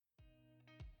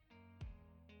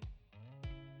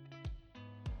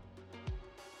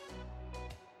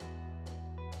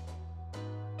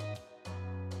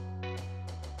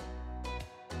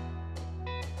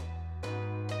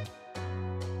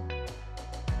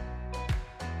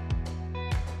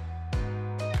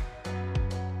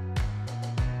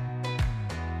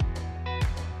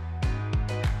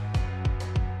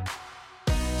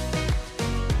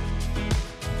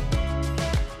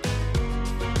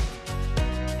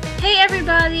Hey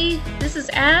everybody, this is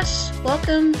Ash.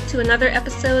 Welcome to another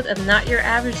episode of Not Your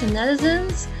Average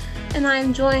Netizens, and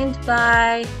I'm joined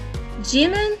by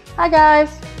Jimin. Hi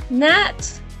guys.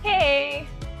 Nat. Hey.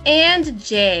 And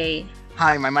Jay.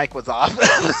 Hi, my mic was off.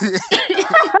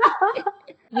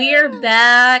 We're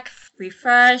back,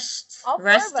 refreshed, All four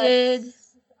rested, of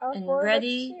us. All and four of us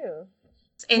ready. too.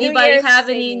 Anybody Year's have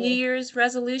any maybe. New Year's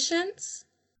resolutions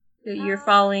that you're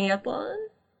following up on?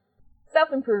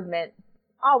 Self-improvement.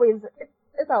 Always,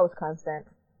 it's always constant.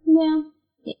 Yeah.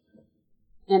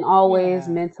 And always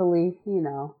Yeah. mentally,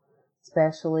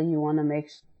 especially you want to make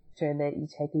sure that you're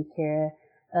taking care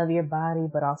of your body,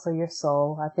 but also your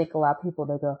soul. I think a lot of people,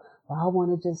 they go, well, I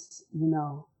want to just,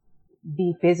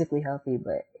 be physically healthy,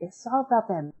 but it's all about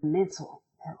that mental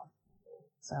health.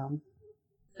 So.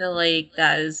 I feel like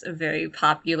that is a very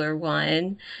popular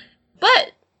one.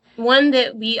 But one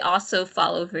that we also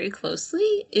follow very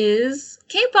closely is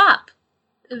K-pop.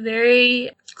 A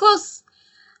very close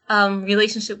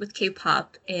relationship with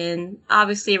K-pop. And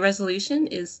obviously a resolution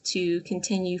is to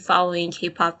continue following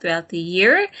K-pop throughout the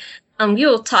year. We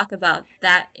will talk about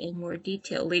that in more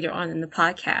detail later on in the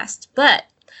podcast. But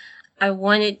I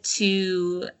wanted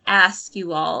to ask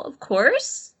you all, of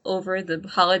course, over the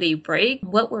holiday break,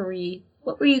 what were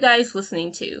you guys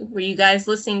listening to? Were you guys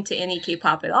listening to any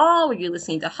K-pop at all? Were you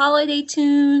listening to holiday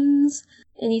tunes?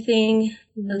 Anything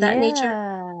of that nature?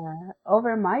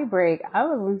 Over my break, I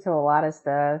was listening to a lot of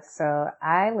stuff. So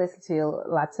I listened to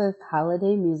lots of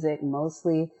holiday music,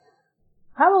 mostly.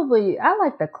 Probably, I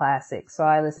like the classics. So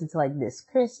I listened to like This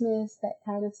Christmas, that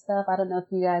kind of stuff. I don't know if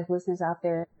you guys listeners out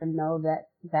there know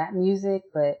that music,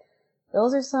 but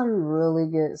those are some really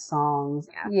good songs.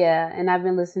 Yeah, and I've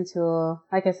been listening to,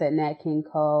 like I said, Nat King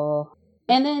Cole.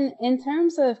 And then in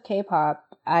terms of K-pop,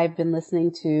 I've been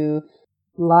listening to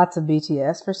lots of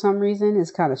BTS for some reason.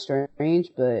 It's kind of strange,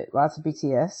 but lots of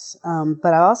BTS.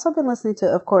 But I've also been listening to,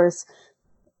 of course,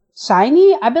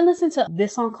 Shiny. I've been listening to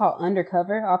this song called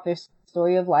Undercover off their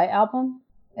Story of Light album.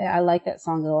 I like that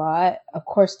song a lot. Of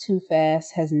course, Too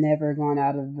Fast has never gone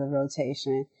out of the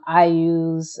rotation.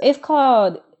 It's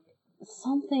called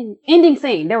something, Ending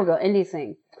Scene. There we go, Ending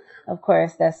Scene. Of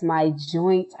course, that's my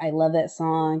joint. I love that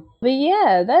song. But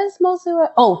yeah, that's mostly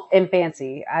and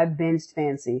Fancy. I binged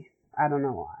Fancy. I don't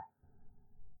know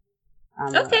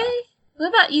why. Okay. What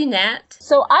about you, Nat?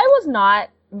 So I was not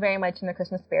very much in the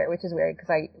Christmas spirit, which is weird because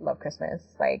I love Christmas.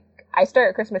 Like, I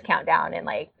start a Christmas countdown in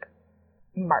like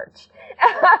March.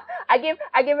 I give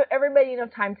everybody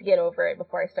enough time to get over it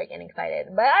before I start getting excited.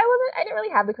 But I didn't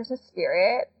really have the Christmas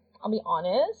spirit, I'll be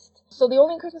honest. So the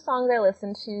only Christmas songs I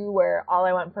listened to were All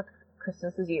I Want for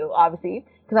Christmas Is You, obviously,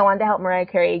 because I wanted to help Mariah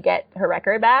Carey get her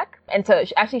record back. And so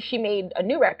she made a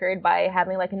new record by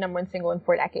having like a #1 single in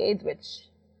 4 decades, which,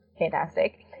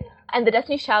 fantastic. And the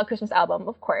Destiny's Child Christmas album,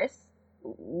 of course,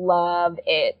 loved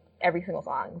it. Every single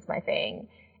song is my thing.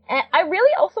 And I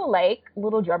really also like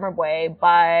Little Drummer Boy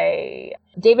by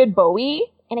David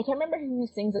Bowie, and I can't remember who he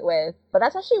sings it with, but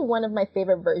that's actually one of my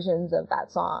favorite versions of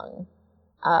that song.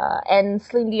 And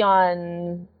Celine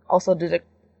Dion also did a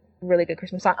really good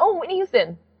Christmas song. Oh, Whitney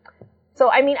Houston. So,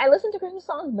 I mean, I listen to Christmas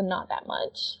songs, but not that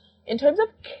much. In terms of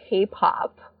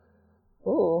K-pop,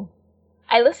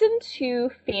 I listen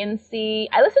to Fancy.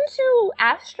 I listen to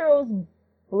Astro's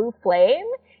Blue Flame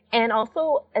and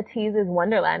also Atiza's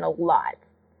Wonderland a lot.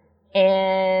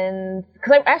 And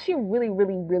because I actually really,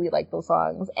 really, really like those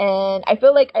songs. And I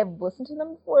feel like I've listened to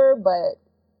them before, but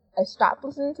I stopped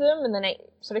listening to them, and then I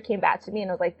sort of came back to me, and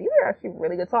I was like, these are actually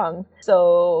really good songs.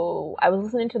 So I was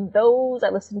listening to those. I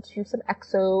listened to some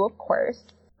EXO, of course.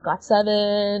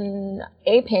 GOT7,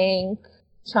 A-Pink,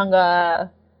 Chungha,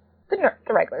 the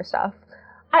regular stuff.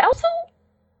 I also,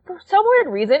 for some weird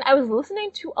reason, I was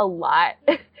listening to a lot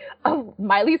of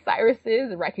Miley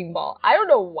Cyrus's Wrecking Ball. I don't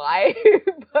know why,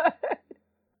 but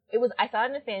I saw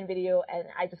it in a fan video, and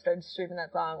I just started streaming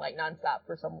that song like nonstop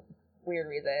for some weird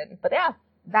reason. But yeah,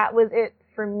 that was it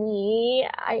for me,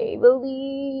 I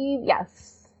believe.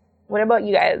 Yes. What about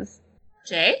you guys?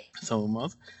 Jay?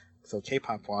 So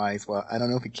K-pop wise, well, I don't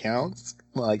know if it counts.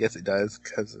 Well, I guess it does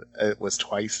because it was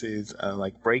Twice's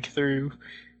Breakthrough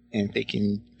and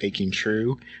Faking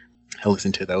True. I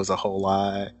listened to those a whole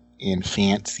lot. And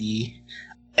Fancy.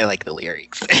 I like the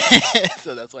lyrics.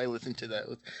 So that's why I listened to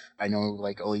those. I know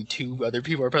like only 2 other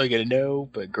people are probably going to know,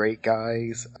 but great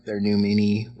guys. Their new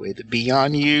mini with Be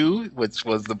On You, which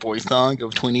was the boy song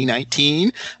of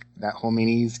 2019. That whole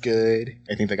mini is good.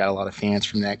 I think they got a lot of fans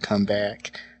from that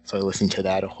comeback. So I listened to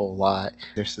that a whole lot.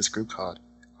 There's this group called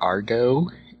Argo.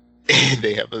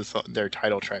 They have a song, their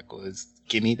title track was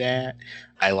Gimme That.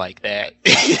 I like that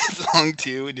song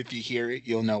too, and if you hear it,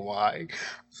 you'll know why.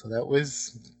 So that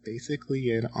was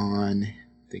basically it on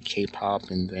the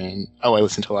K-pop, and then I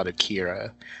listened to a lot of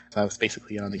Kira. So I was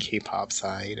basically on the K-pop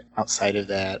side. Outside of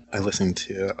that, I listened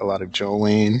to a lot of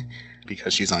Jolene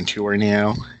because she's on tour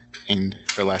now, and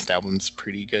her last album's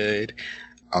pretty good.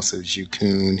 Also,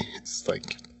 Jukun, it's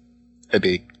like a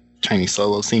big Chinese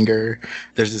solo singer.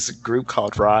 There's this group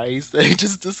called Rise that I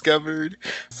just discovered.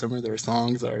 Some of their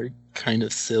songs are kind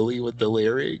of silly with the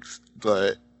lyrics,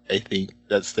 but I think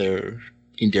that's their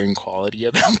endearing quality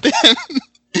about them.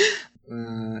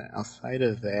 Outside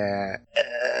of that,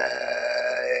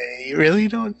 I really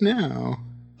don't know.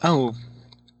 Oh,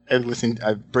 I listened.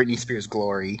 Britney Spears'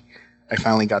 "Glory." I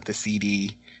finally got the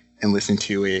CD and listened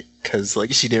to it because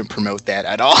like she didn't promote that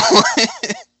at all.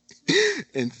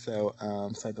 And so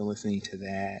I've been listening to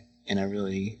that, and I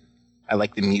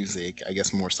like the music, I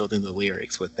guess more so than the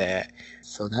lyrics with that.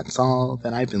 So that's all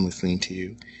that I've been listening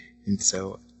to. And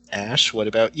so, Ash, what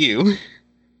about you?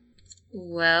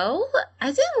 Well, I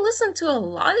didn't listen to a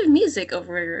lot of music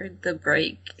over the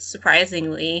break,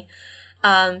 surprisingly.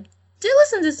 Did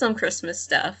listen to some Christmas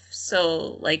stuff.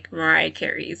 So, like Mariah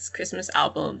Carey's Christmas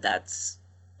album, that's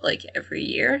like every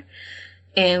year.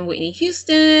 And Whitney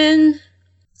Houston,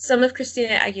 some of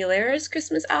Christina Aguilera's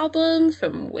Christmas album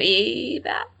from way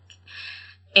back,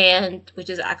 and which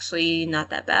is actually not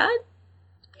that bad.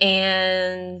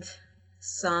 And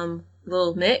some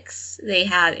Little Mix, they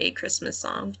had a Christmas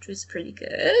song, which was pretty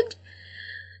good.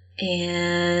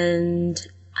 And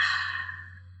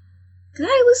did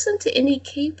I listen to any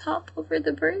K-pop over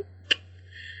the break?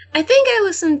 I think I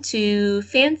listened to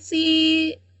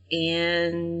Fancy,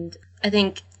 and I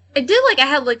think I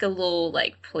had like a little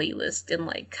like playlist and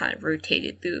like kind of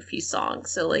rotated through a few songs.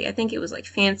 So like I think it was like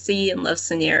Fancy and Love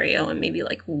Scenario and maybe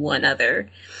like one other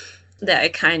that I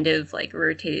kind of like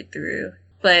rotated through.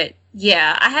 But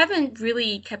yeah, I haven't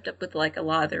really kept up with like a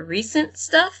lot of the recent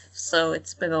stuff. So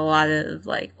it's been a lot of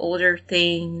like older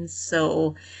things.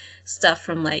 So stuff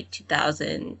from like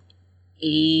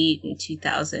 2008 and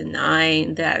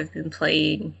 2009 that I've been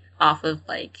playing off of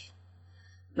like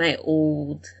my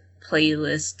old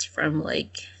playlist from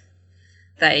like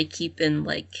that I keep in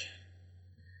like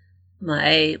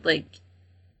my like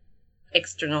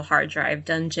external hard drive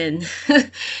dungeon.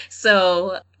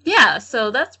 So yeah,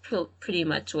 so that's pretty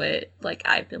much what like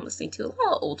I've been listening to, a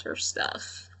lot of older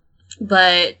stuff.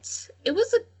 But it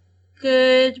was a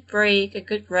good break, a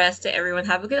good rest. Everyone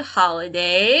have a good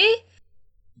holiday.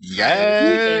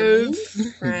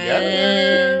 Yes,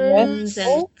 Friends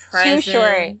and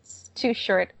presents. Too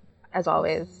short, as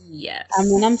always. Yes. I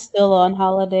mean, I'm still on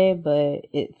holiday, but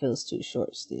it feels too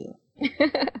short still.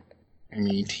 I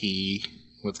mean, T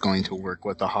was going to work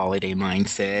with the holiday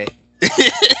mindset.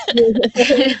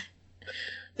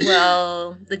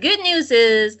 Well, the good news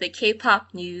is the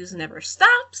K-pop news never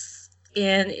stops,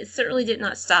 and it certainly did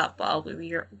not stop while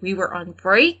we were on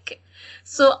break.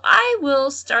 So I will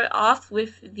start off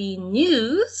with the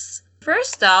news.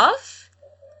 First off,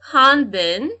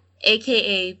 Hanbin,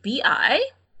 aka BI,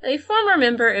 a former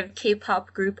member of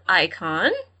K-pop group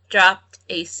iKON, dropped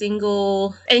a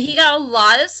single, and he got a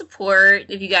lot of support.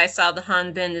 If you guys saw the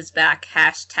Hanbin is back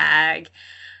hashtag,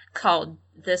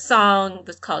 the song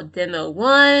was called Demo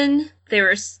 1. There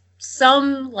were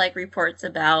some like reports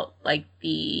about like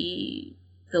the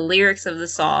lyrics of the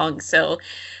song. So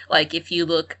like if you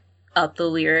look up the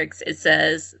lyrics, it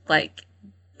says like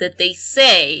that they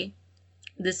say,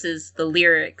 this is the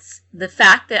lyrics: the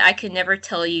fact that I could never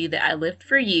tell you that I lived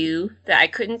for you, that I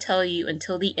couldn't tell you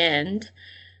until the end.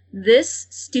 This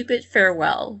stupid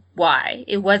farewell, why?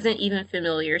 It wasn't even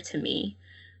familiar to me.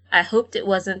 I hoped it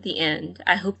wasn't the end.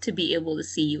 I hope to be able to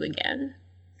see you again.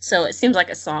 So it seems like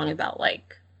a song about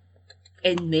like,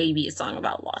 it may be a song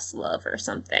about lost love or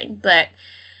something. But,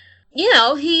 you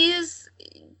know, he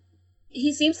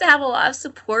seems to have a lot of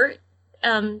support,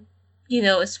 you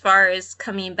know, as far as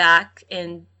coming back,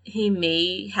 and he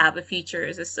may have a future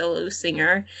as a solo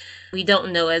singer. We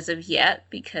don't know as of yet,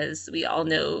 because we all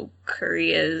know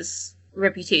Korea's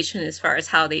reputation as far as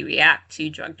how they react to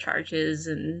drug charges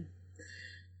and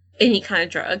any kind of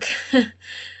drug.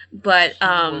 But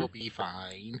We'll be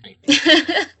fine. I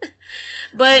think.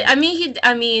 But I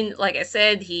mean, like I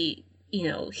said, he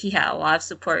had a lot of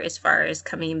support as far as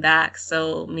coming back.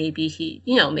 So maybe he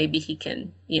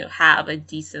can, have a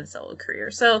decent solo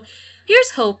career. So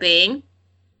here's hoping.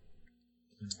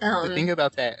 The thing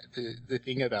about that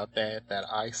that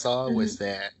I saw was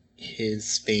that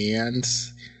his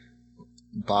fans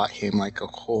bought him like a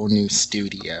whole new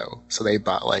studio. So they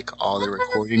bought like all the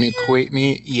recording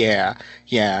equipment. Yeah,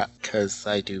 yeah, because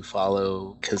I do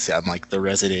follow, because I'm like the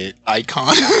resident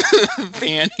icon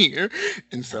fan here.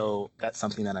 And so that's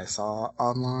something that I saw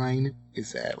online,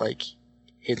 is that like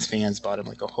his fans bought him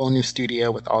like a whole new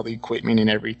studio with all the equipment and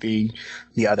everything.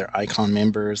 The other icon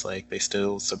members, like, they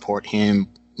still support him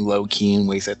low key in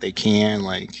ways that they can,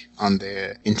 like on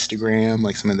the Instagram,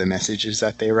 like some of the messages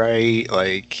that they write,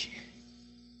 like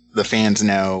the fans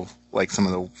know like some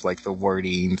of the like the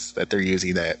wordings that they're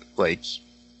using, that like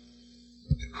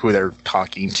who they're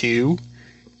talking to,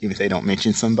 even if they don't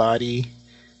mention somebody,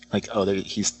 like, oh,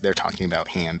 they're talking about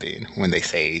Hamden when they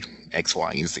say X,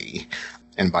 Y, and Z,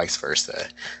 and vice versa.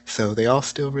 So they all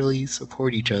still really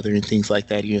support each other and things like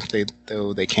that, even if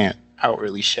though they can't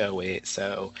outwardly show it.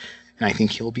 So, and I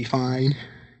think he'll be fine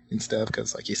and stuff,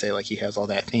 because like you say, like, he has all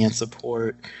that fan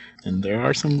support, and there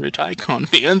are some rich icon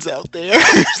fans out there.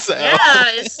 So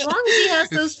Yeah, as long as he has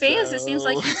those fans, it seems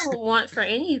like so he won't want for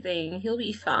anything. He'll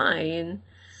be fine.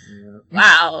 yeah.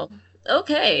 Wow.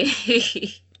 Okay.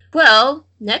 Well,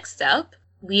 next up,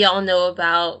 we all know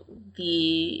about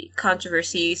the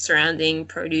controversy surrounding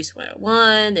Produce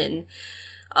 101 and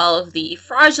all of the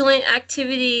fraudulent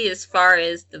activity as far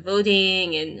as the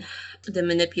voting and the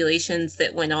manipulations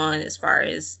that went on as far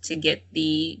as to get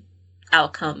the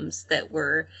outcomes that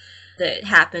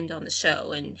happened on the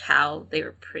show, and how they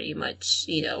were pretty much,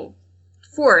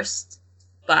 forced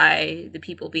by the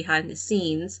people behind the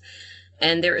scenes.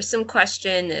 And there was some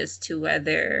question as to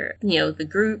whether, the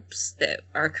groups that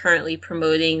are currently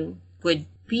promoting would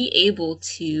be able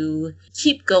to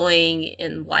keep going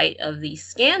in light of these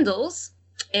scandals.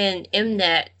 And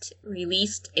Mnet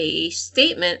released a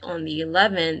statement on the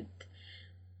 11th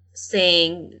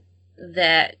saying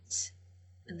that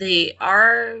they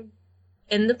are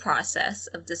in the process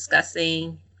of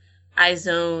discussing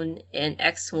iZone and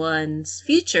X1's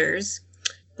futures,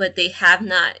 but they have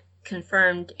not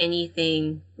confirmed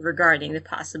anything regarding the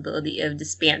possibility of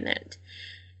disbandment.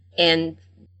 And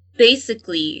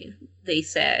basically, they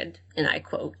said, and I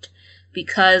quote,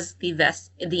 "Because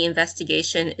the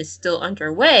investigation is still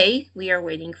underway, we are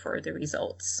waiting for the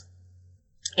results."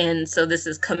 And so this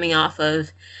is coming off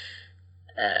of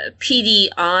PD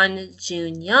On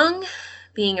Jun Young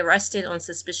being arrested on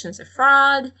suspicions of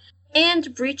fraud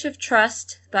and breach of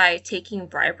trust by taking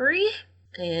bribery.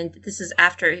 And this is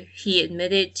after he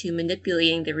admitted to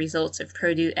manipulating the results of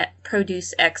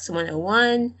Produce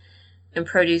X101 and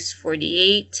Produce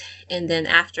 48. And then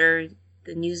after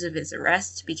the news of his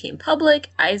arrest became public,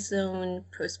 iZone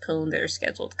postponed their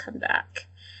scheduled comeback.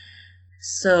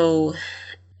 So,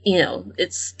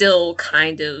 it's still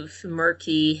kind of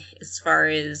murky as far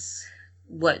as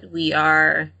what we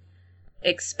are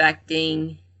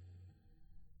expecting,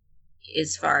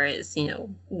 as far as,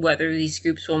 whether these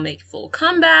groups will make full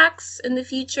comebacks in the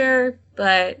future,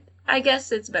 but I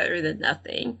guess it's better than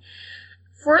nothing.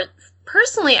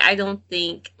 Personally, I don't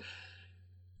think,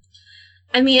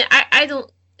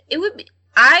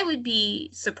 I would be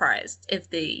surprised if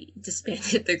they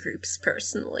disbanded the groups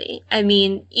personally.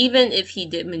 Even if he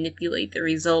did manipulate the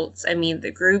results,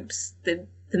 the groups, the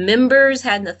members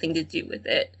had nothing to do with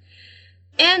it.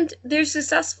 And they're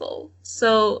successful.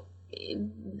 So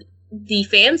the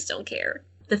fans don't care.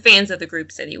 The fans of the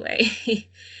groups anyway.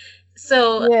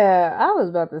 So yeah, I was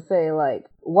about to say, like,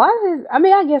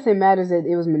 I guess it matters that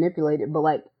it was manipulated, but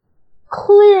like,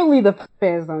 clearly the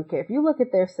fans don't care. If you look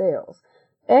at their sales,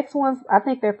 X1's, I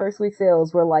think their first week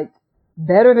sales were like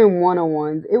better than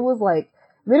 101's. It was like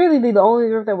literally the only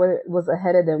group that was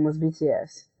ahead of them was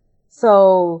BTS.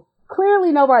 So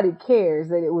clearly nobody cares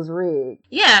that it was rigged.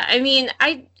 Yeah,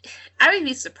 I would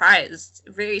be surprised,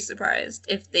 very surprised,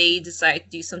 if they decide to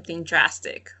do something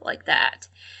drastic like that.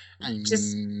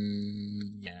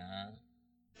 Yeah.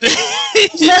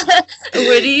 What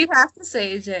do you have to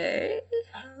say, Jay?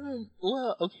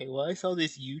 Well, I saw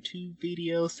this YouTube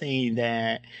video saying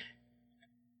that,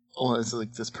 it's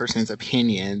like this person's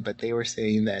opinion, but they were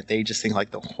saying that they just think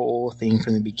like the whole thing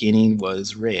from the beginning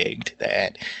was rigged,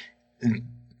 that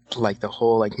like the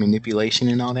whole like manipulation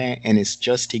and all that, and it's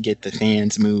just to get the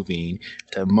fans moving,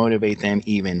 to motivate them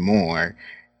even more,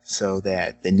 so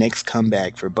that the next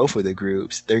comeback for both of the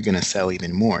groups, they're gonna sell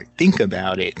even more. Think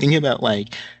about it. Think about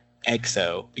like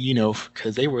EXO,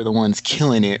 because they were the ones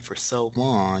killing it for so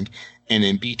long, and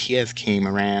then BTS came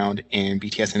around, and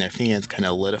BTS and their fans kind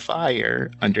of lit a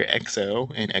fire under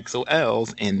EXO and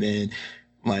EXO-Ls, and then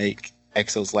like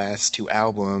EXO's last two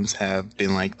albums have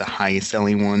been like the highest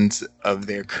selling ones of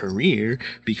their career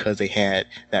because they had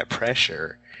that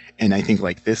pressure. And I think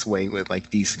like this way with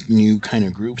like these new kind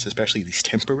of groups, especially these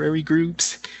temporary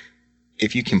groups,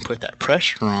 if you can put that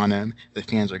pressure on them, the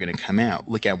fans are going to come out.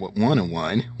 Look at what One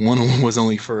won. One was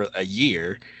only for a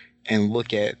year, and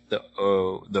look at the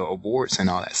awards and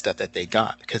all that stuff that they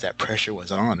got because that pressure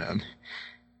was on them.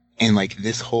 And like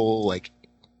this whole like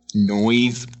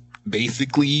noise,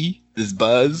 basically this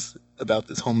buzz about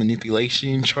this whole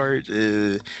manipulation chart,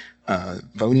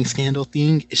 voting scandal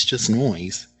thing, it's just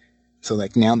noise. So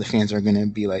like now the fans are going to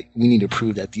be like, we need to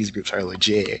prove that these groups are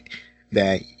legit.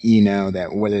 That, you know,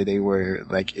 that whether they were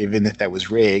like, even if that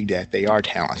was rigged, that they are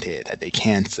talented, that they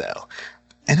can sell.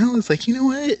 And I was like, you know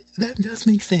what? That does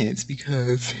make sense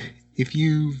because if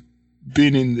you've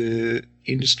been in the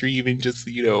industry, even just,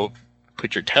 you know,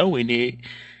 put your toe in it,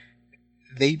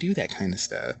 they do that kind of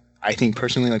stuff. I think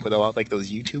personally, like with a lot of like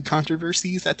those YouTube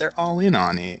controversies, that they're all in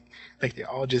on it. Like they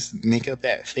all just make up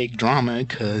that fake drama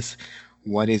because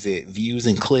what is it? Views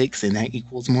and clicks, and that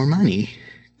equals more money.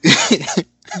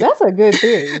 That's a good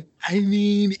theory. I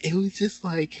mean, it was just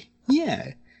like,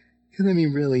 yeah. Because I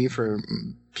mean, really, for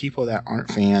people that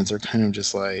aren't fans are kind of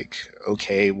just like,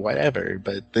 okay, whatever.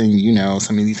 But then, you know,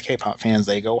 some of these K-pop fans,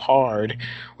 they go hard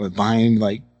with buying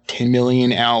like 10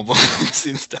 million albums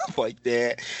and stuff like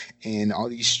that, and all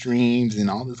these streams and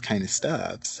all this kind of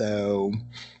stuff. So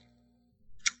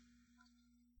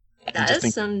That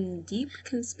is some deep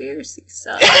conspiracy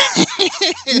stuff.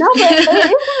 No, but it's one of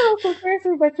those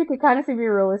conspiracies that you could kind of see be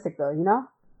realistic, though, you know?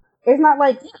 It's not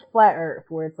like Flat Earth,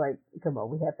 where it's like, come on,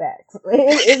 we have facts.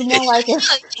 It's more like...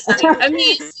 I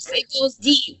mean, it goes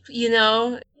deep, you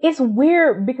know? It's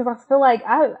weird, because I feel like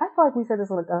we said this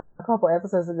like a couple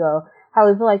episodes ago, how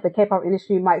we feel like the K-pop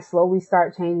industry might slowly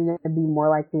start changing and be more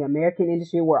like the American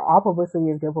industry, where all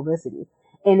publicity is good publicity.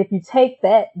 And if you take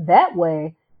that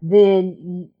way,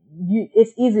 then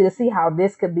it's easy to see how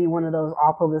this could be one of those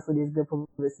all publicity is good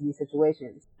publicity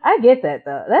situations. I get that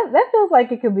though. That feels like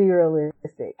it could be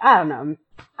realistic. I don't know.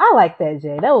 I like that,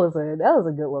 Jay. That was a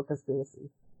good little conspiracy.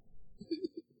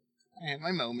 I had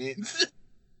my moments.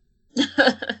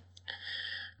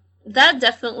 That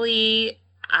definitely,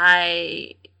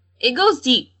 it goes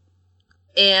deep.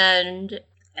 And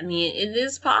I mean, it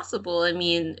is possible. I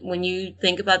mean, when you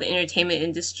think about the entertainment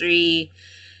industry,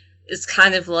 it's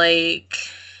kind of like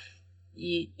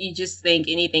you just think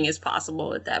anything is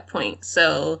possible at that point.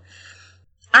 So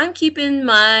I'm keeping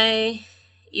my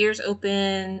ears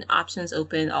open, options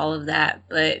open, all of that.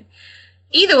 But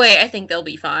either way, I think they'll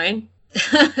be fine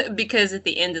because at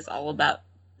the end, it's all about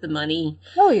the money.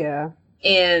 Oh, yeah.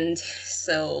 And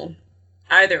so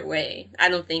either way, I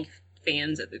don't think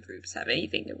fans of the groups have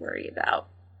anything to worry about.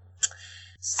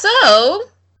 So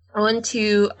on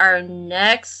to our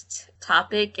next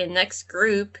topic and next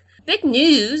group. Big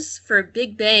news for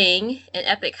Big Bang and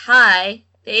Epic High.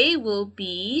 They will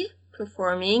be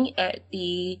performing at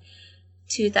the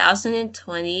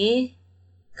 2020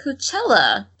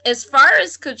 Coachella. As far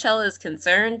as Coachella is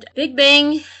concerned, Big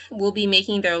Bang will be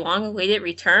making their long-awaited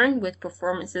return with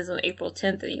performances on April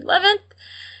 10th and 11th.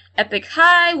 Epic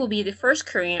High will be the first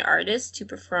Korean artist to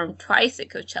perform twice at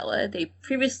Coachella. They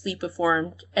previously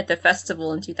performed at the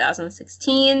festival in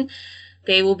 2016.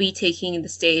 They will be taking the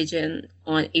stage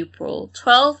on April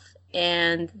 12th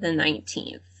and the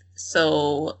 19th.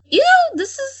 So,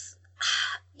 this is,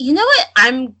 what?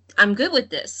 I'm good with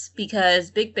this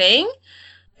because Big Bang,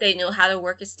 they know how to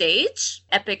work a stage.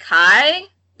 Epic High,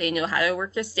 they know how to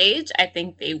work a stage. I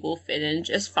think they will fit in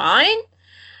just fine.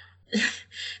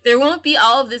 There won't be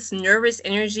all of this nervous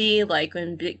energy like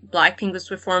when Blackpink was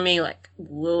performing, like,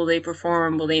 will they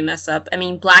perform? Will they mess up? I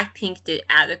mean, Blackpink did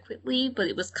adequately, but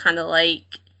it was kind of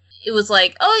like,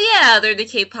 oh yeah, they're the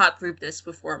K-pop group that's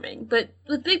performing. But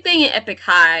with Big Bang and Epic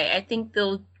High, I think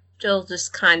they'll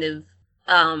just kind of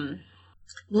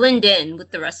blend in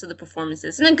with the rest of the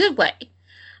performances in a good way.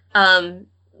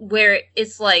 Where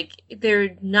it's like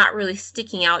they're not really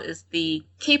sticking out as the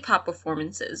K-pop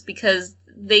performances because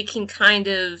they can kind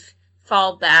of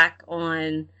fall back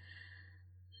on,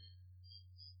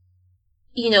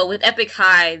 with Epic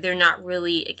High, they're not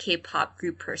really a K-pop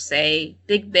group per se.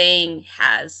 Big Bang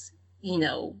has,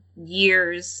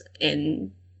 years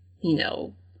and,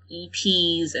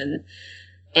 EPs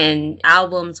and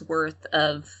albums worth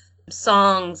of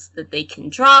songs that they can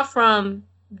draw from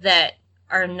that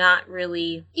are not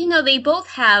really, they both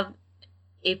have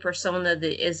a persona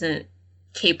that isn't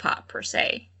K-pop per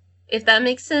se. If that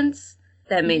makes sense,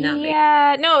 that may not make sense.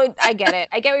 Yeah, no, I get it.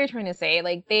 I get what you're trying to say.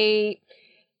 Like,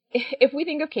 if we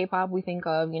think of K-pop, we think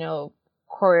of,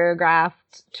 choreographed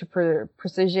to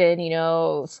precision,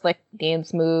 slick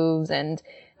dance moves and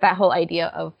that whole idea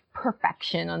of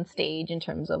perfection on stage in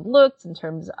terms of looks, in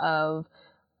terms of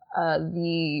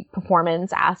the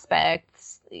performance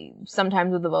aspects,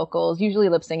 sometimes with the vocals, usually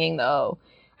lip singing though.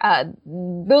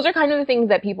 Those are kind of the things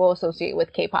that people associate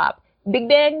with K-pop. Big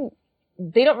Bang,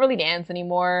 they don't really dance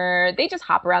anymore. They just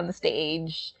hop around the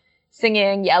stage,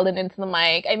 singing, yelling into the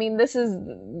mic. I mean,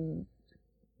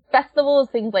 festivals,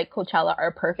 things like Coachella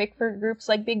are perfect for groups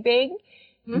like Big Bang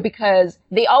because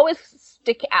they always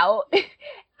stick out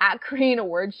at Korean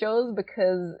award shows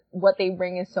because what they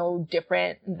bring is so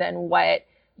different than what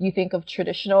you think of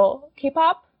traditional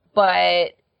K-pop.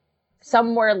 But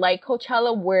somewhere like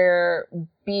Coachella where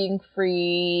being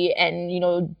free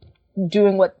and,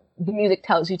 doing what the music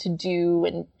tells you to do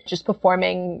and just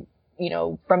performing,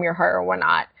 from your heart or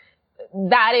whatnot,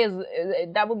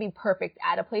 that would be perfect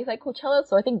at a place like Coachella.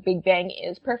 So I think Big Bang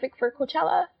is perfect for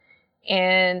Coachella.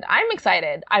 And I'm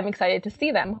excited. I'm excited to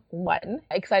see them.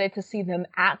 Excited to see them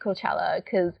at Coachella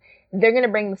because they're going to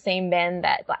bring the same band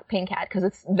that Blackpink had because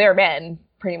it's their band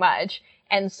pretty much.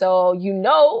 And so, you're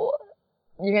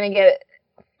going to get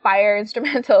fire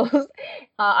instrumentals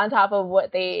on top of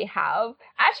what they have.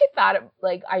 I actually thought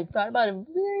about it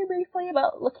very briefly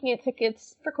about looking at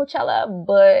tickets for Coachella,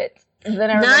 but then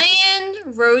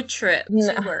Nyan road trip.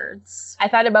 2 words. I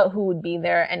thought about who would be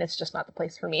there, and it's just not the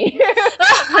place for me.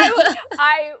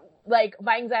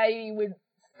 My anxiety would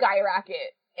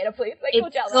skyrocket in a place like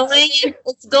Coachella.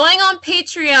 It's going on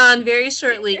Patreon very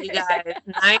shortly, you guys.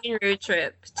 Nyan road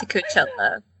trip to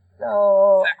Coachella.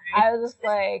 So I was just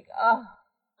like, oh,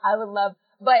 I would love.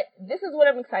 But this is what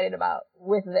I'm excited about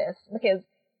with this because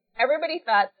everybody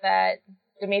thought that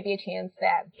there may be a chance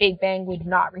that Big Bang would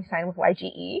not re-sign with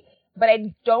YGE. But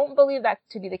I don't believe that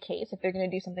to be the case if they're going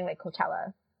to do something like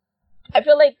Coachella. I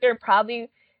feel like they're probably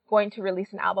going to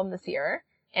release an album this year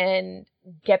and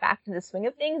get back to the swing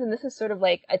of things. And this is sort of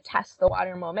like a test the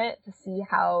water moment to see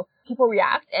how people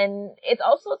react. And it's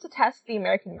also to test the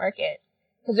American market.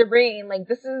 Because they're bringing,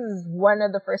 this is one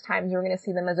of the first times we're going to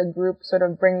see them as a group sort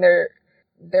of bring their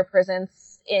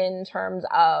presence in terms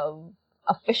of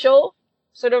official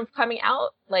sort of coming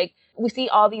out. We see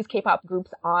all these K-pop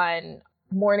groups on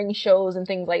morning shows and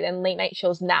things like that, and late night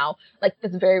shows now.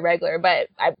 That's very regular. But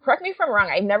correct me if I'm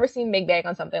wrong, I've never seen Big Bang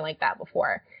on something like that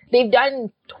before. They've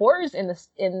done tours in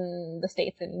the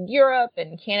States and Europe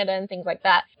and Canada and things like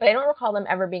that, but I don't recall them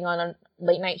ever being on a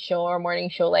late night show or morning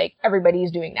show like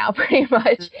everybody's doing now, pretty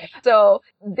much. So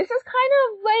this is kind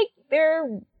of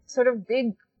their sort of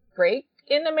big break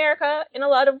in America in a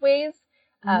lot of ways.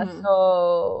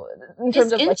 So in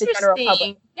terms of the general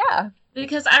public, yeah.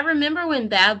 Because I remember when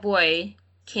Bad Boy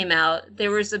came out,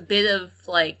 there was a bit of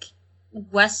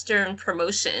Western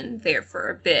promotion there for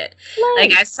a bit.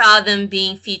 Nice. I saw them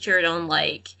being featured on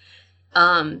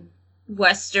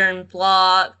Western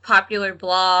popular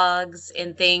blogs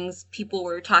and things. People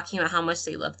were talking about how much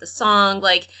they loved the song.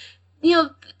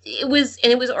 It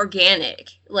was organic.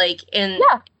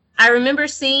 Yeah. I remember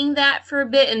seeing that for a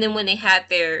bit, and then when they had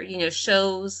their,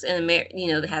 shows in America,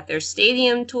 they had their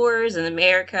stadium tours in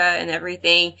America and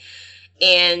everything,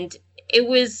 and it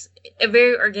was a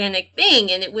very organic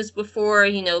thing, and it was before,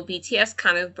 BTS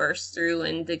kind of burst through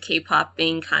and the K-pop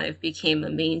thing kind of became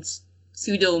a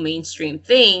pseudo-mainstream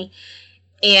thing,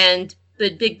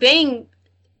 but Big Bang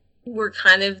were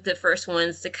kind of the first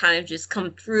ones to kind of just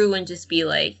come through and just be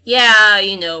like, yeah,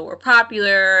 we're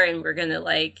popular and we're gonna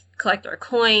collect our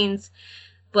coins.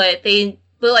 But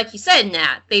like you said,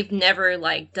 Nat, they've never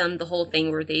done the whole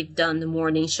thing where they've done the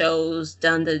morning shows,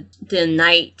 done the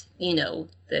night,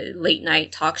 the late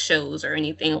night talk shows or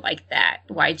anything like that.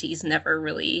 YG's never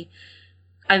really,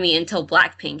 until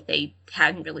Blackpink, they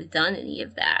hadn't really done any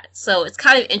of that. So it's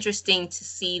kind of interesting to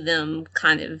see them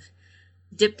kind of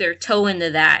dip their toe into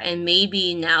that, and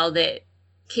maybe now that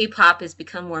K-pop has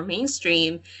become more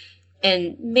mainstream,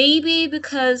 and maybe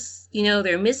because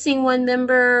they're missing one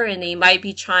member and they might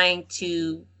be trying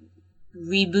to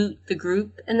reboot the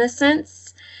group in a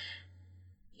sense,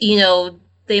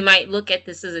 they might look at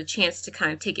this as a chance to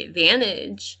kind of take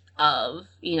advantage of,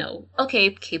 okay,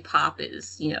 K-pop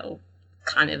is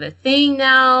kind of a thing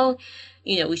now,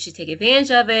 we should take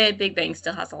advantage of it. Big Bang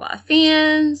still has a lot of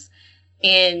fans,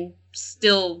 and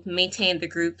still maintain the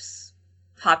group's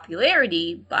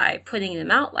popularity by putting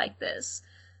them out like this.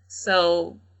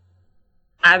 So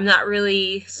I'm not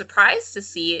really surprised to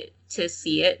see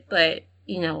it, but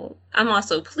I'm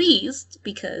also pleased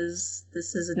because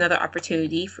this is another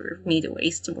opportunity for me to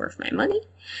waste more of my money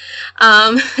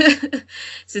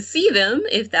to see them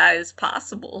if that is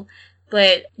possible.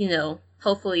 But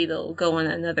hopefully they'll go on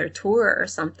another tour or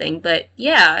something. But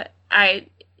I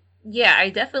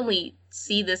definitely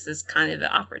see this as kind of an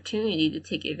opportunity to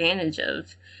take advantage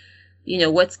of,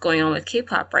 what's going on with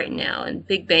K-pop right now. And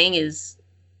Big Bang is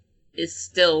is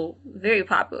still a very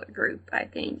popular group, I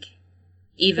think.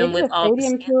 They Even did with a all the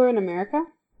stadium tour in America.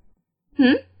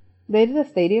 They did a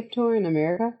stadium tour in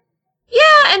America. Yeah,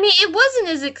 I mean, it wasn't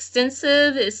as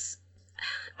extensive as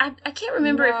I can't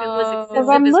remember if it was Because extensive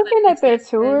I'm as what looking you at their said.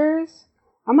 tours.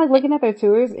 I'm like looking at their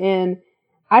tours, and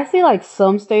I see like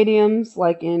some stadiums,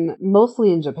 like in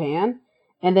mostly in Japan,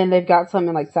 and then they've got some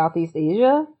in like Southeast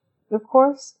Asia, of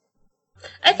course.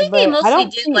 I think they But I mostly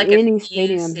don't did see like a any few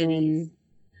stadiums cities. in.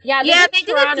 Yeah, they Yeah, did they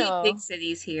did a few big Toronto.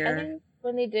 cities I here. think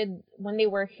when they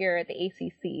were here at the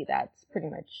ACC, that's pretty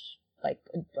much like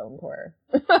a dome tour.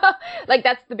 Like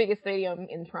that's the biggest stadium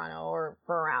in Toronto or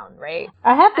for around, right?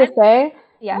 I have to And say,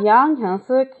 yeah, Young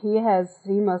Hyunsuk, he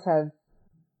must have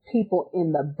people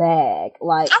in the bag.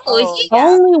 Like Oh, yeah.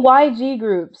 only YG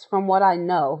groups, from what I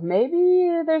know.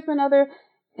 Maybe there's been other,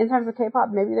 in terms of K-pop,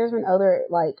 maybe there's been other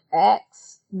like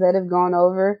acts that have gone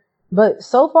over. But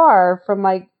so far, from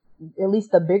like at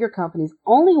least the bigger companies,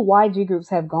 only YG groups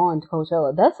have gone to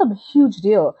Coachella. That's a huge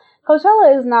deal.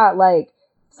 Coachella is not like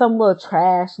some little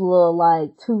trash, little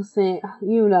like 2 cent,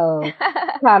 kind of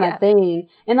yeah, thing.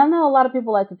 And I know a lot of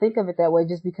people like to think of it that way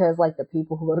just because like the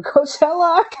people who go to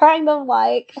Coachella are kind of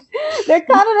like, they're kind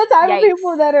of the type of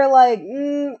people yikes, that are like,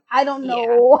 I don't yeah,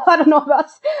 know. I don't know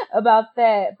about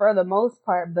that for the most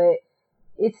part, but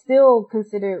it's still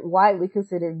widely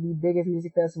considered the biggest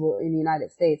music festival in the United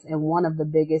States and one of the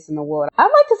biggest in the world. I'd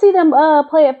like to see them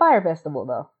play at Fire Festival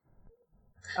though.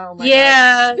 oh my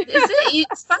Yeah. god.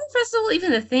 Is Fire Festival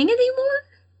even a thing anymore?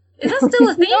 Is that still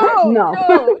a thing? No, No.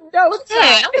 it's Okay,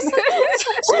 I not. was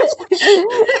It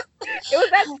It was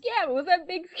that scam. It was that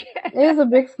big scam. was a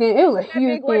big scam. It was a That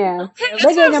huge big one. scam. okay, It that's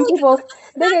They what I gave was them like, people.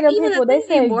 it's They not gave them even a people. They thing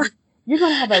said anymore. you're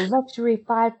gonna have a luxury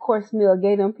 5-course meal.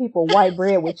 Gave them people white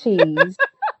bread with cheese.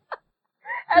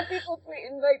 Had people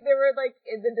tweeting like they were like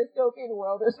in the dystopian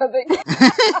world or something.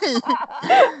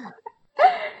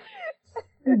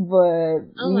 But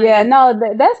Oh my yeah, god.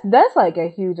 no, that's like a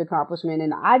huge accomplishment,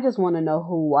 and I just want to know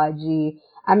who YG.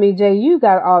 I mean, Jay, you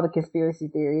got all the conspiracy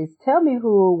theories. Tell me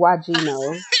who YG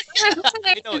knows. Who are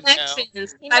their I don't know.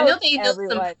 connections? He I knows know they know some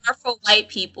everyone. powerful white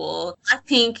people.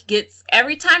 Blackpink gets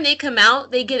every time they come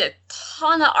out, they get a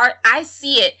ton of art. I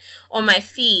see it on my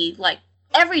feed. Like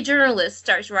every journalist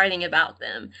starts writing about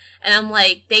them, and I'm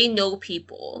like, they know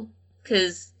people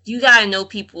because you gotta know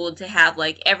people to have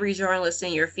like every journalist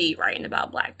in your feed writing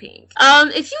about Blackpink.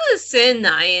 If you want to send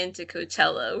Nyan to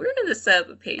Coachella, we're gonna set up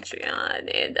a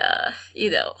Patreon and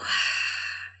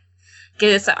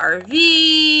get us an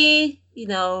RV,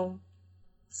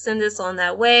 send us on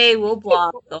that way. We'll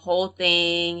block the whole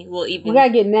thing. We'll We even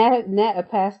gotta get Nat a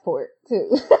passport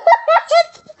too.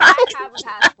 I have a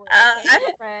passport, okay,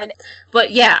 my friend.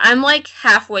 But yeah, I'm like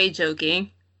halfway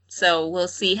joking. So we'll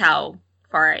see how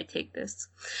far I take this.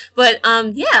 But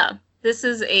yeah, this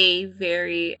is a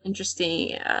very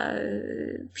interesting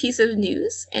piece of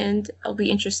news, and I'll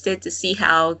be interested to see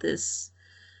how this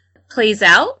plays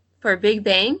out for Big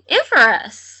Bang and for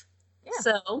us. Yeah.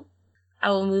 So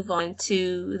I will move on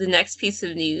to the next piece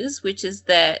of news, which is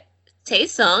that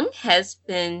Taesung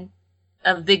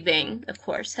of Big Bang, of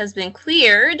course, has been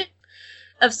cleared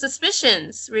of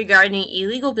suspicions regarding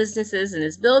illegal businesses in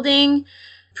his building.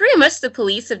 Pretty much the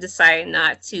police have decided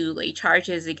not to lay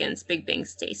charges against Big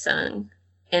Bang's Taesung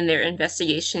in their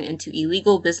investigation into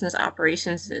illegal business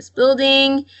operations in his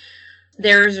building.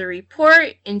 There was a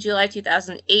report in July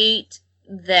 2008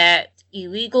 that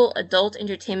illegal adult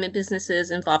entertainment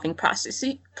businesses involving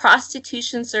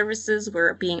prostitution services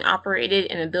were being operated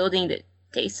in a building that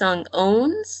Taesung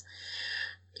owns.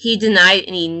 He denied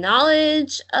any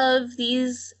knowledge of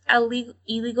these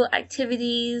illegal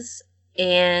activities,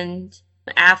 and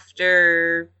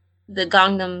after the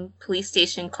Gangnam police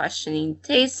station questioning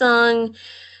Taesung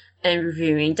and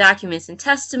reviewing documents and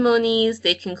testimonies,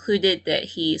 they concluded that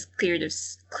he's cleared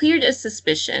of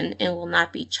suspicion and will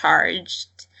not be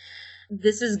charged.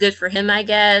 This is good for him, I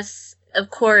guess. Of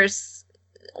course,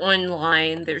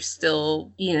 online, there's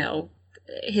still,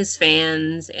 his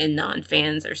fans and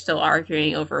non-fans are still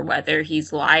arguing over whether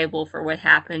he's liable for what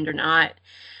happened or not.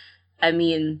 I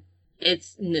mean,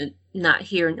 it's not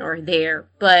here nor there,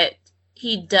 but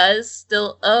he does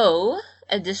still owe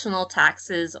additional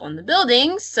taxes on the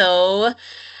building, so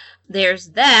there's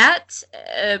that.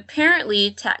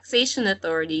 Apparently, taxation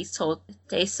authorities told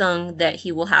Taesung that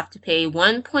he will have to pay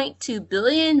 1.2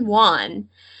 billion won,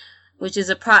 which is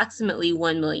approximately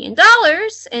 $1 million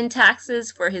in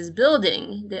taxes for his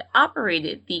building that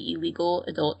operated the illegal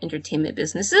adult entertainment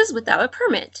businesses without a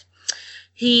permit.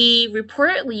 He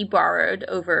reportedly borrowed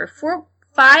over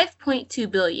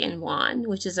 5.2 billion won,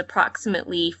 which is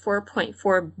approximately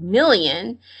 4.4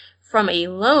 million, from a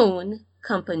loan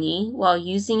company while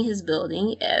using his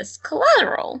building as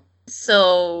collateral.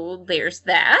 So there's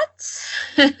that.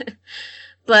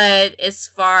 But as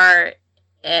far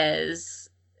as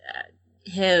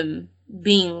him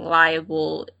being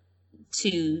liable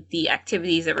to the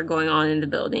activities that were going on in the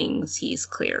buildings, he's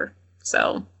clear.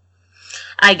 So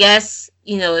I guess,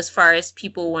 as far as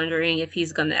people wondering if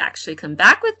he's going to actually come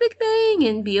back with Big Bang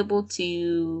and be able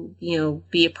to,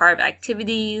 be a part of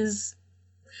activities,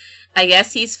 I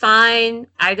guess he's fine.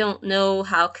 I don't know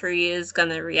how Korea is going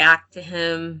to react to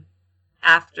him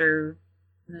after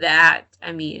that.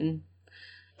 I mean,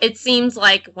 it seems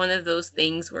like one of those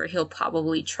things where he'll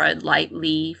probably tread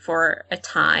lightly for a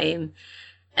time.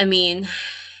 I mean,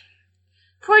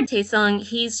 poor Taesung,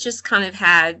 he's just kind of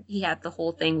had the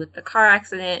whole thing with the car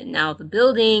accident and now the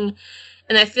building.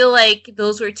 And I feel like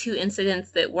those were two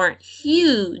incidents that weren't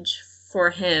huge for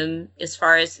him as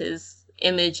far as his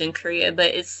image in Korea,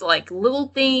 but it's like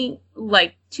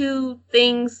two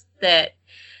things that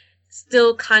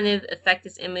still kind of affect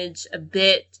his image a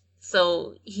bit.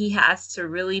 So he has to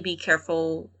really be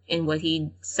careful in what he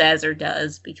says or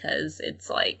does, because it's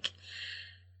like,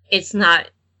 it's not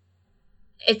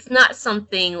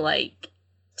something like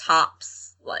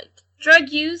tops like drug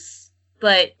use,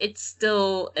 but it's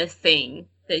still a thing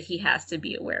that he has to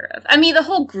be aware of. I mean, the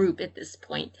whole group at this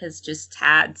point has just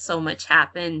had so much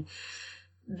happen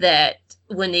that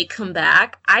when they come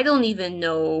back, I don't even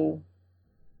know.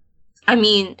 I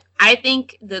mean, I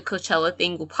think the Coachella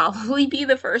thing will probably be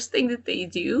the first thing that they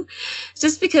do,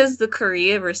 just because the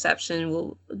Korea reception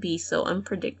will be so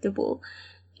unpredictable,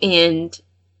 and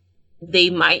they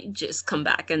might just come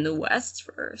back in the West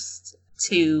first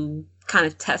to kind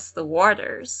of test the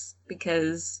waters,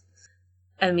 because,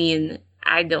 I mean,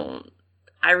 I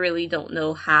really don't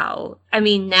know how. I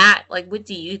mean, Nat, like, what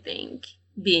do you think,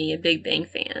 being a Big Bang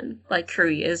fan, like,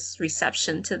 Korea's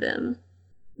reception to them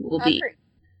will be?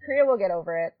 Korea will get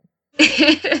over it.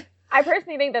 I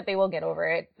personally think that they will get over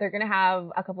it. They're gonna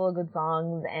have a couple of good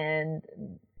songs, and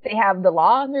they have the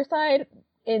law on their side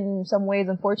in some ways,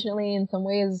 unfortunately. In some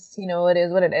ways, it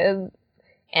is what it is.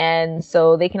 And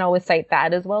so they can always cite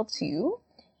that as well, too.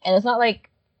 And it's not like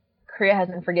Korea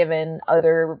hasn't forgiven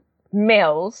other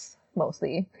males,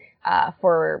 mostly,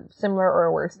 for similar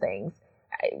or worse things.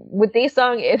 With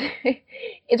Daesung,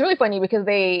 it's really funny because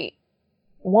they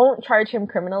won't charge him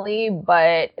criminally,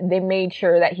 but they made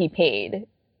sure that he paid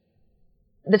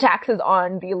the taxes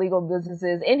on the illegal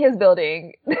businesses in his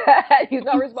building that he's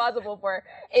not responsible for.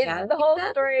 The whole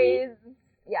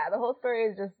story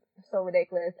is just so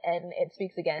ridiculous, and it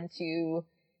speaks again to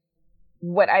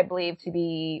what I believe to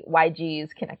be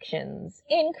YG's connections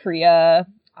in Korea,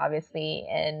 obviously,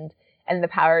 and the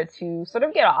power to sort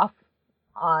of get off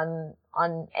on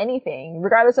anything,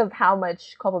 regardless of how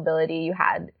much culpability you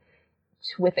had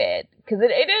with it. Because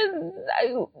it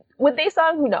is, with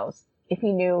Daesung, who knows? If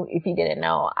he knew, if he didn't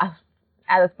know,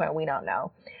 at this point, we don't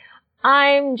know.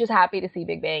 I'm just happy to see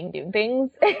Big Bang doing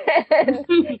things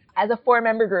as a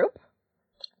 4-member group.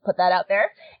 Put that out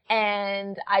there.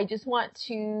 And I just want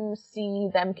to see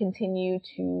them continue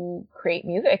to create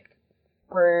music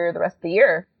for the rest of the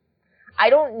year. I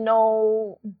don't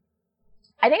know.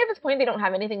 I think at this point they don't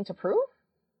have anything to prove.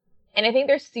 And I think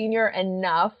they're senior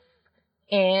enough,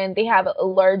 and they have a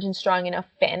large and strong enough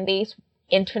fan base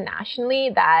internationally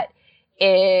that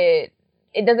it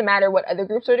doesn't matter what other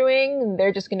groups are doing.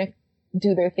 They're just going to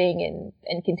do their thing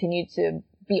and continue to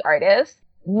be artists.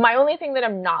 My only thing that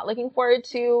I'm not looking forward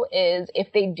to is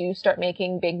if they do start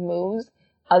making big moves,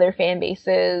 other fan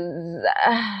bases,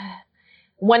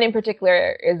 one in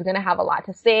particular is going to have a lot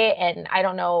to say. And I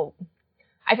don't know.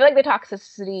 I feel like the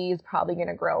toxicity is probably going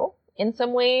to grow in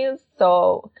some ways.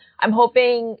 So I'm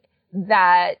hoping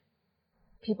that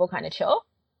people kind of chill,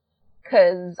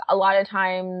 because a lot of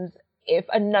times if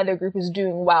another group is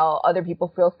doing well, other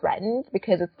people feel threatened,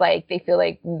 because it's like they feel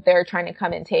like they're trying to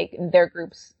come and take their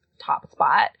group's top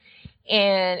spot.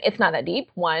 And it's not that deep.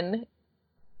 One,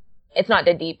 it's not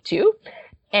that deep. Two,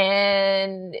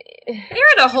 and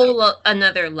they're at a whole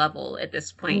another level at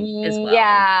this point as well.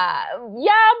 Yeah,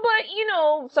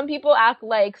 but some people act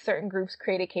like certain groups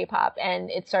created K-pop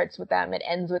and it starts with them, it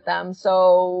ends with them.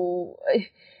 So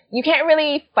you can't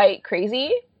really fight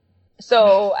crazy.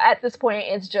 So at this point,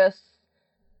 it's just,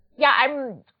 yeah,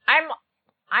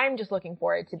 I'm just looking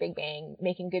forward to Big Bang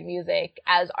making good music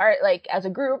as art, like as a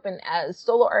group and as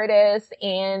solo artists,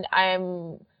 and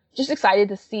I'm just excited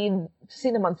to see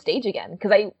them on stage again,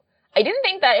 because I didn't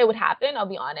think that it would happen, I'll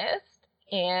be honest,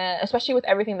 and especially with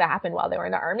everything that happened while they were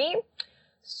in the army.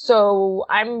 So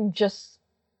I'm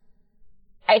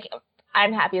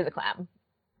happy as a clam.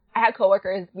 I had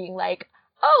coworkers being like,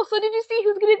 oh, so did you see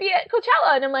who's going to be at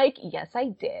Coachella? And I'm like, yes, I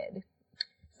did.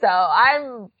 So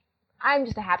I'm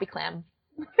just a happy clam.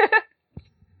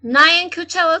 Nyan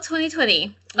Coachella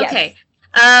 2020. Yes. Okay.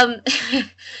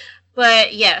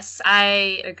 But yes,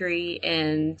 I agree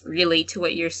and relate to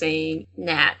what you're saying,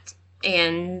 Nat.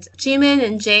 And Jimin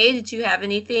and Jay, did you have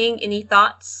any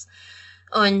thoughts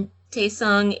on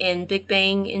Taesung and Big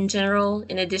Bang in general,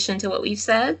 in addition to what we've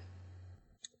said?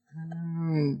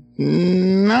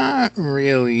 Not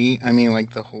really. I mean,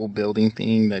 like the whole building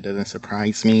thing, that doesn't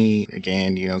surprise me.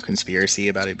 Again, conspiracy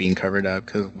about it being covered up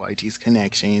because of YG's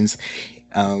connections.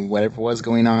 Whatever was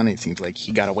going on, it seems like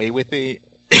he got away with it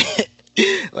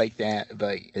like that.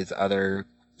 But his other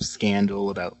scandal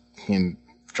about him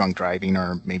drunk driving,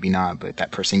 or maybe not, but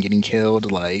that person getting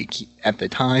killed, like at the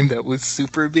time, that was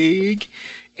super big.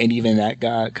 And even that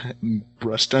got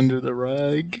brushed under the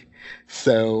rug.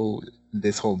 So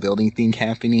this whole building thing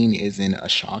happening isn't a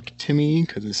shock to me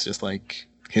because it's just like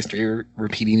history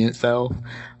repeating itself.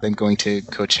 Them going to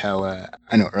Coachella,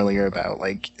 I know earlier about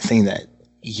like saying that,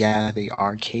 yeah, they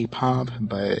are K-pop,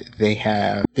 but they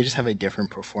just have a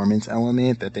different performance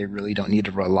element that they really don't need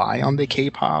to rely on the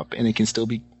K-pop, and it can still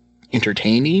be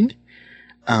entertaining.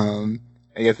 I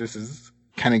guess this is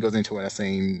kind of goes into what I was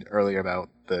saying earlier about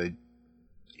the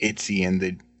ITZY and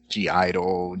the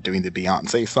G-Idol doing the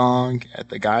Beyonce song at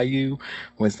the Gayu,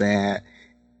 was that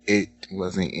it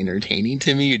wasn't entertaining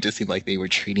to me. It just seemed like they were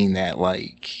treating that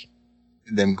like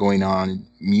them going on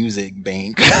Music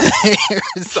Bank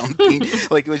or something.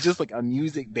 Like it was just like a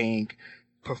Music Bank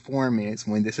performance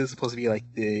when this is supposed to be like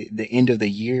the end of the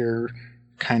year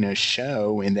kind of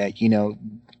show, and that,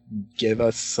 give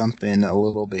us something a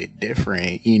little bit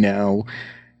different,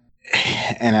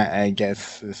 And I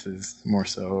guess this is more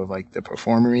so of like the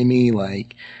performer in me,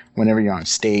 like whenever you're on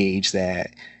stage,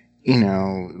 that,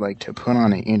 like to put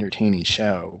on an entertaining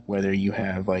show, whether you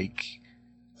have like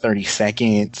 30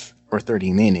 seconds or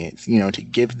 30 minutes, to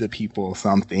give the people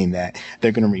something that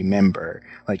they're going to remember,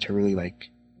 like to really like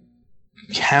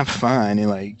have fun and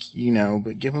like,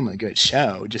 but give them a good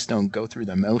show. Just don't go through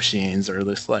the motions or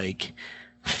just like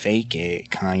fake it,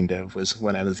 kind of was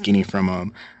what I was getting from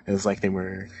them. It was like they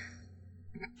were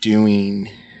doing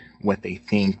what they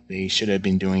think they should have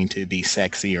been doing to be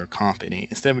sexy or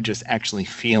confident instead of just actually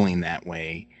feeling that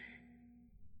way.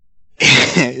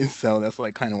 So that's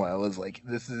like kind of why I was like,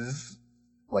 this is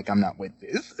like, I'm not with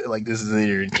this. Like, this is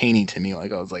entertaining to me.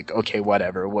 Like, I was like, okay,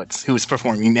 whatever. Who's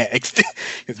performing next?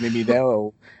 Because maybe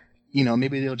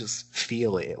maybe they'll just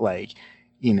feel it. Like,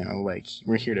 like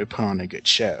we're here to put on a good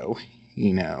show,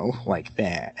 like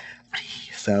that.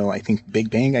 So I think Big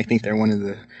Bang, I think they're one of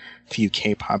the few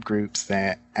K-pop groups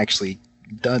that actually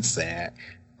does that.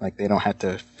 Like, they don't have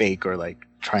to fake or like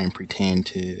try and pretend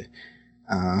to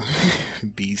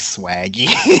be swaggy,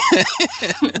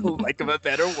 like of a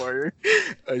better word,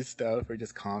 or stuff, or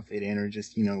just confident, or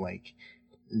just, like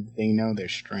they know their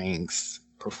strengths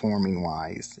performing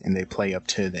wise and they play up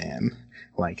to them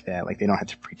like that. Like, they don't have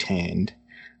to pretend.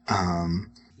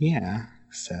 Yeah.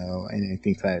 So, and I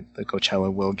think that the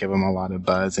Coachella will give them a lot of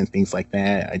buzz and things like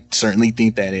that. I certainly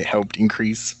think that it helped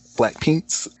increase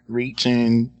Blackpink's reach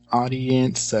and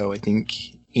audience. So I think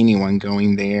anyone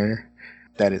going there,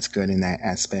 that is good in that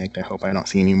aspect. I hope I don't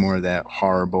see any more of that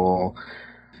horrible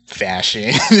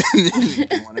fashion,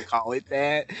 if you want to call it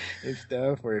that, and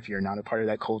stuff, or if you're not a part of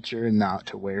that culture, not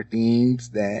to wear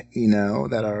things that,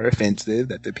 that are offensive,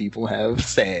 that the people have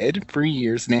said for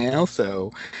years now.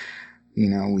 So,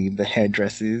 leave the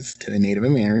headdresses to the Native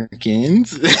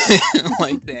Americans,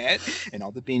 like that, and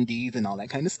all the bindies and all that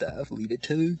kind of stuff. Leave it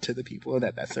to the people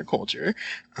that's their culture.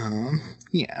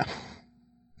 Yeah.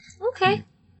 Okay.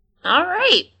 All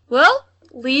right. Well,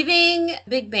 leaving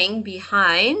Big Bang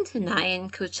behind,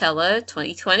 Nyan Coachella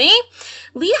 2020,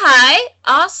 Lehigh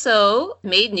also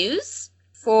made news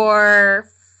for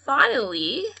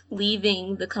finally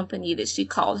leaving the company that she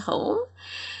called home.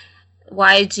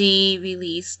 YG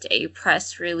released a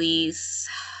press release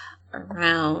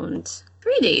around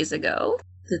 3 days ago,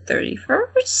 the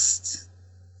 31st.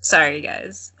 Sorry,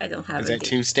 guys. I don't have Is a that date.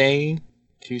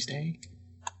 Tuesday?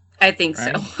 I think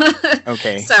right? so.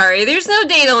 Okay. Sorry, there's no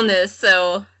date on this,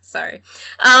 so sorry.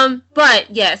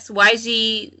 But yes,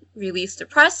 YG released a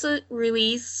press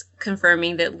release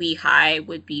confirming that Lehigh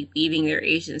would be leaving their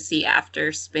agency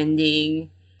after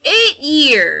spending 8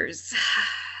 years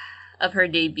of her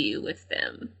debut with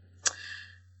them.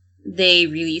 They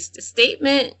released a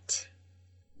statement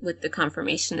with the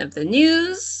confirmation of the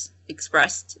news,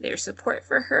 expressed their support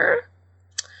for her.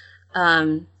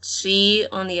 She,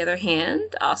 on the other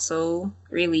hand, also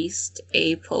released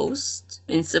a post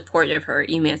in support of her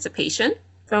emancipation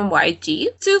from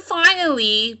YG to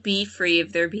finally be free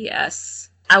of their BS.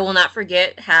 I will not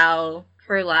forget how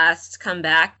her last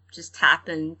comeback just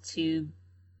happened to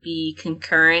be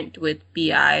concurrent with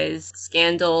BI's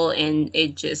scandal, and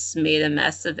it just made a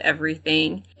mess of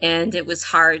everything. And it was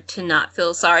hard to not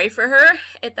feel sorry for her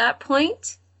at that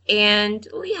point. And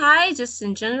Lehigh, just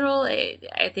in general,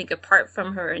 I think apart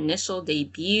from her initial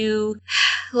debut,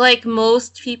 like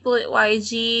most people at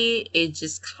YG, it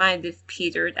just kind of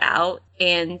petered out.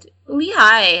 And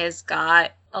Lehigh has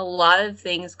got a lot of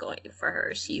things going for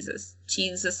her. She's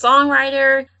a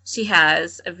songwriter. She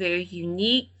has a very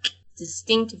unique,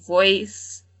 distinct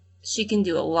voice. She can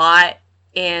do a lot.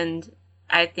 And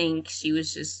I think she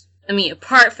was just,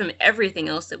 apart from everything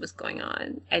else that was going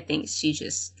on, I think she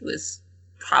just was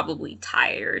probably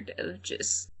tired of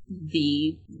just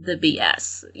the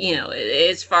BS,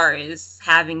 as far as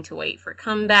having to wait for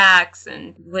comebacks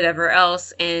and whatever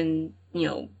else, and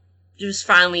just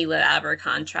finally let out of her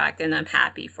contract, and I'm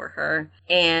happy for her.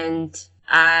 And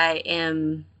I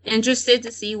am interested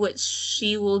to see what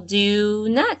she will do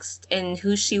next and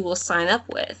who she will sign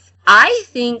up with. I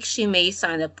think she may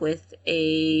sign up with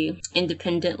a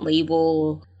independent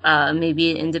label, maybe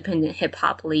an independent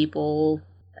hip-hop label,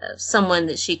 someone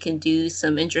that she can do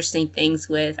some interesting things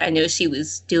with. I know she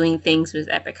was doing things with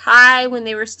Epic High when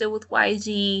they were still with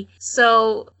YG.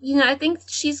 So, I think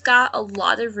she's got a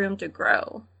lot of room to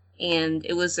grow. And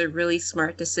it was a really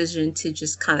smart decision to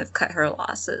just kind of cut her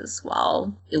losses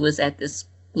while it was at this,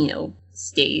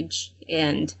 stage.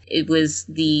 And it was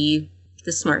the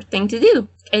smart thing to do.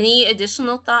 Any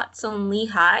additional thoughts on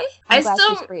Lehigh? I'm glad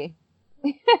she's free.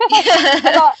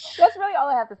 That's really all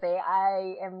I have to say.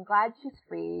 I am glad she's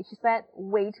free. She spent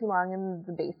way too long in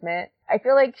the basement. I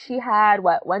feel like she had,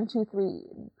 1, 2, 3.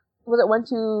 Was it 1,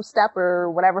 2 Step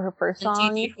or whatever her first song? 1,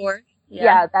 2, 3, 4.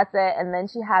 Yeah, that's it. And then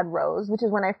she had Rose, which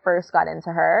is when I first got into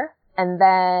her. And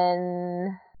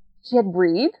then she had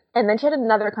Breathe. And then she had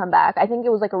another comeback. I think it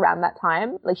was like around that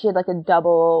time. Like she had like a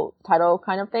double title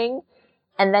kind of thing.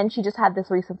 And then she just had this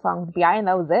recent song with B.I. and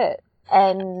that was it.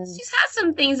 And she's had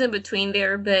some things in between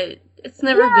there, but she's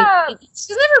never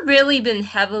really been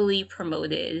heavily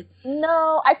promoted.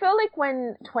 No, I feel like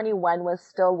when 21 was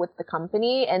still with the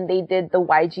company and they did the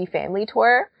YG family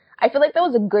tour, I feel like that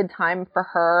was a good time for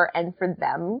her and for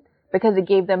them because it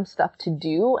gave them stuff to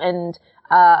do. And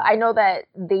I know that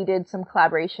they did some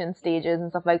collaboration stages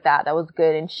and stuff like that. That was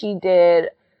good. And she did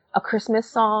a Christmas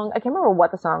song. I can't remember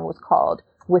what the song was called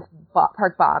with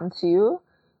Park Bomb too.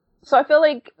 So I feel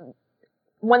like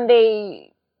when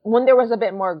there was a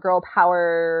bit more girl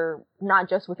power, not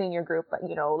just within your group, but,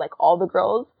 like all the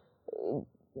girls,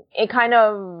 it kind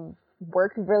of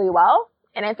worked really well.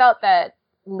 And I felt that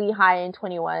Lehigh and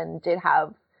 21 did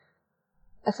have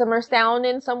a similar sound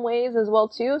in some ways as well,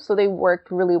 too. So they worked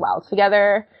really well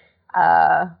together.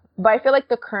 But I feel like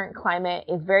the current climate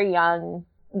is very young.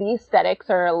 The aesthetics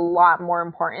are a lot more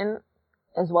important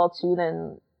as well, too,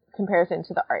 than comparison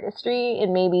to the artistry.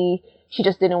 And maybe she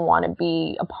just didn't want to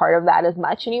be a part of that as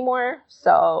much anymore.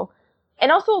 So, and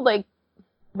also like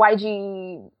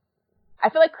YG, I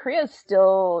feel like Korea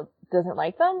still doesn't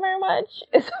like them very much.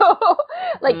 So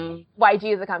like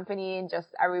YG is a company and just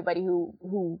everybody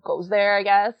who goes there, I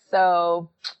guess. So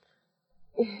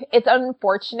it's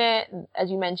unfortunate,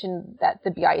 as you mentioned, that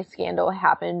the BI scandal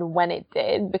happened when it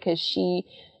did because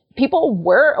people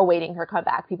were awaiting her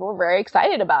comeback. People were very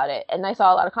excited about it. And I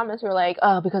saw a lot of comments who were like,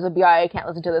 oh, because of BI, I can't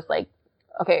listen to this. Like,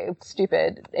 okay, it's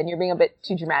stupid. And you're being a bit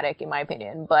too dramatic in my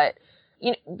opinion. But,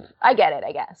 I get it,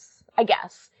 I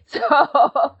guess. So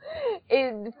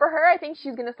for her, I think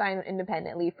she's going to sign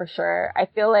independently for sure. I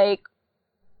feel like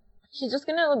she's just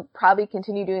going to probably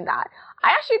continue doing that.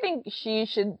 I actually think she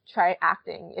should try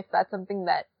acting if that's something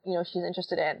that, she's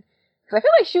interested in. Because I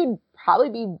feel like she would probably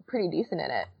be pretty decent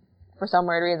in it. For some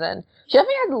weird reason. She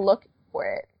definitely has a look for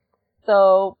it.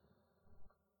 So,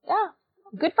 yeah,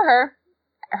 good for her.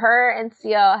 Her and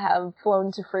Sia have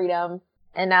flown to freedom,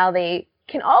 and now they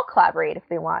can all collaborate if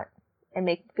they want and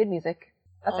make good music.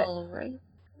 That's it. All right.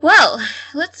 Well,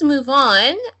 let's move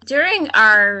on. During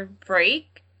our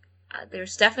break,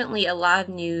 there's definitely a lot of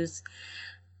news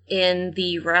in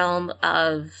the realm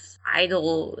of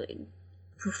idol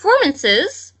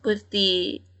performances with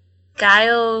the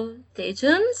Gayo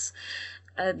Daejuns,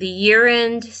 the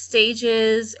year-end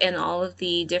stages, and all of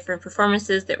the different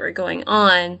performances that were going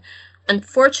on.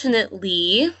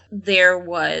 Unfortunately, there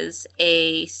was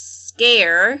a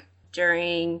scare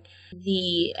during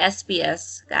the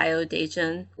SBS Gayo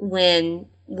Daejun when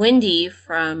Wendy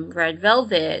from Red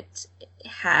Velvet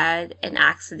had an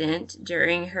accident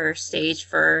during her stage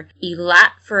for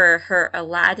her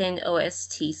Aladdin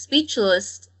OST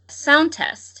Speechless sound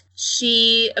test.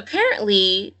 She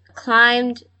apparently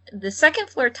climbed the second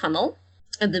floor tunnel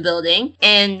of the building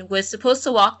and was supposed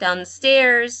to walk down the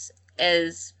stairs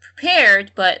as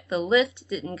prepared, but the lift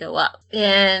didn't go up.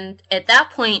 And at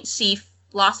that point, she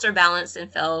lost her balance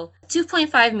and fell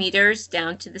 2.5 meters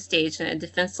down to the stage in a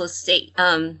defenseless state.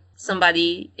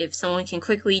 If someone can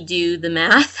quickly do the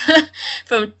math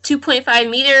from 2.5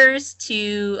 meters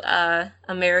to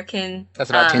American.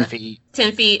 That's about 10 feet.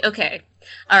 10 feet, okay.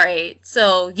 All right.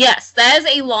 So, yes, that is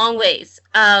a long ways.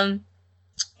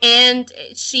 And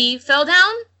she fell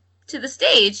down to the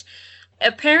stage.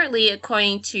 Apparently,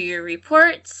 according to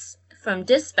reports from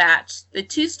dispatch, the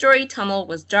 2-story tunnel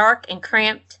was dark and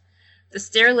cramped. The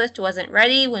stair lift wasn't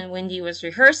ready when Wendy was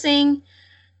rehearsing.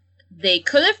 They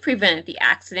could have prevented the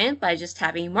accident by just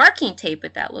having marking tape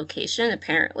at that location,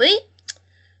 apparently.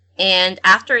 And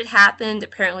after it happened,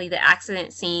 apparently the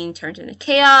accident scene turned into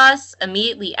chaos.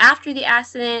 Immediately after the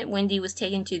accident, Wendy was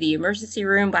taken to the emergency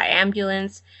room by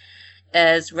ambulance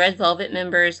as Red Velvet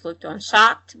members looked on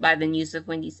shocked by the news of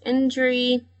Wendy's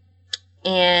injury.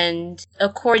 And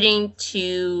according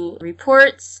to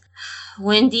reports,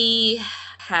 Wendy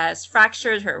has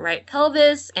fractured her right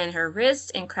pelvis and her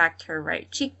wrist and cracked her right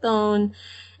cheekbone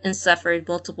and suffered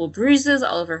multiple bruises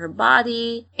all over her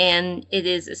body. And it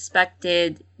is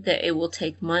expected that it will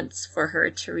take months for her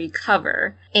to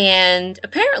recover. And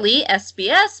apparently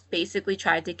SBS basically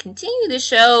tried to continue the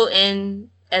show and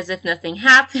as if nothing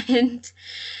happened.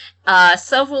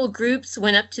 Several groups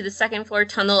went up to the second floor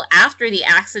tunnel after the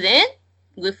accident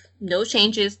with no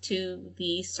changes to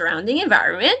the surrounding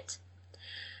environment.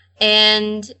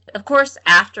 And of course,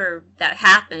 after that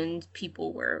happened,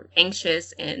 people were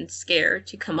anxious and scared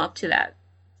to come up to that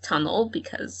tunnel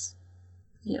because,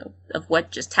 of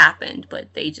what just happened,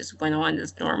 but they just went on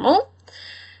as normal.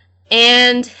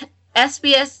 And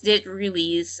SBS did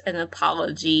release an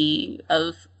apology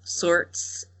of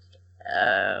sorts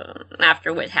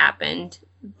after what happened,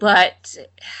 but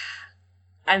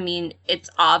I mean, it's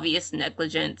obvious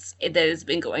negligence that has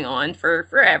been going on for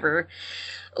forever.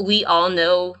 We all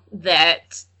know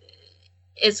that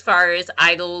as far as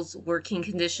idols' working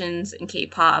conditions in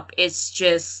K-pop, it's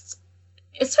just,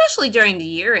 especially during the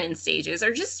year-end stages,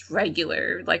 are just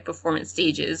regular, performance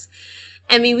stages.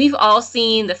 I mean, we've all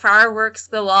seen the fireworks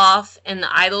go off, and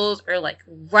the idols are,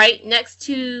 right next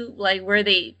to, where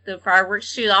the fireworks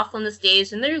shoot off on the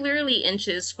stage, and they're literally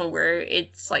inches from where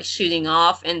it's, shooting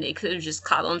off, and they could have just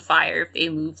caught on fire if they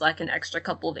moved, an extra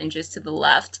couple of inches to the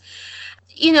left.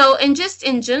 And just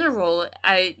in general,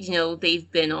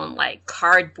 they've been on,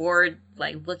 cardboard,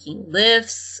 looking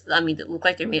lifts, that look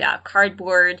like they're made out of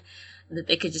cardboard, that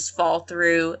they could just fall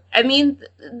through. I mean,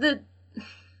 the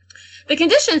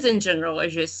conditions in general are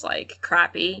just,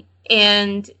 crappy.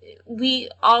 And we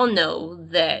all know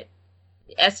that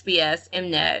SBS,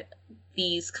 Mnet,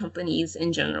 these companies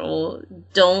in general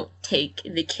don't take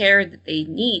the care that they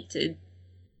need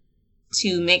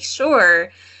to make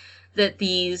sure that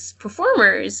these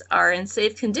performers are in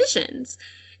safe conditions.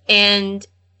 And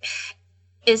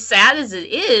as sad as it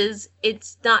is,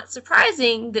 it's not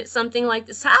surprising that something like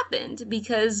this happened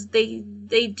because they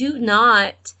do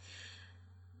not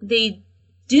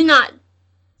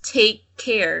take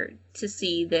care to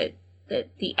see that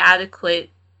the adequate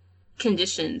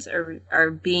conditions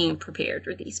are being prepared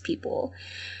for these people.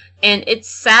 And it's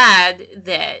sad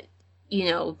that,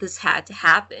 this had to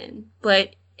happen.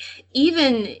 But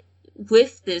even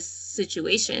with this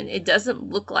situation, it doesn't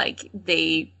look like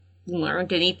they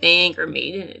learned anything or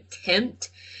made an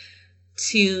attempt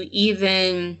to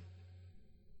even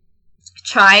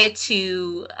try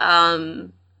to,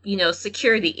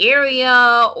 secure the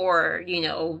area or,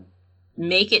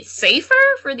 make it safer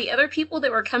for the other people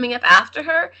that were coming up after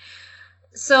her.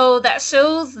 So that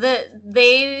shows that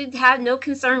they had no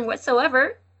concern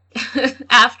whatsoever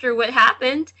after what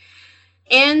happened.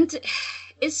 And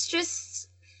it's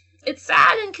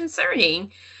sad and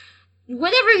concerning.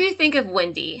 Whatever you think of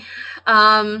Wendy,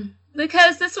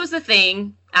 because this was a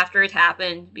thing after it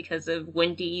happened because of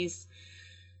Wendy's,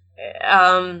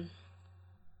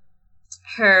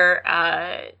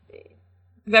 her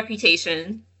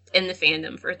reputation in the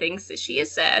fandom for things that she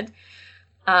has said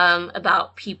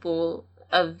about people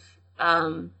of,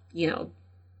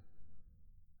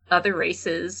 other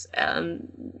races.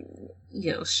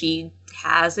 She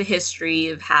has a history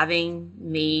of having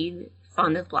made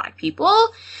fun of Black people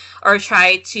or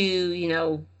tried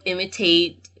to,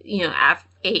 imitate,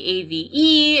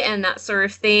 AAVE and that sort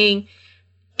of thing.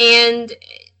 And,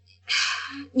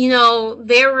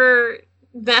 there were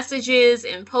messages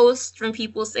and posts from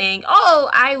people saying, oh,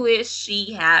 I wish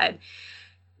she had,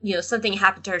 something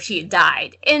happened to her, she had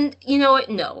died. And you know what?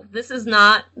 No, this is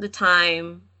not the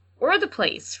time or the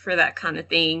place for that kind of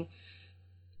thing.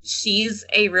 She's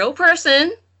a real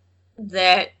person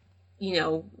that,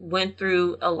 went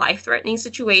through a life-threatening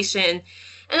situation.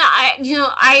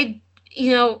 And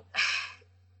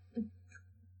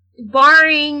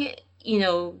barring,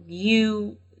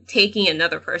 you taking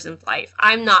another person's life,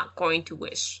 I'm not going to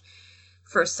wish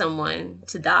for someone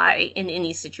to die in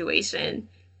any situation.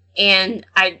 And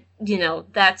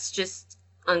that's just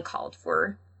uncalled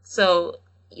for. So,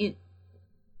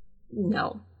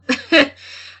 no.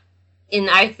 And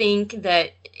I think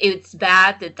that it's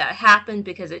bad that that happened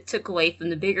because it took away from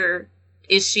the bigger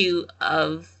issue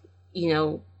of,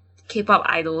 K-pop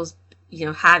idols,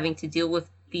 having to deal with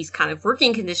these kind of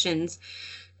working conditions.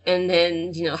 And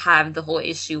then, have the whole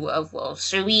issue of, well,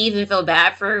 should we even feel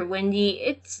bad for Wendy?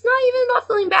 It's not even about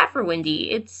feeling bad for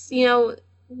Wendy. It's,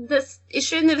 it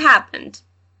shouldn't have happened.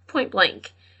 Point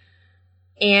blank.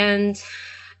 And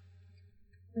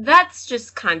that's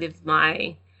just kind of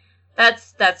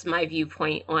that's my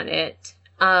viewpoint on it.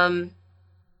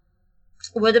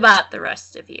 What about the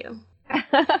rest of you?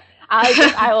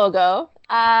 I will go.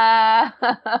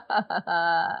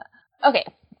 Okay,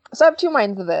 so I have two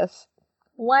minds of this.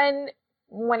 One,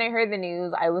 when I heard the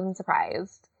news, I wasn't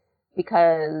surprised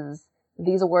because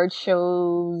these award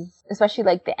shows, especially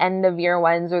like the end of year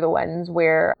ones or the ones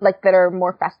where like that are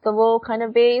more festival kind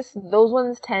of based, those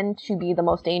ones tend to be the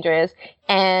most dangerous.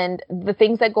 And the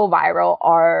things that go viral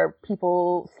are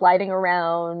people sliding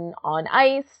around on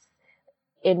ice,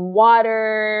 in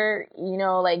water,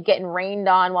 like getting rained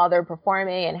on while they're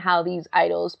performing, and how these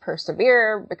idols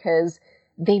persevere because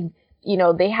they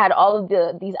had all of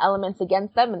these elements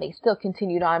against them and they still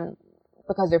continued on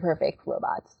because they're perfect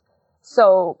robots.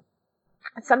 So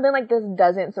something like this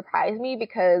doesn't surprise me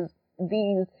because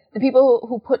the people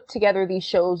who put together these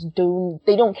shows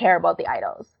don't care about the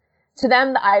idols. To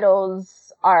them, the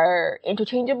idols are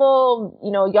interchangeable,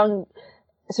 young.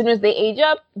 As soon as they age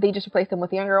up, they just replace them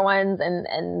with younger ones,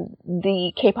 and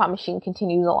the K-pop machine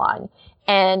continues along.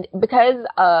 And because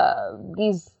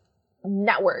these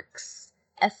networks,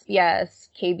 SBS,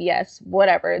 KBS,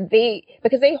 whatever,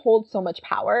 because they hold so much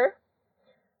power,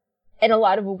 in a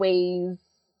lot of ways,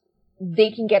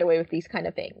 they can get away with these kind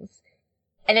of things.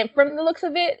 And from the looks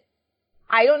of it,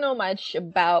 I don't know much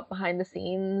about behind the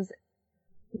scenes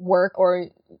work or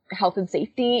health and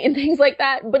safety and things like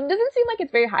that, but it doesn't seem like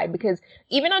it's very high because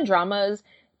even on dramas,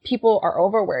 people are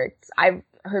overworked. I've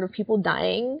heard of people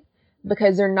dying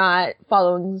because they're not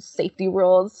following safety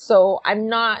rules. So I'm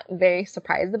not very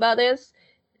surprised about this.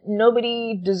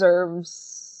 Nobody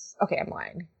deserves... Okay, I'm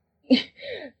lying.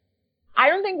 I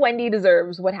don't think Wendy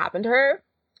deserves what happened to her.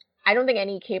 I don't think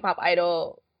any K-pop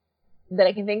idol that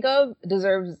I can think of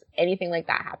deserves anything like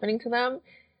that happening to them.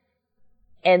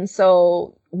 And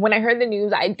so when I heard the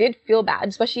news, I did feel bad,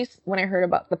 especially when I heard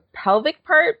about the pelvic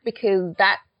part, because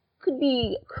that could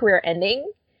be career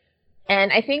ending.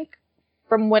 And I think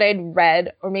from what I'd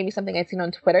read, or maybe something I'd seen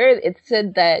on Twitter, it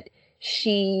said that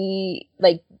SME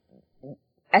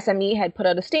had put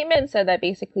out a statement and said that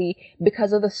basically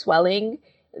because of the swelling,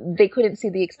 they couldn't see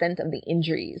the extent of the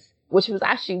injuries, which was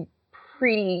actually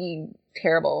pretty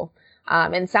terrible,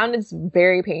 and sounded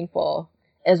very painful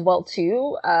as well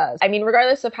too.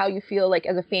 Regardless of how you feel like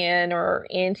as a fan or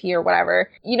anti or whatever,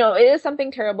 it is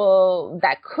something terrible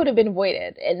that could have been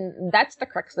avoided. And that's the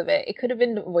crux of it. It could have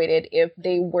been avoided if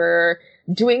they were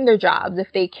doing their jobs,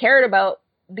 if they cared about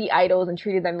the idols and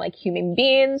treated them like human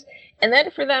beings. And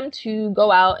then for them to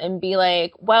go out and be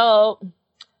like, well,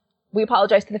 we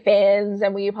apologize to the fans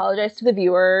and we apologize to the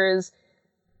viewers,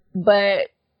 but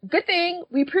good thing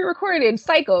we pre-recorded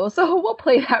Psycho, so we'll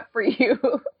play that for you.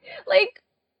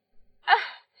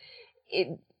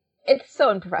 It's so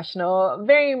unprofessional,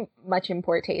 very much in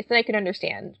poor taste, and I can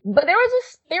understand. But there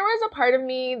was a part of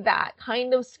me that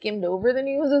kind of skimmed over the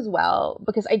news as well,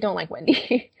 because I don't like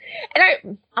Wendy.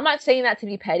 And I'm not saying that to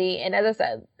be petty, and as I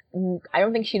said, I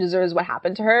don't think she deserves what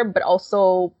happened to her, but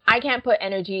also I can't put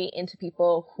energy into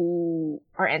people who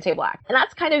are anti-Black. And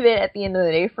that's kind of it at the end of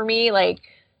the day for me. Like,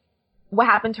 what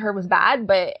happened to her was bad,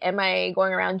 but am I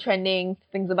going around trending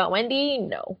things about Wendy?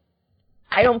 No.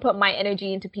 I don't put my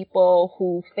energy into people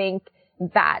who think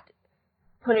that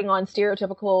putting on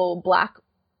stereotypical Black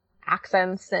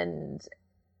accents and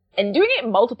doing it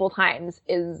multiple times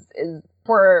is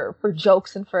for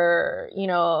jokes and for,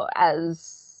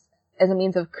 as a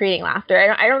means of creating laughter.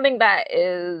 I don't think that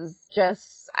is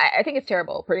just, I think it's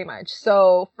terrible pretty much.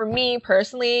 So for me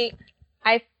personally,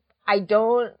 I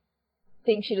don't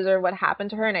think she deserved what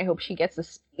happened to her, and I hope she gets a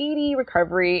speedy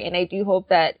recovery, and I do hope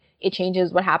that it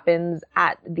changes what happens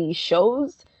at these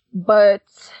shows, But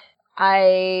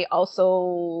I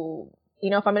also,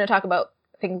 if I'm going to talk about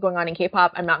things going on in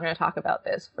K-pop, I'm not going to talk about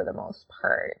this for the most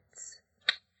part.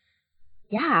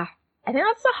 Yeah, I think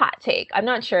that's a hot take. I'm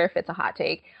not sure if it's a hot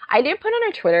take. I did put on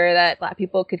our Twitter that Black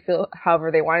people could feel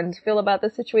however they wanted to feel about the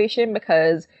situation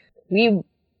because we,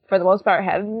 for the most part,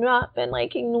 have not been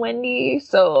liking Wendy.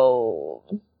 So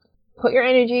put your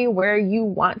energy where you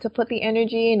want to put the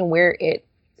energy and where it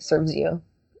serves you.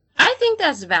 I think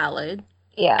that's valid.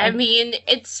 Yeah. I mean,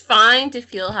 it's fine to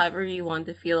feel however you want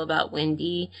to feel about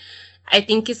Wendy. I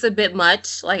think it's a bit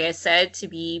much, like I said, to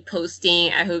be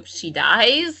posting, I hope she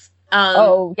dies.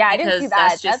 Oh, yeah, I didn't see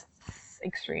because that. That's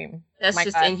extreme. That's My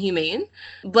just God. inhumane.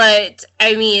 But,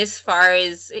 I mean, as far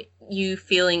as you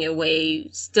feeling away,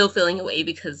 still feeling away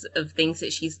because of things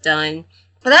that she's done,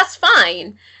 but that's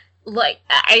fine. Like,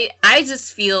 I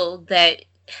just feel that,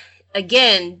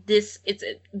 again, it's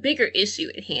a bigger issue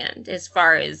at hand as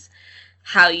far as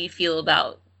how you feel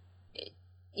about,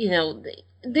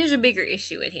 there's a bigger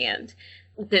issue at hand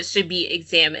that should be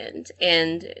examined.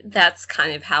 And that's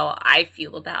kind of how I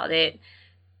feel about it.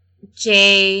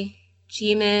 Jay,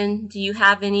 Jimin, do you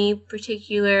have any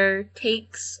particular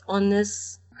takes on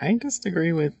this? I just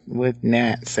agree with what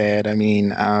Nat said. I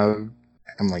mean, I'm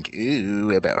like,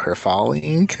 ooh, about her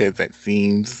falling, because that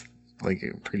seems like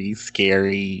a pretty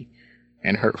scary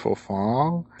and hurtful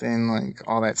fall. Then, like,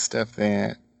 all that stuff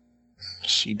that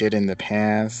she did in the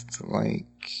past, like,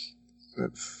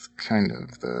 that's kind of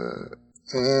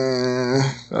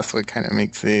that's what kind of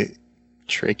makes it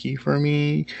tricky for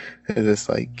me. It's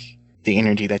like, the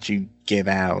energy that you give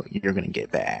out, you're going to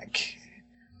get back.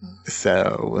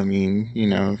 So, I mean,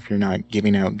 if you're not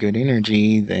giving out good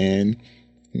energy, then,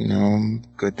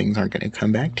 good things aren't going to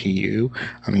come back to you.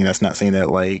 I mean, that's not saying that,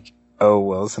 like, oh,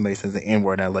 well, somebody says the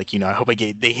N-word, I'm like, I hope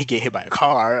they get hit by a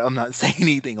car. I'm not saying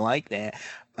anything like that.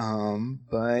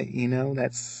 But,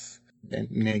 that's that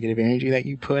negative energy that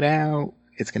you put out,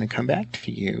 it's going to come back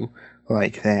to you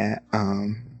like that. I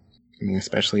mean,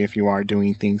 especially if you are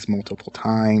doing things multiple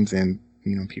times and,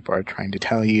 people are trying to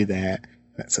tell you that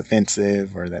that's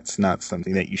offensive or that's not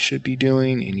something that you should be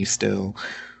doing, and you still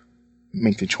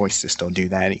make the choice to still do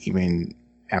that even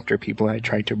after people had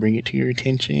tried to bring it to your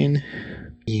attention.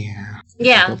 Yeah.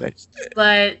 Yeah.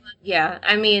 But, yeah,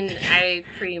 I mean, I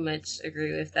pretty much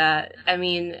agree with that. I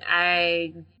mean,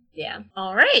 yeah.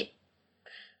 All right.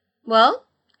 Well,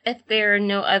 if there are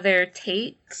no other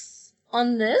takes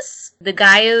on this, the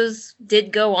Gaios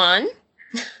did go on.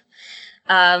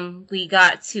 We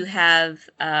got to have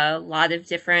a lot of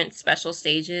different special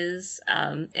stages.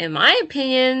 In my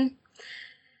opinion,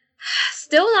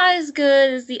 still not as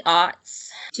good as the aughts,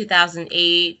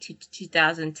 2008 to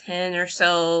 2010 or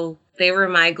so. They were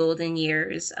my golden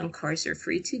years. Of course, you're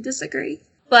free to disagree.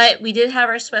 But we did have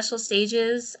our special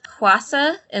stages.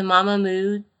 Hwasa and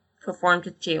Mamamoo performed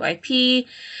with JYP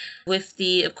with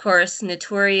the, of course,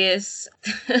 notorious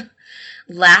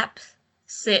lap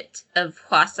sit of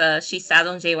Hwasa. She sat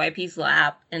on JYP's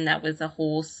lap, and that was a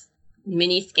whole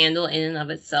mini scandal in and of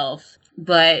itself.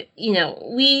 But,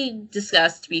 we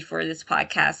discussed before this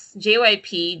podcast,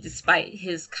 JYP, despite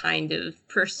his kind of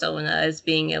persona as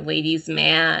being a ladies'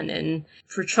 man and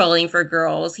patrolling for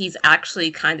girls, he's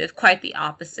actually kind of quite the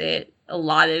opposite. A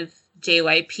lot of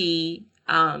JYP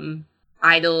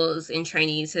idols and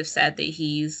trainees have said that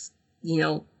he's,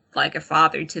 like a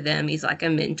father to them. He's like a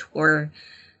mentor,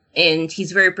 and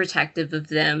he's very protective of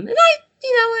them. And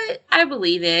I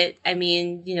believe it. I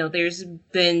mean, there's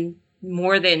been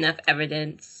more than enough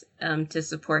evidence to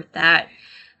support that.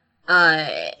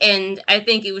 And I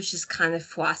think it was just kind of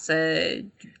Hwasa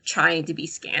trying to be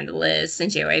scandalous and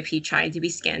JYP trying to be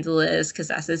scandalous because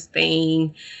that's his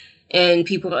thing. And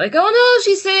people were like, oh no,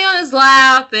 she's sitting on his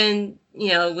lap. And,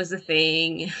 it was a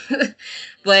thing.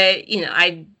 But,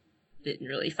 I didn't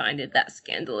really find it that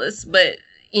scandalous. But,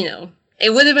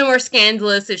 it would have been more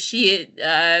scandalous if she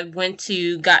had went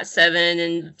to GOT7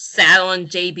 and sat on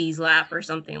JB's lap or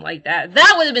something like that.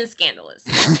 That would have been scandalous.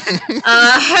 But,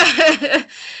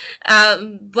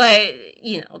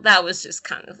 that was just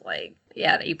kind of like,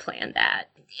 yeah, they planned that.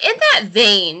 In that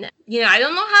vein, I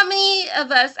don't know how many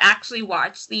of us actually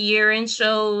watched the year-end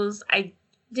shows. I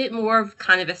did more of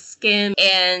kind of a skim.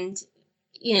 And,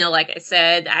 like I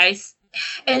said,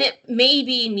 and it may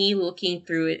be me looking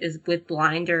through it as with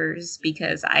blinders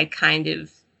because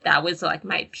that was like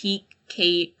my peak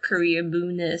Korea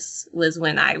Moonness was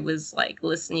when I was like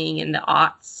listening in the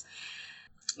aughts.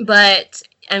 But,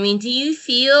 I mean, do you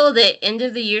feel that end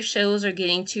of the year shows are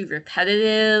getting too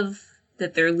repetitive?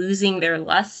 That they're losing their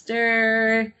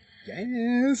luster?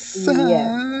 Yes.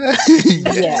 Yes.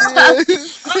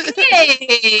 Yes.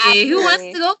 Okay. Who wants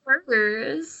to go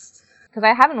first? because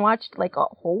I haven't watched like a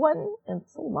whole one in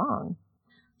so long.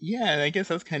 Yeah, I guess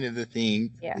that's kind of the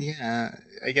thing. Yeah. Yeah,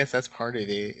 I guess that's part of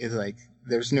it. Is like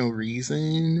there's no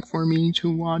reason for me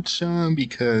to watch them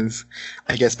because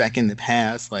I guess back in the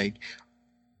past, like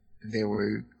there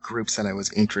were groups that I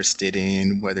was interested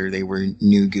in, whether they were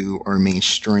Nugu or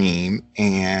mainstream,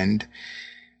 and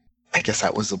I guess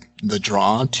that was the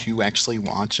draw to actually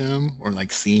watch them or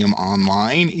like see them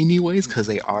online, anyways, because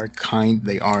they are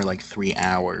like 3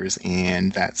 hours,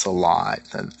 and that's a lot.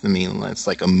 I mean, that's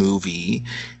like a movie,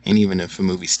 and even if a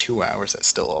movie's 2 hours, that's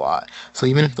still a lot. So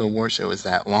even if the award show is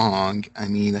that long, I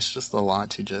mean, that's just a lot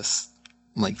to just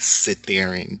like sit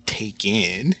there and take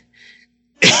in.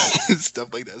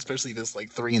 Stuff like that, especially if it's like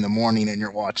 3 in the morning and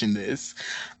you're watching this.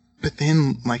 But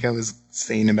then, like I was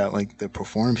saying about like the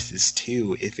performances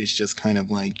too, if it's just kind of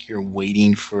like you're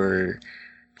waiting for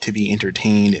to be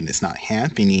entertained and it's not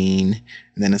happening,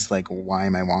 then it's like, why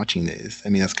am I watching this? I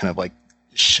mean, that's kind of like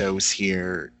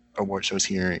award shows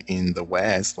here in the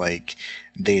West, like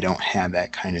they don't have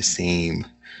that kind of same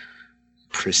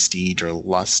prestige or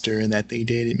luster that they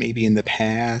did maybe in the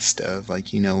past of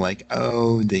like, like,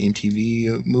 oh, the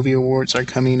MTV movie awards are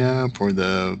coming up or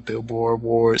the Billboard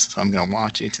awards, so I'm gonna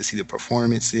watch it to see the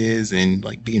performances and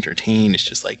like be entertained. It's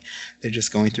just like they're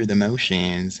just going through the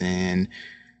motions, and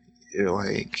you're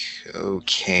like,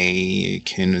 okay, I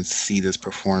can see this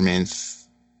performance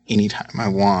anytime I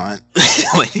want.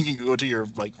 Like you can go to your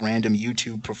like random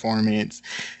YouTube performance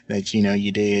that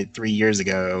you did 3 years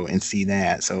ago and see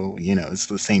that. So it's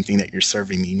the same thing that you're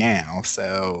serving me now.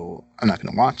 So I'm not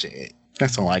gonna watch it.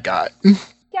 That's all I got. Yeah,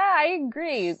 I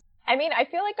agree. I mean, I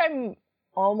feel like I'm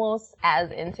almost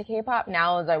as into K-pop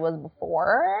now as I was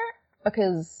before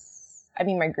because I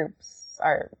mean my groups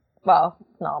are, well,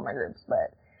 not all my groups,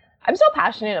 but I'm so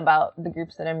passionate about the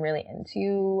groups that I'm really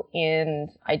into,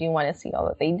 and I do want to see all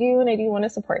that they do, and I do want to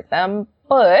support them.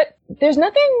 But there's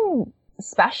nothing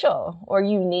special or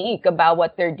unique about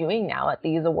what they're doing now at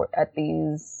these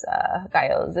gayos.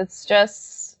 It's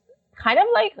just kind of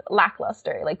like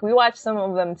lackluster. Like we watched some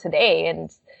of them today, and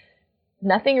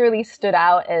nothing really stood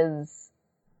out as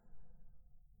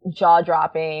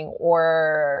jaw-dropping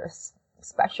or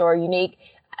special or unique.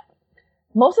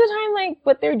 Most of the time, like,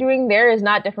 what they're doing there is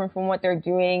not different from what they're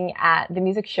doing at the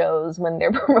music shows when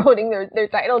they're promoting their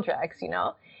title tracks,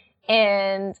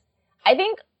 And I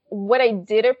think what I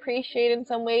did appreciate in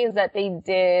some ways is that they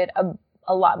did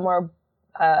a lot more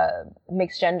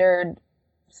mixed gendered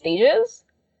stages,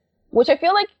 which I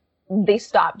feel like they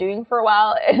stopped doing for a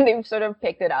while and they've sort of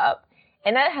picked it up.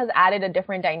 And that has added a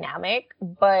different dynamic,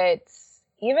 but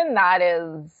even that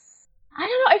is, I don't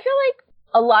know, I feel like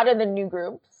a lot of the new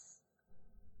groups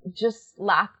just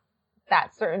lack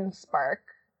that certain spark.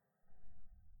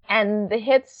 And the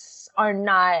hits are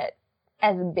not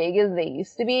as big as they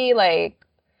used to be, like,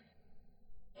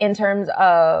 in terms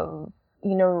of,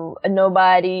 a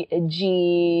Nobody, a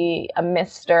G, a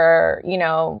Mister,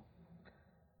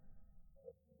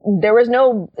 there was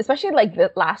no, especially like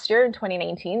last year in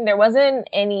 2019, there wasn't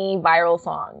any viral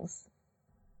songs.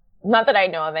 Not that I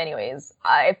know of anyways.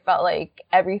 I felt like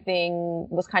everything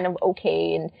was kind of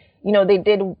okay, and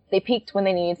they peaked when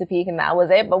they needed to peak and that was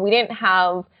it, but we didn't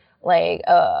have like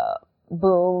a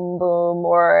boom boom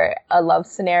or a love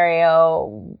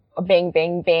scenario, a bang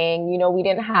bang bang. We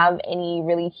didn't have any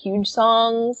really huge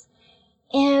songs,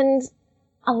 and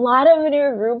a lot of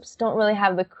newer groups don't really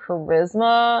have the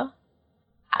charisma.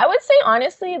 I would say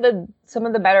honestly some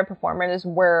of the better performers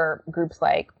were groups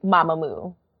like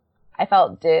Mamamoo. I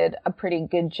felt did a pretty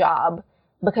good job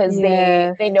because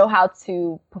they know how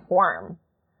to perform.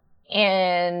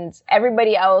 And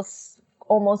everybody else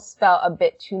almost felt a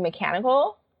bit too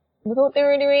mechanical with what they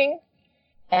were doing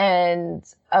and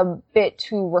a bit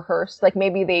too rehearsed. Like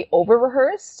maybe they over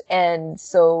rehearsed, and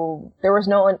so there was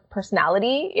no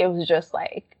personality. It was just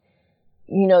like,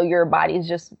 your body's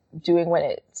just doing what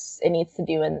it needs to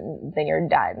do, and then you're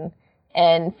done.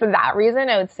 And for that reason,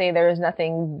 I would say there was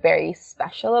nothing very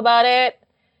special about it.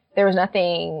 There was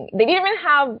nothing, they didn't even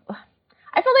have,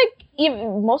 I feel like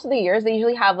even most of the years they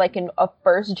usually have like a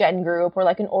first gen group or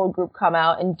like an old group come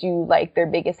out and do like their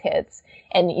biggest hits.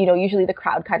 And, usually the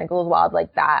crowd kind of goes wild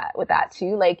like that with that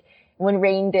too. Like when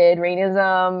Rain did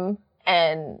Rainism,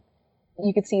 and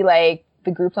you could see like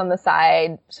the groups on the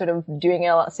side sort of doing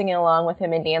it, singing along with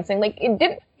him and dancing. Like it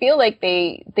didn't feel like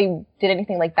they did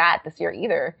anything like that this year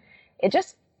either. It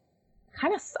just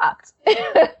kind of sucked.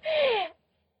 I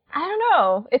don't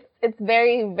know. It's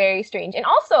very, very strange. And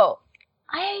also,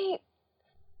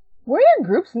 were there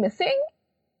groups missing?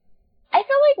 I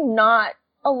feel like not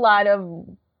a lot of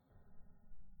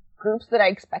groups that I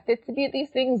expected to be at these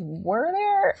things were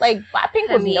there. Like Blackpink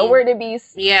I was mean, nowhere to be.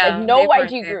 yeah, Like no they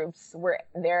weren't YG there. groups were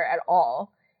there at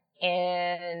all,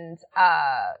 and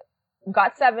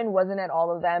GOT7 wasn't at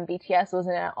all of them. BTS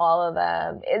wasn't at all of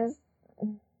them. It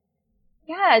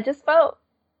just felt,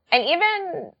 and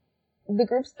even the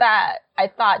groups that I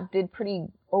thought did pretty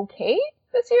okay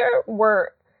this year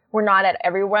were not at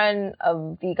every one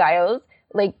of the Gaios.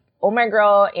 Like Oh My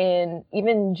Girl and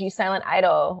even G Silent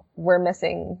Idol were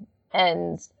missing.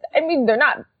 And I mean, they're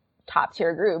not top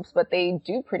tier groups, but they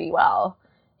do pretty well.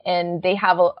 And they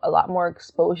have a lot more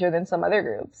exposure than some other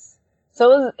groups.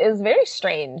 So it was very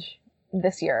strange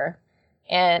this year.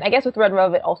 And I guess with Red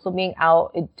Velvet also being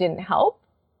out, it didn't help.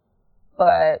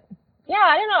 But yeah,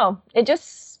 I don't know.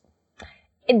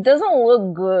 It doesn't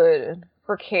look good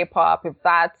for K-pop if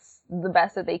that's the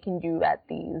best that they can do at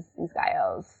these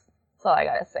Gaios. That's all I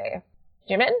gotta say.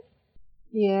 Jimin?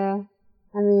 Yeah.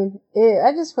 I mean,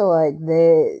 I just feel like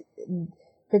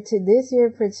this year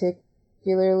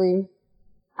particularly,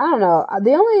 I don't know.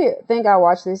 The only thing I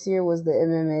watched this year was the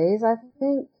MMAs, I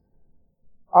think,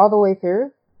 all the way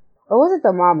through. Or was it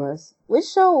the Mamas? Which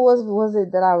show was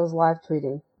it that I was live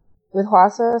tweeting? With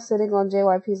Hwasa sitting on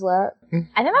JYP's lap? I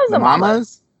think that was the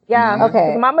Mamas. Yeah. Mamas?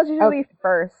 Okay. The Mamas usually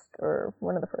first, or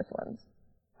one of the first ones.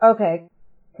 Okay.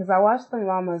 Because I watched the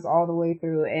Mamas all the way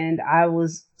through, and I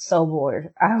was so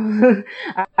bored.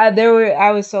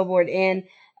 I was so bored, and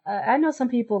I know some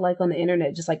people like on the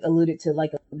internet just like alluded to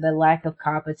like the lack of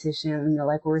competition, you know,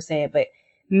 like we were saying, but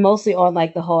mostly on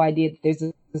like the whole idea that there's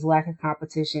this lack of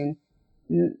competition,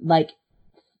 like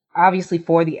obviously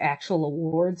for the actual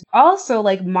awards. Also,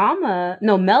 like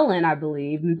Melon, I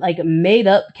believe, like made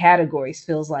up categories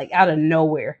feels like out of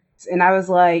nowhere, and I was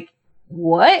like,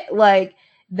 what? Like,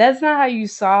 that's not how you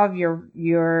solve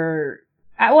your.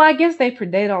 Well, I guess they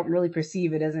don't really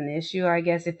perceive it as an issue. I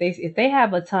guess if they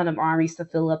have a ton of armies to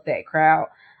fill up that crowd,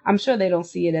 I'm sure they don't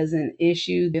see it as an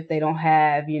issue if they don't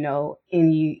have, you know,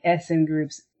 any SM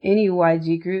groups, any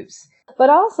YG groups. But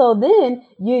also then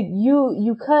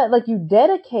you cut, like, you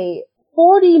dedicate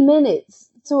 40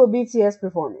 minutes to a BTS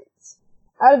performance.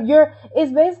 Out of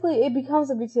it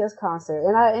becomes a BTS concert.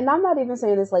 And I'm not even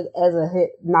saying this like as a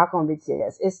hit knock on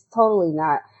BTS. It's totally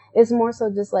not. It's more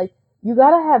so just like, you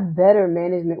gotta have better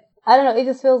management. I don't know, it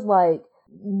just feels like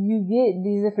you get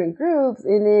these different groups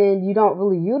and then you don't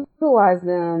really utilize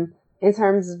them in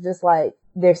terms of just like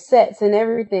their sets and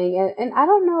everything. And I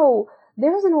don't know,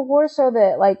 there was an award show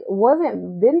that like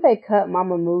didn't they cut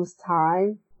Mamamoo's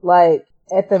time like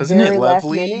at the Wasn't very it last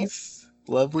minute?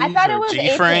 Lovely's I thought it or was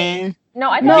G-Frame? No,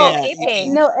 I thought No, it was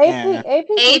A-Pink. no, Yeah. A-Pink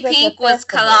was at the A-Pink was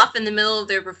cut festival. off in the middle of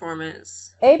their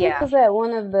performance. A-Pink Yeah. was at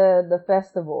one of the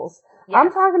festivals. Yeah.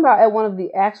 I'm talking about at one of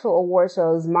the actual award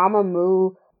shows.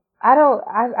 Mamamoo.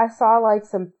 I saw like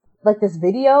this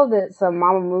video that some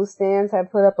Mamamoo stands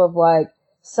had put up of like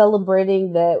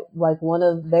celebrating that like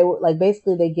they were like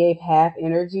basically they gave half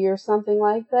energy or something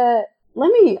like that.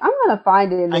 I'm gonna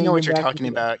find it. And I then know what get you're back talking to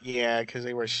you. about. Yeah, because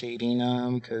they were shading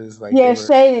them. Because like Yeah, they were.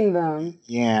 shading them.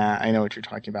 Yeah, I know what you're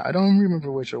talking about. I don't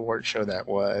remember which award show that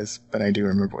was, but I do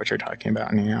remember what you're talking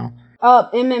about now.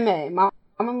 MMA.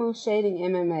 Mamamoo shading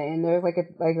MMA, and there's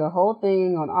like a whole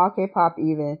thing on all K-pop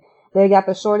even. They got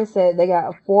the shortest set. They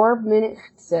got a 4-minute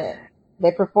set.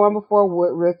 They performed before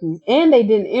rookies, and they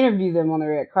didn't interview them on the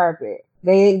red carpet.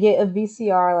 They didn't get a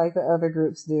VCR like the other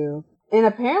groups do. And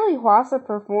apparently Hwasa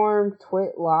performed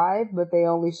Twit live, but they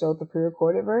only showed the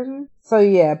pre-recorded version. So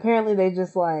yeah, apparently they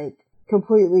just like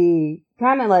completely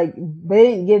kind of like, they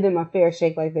didn't give them a fair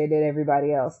shake like they did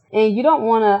everybody else. And you don't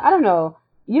want to, I don't know,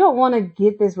 you don't want to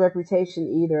get this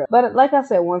reputation either. But like I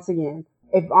said, once again,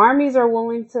 if armies are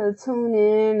willing to tune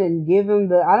in and give them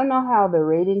I don't know how the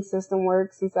rating system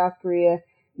works in South Korea,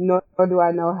 nor do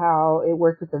I know how it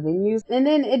works with the venues. And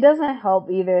then it doesn't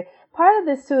help either. Part of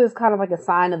this too is kind of like a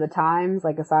sign of the times,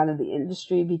 like a sign of the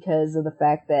industry, because of the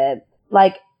fact that,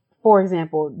 like, for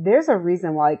example, there's a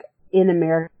reason like in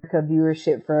America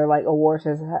viewership for like awards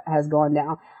has gone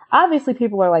down. Obviously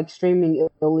people are like streaming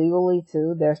illegally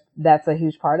too. That's a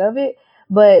huge part of it.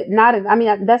 But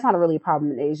that's not really a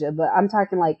problem in Asia, but I'm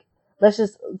talking like, let's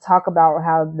just talk about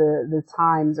how the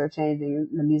times are changing,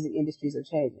 the music industries are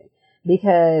changing.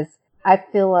 Because I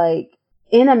feel like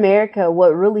in America,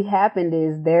 what really happened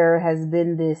is there has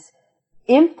been this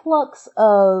influx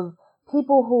of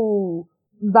people who,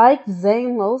 like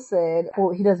Zane Lowe said,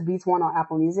 well, he does Beats One on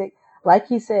Apple Music. Like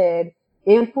he said,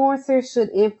 influencers should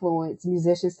influence,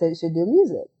 musicians should do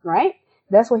music, right?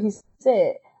 That's what he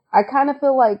said. I kind of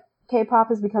feel like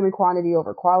K-pop is becoming quantity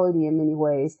over quality in many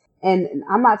ways. And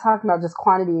I'm not talking about just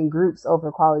quantity in groups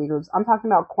over quality groups. I'm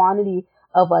talking about quantity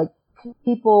of like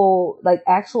people, like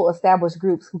actual established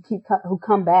groups who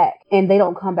come back and they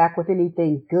don't come back with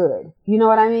anything good. You know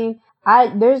what I mean?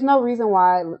 There's no reason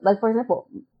why, like, for example,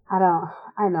 I know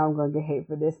I'm gonna get hate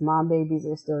for this. Mom Babies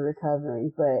are still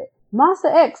recovering, but Monster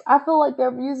X, I feel like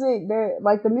their music,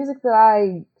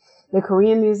 the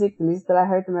Korean music, the music that I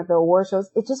heard them at the award shows,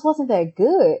 it just wasn't that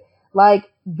good.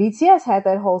 Like, BTS had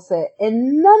that whole set,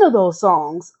 and none of those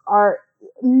songs are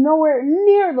nowhere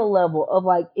near the level of,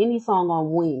 like, any song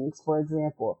on Wings, for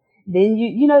example. Then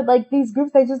you know, like, these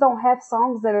groups, they just don't have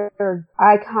songs that are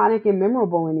iconic and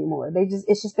memorable anymore.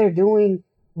 It's just they're doing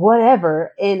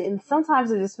whatever. And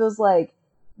sometimes it just feels like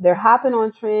they're hopping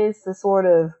on trends to sort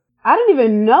of, I don't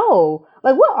even know.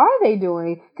 Like, what are they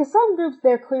doing? Because some groups,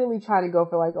 they're clearly trying to go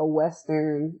for, like, a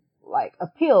Western, like,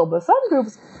 appeal. But some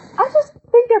groups, I just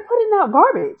think they're putting out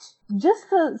garbage just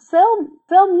to sell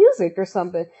music or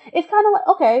something. It's kind of like,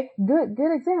 okay,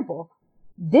 good example.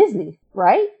 Disney,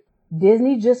 right?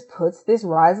 Disney just puts this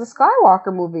Rise of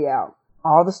Skywalker movie out.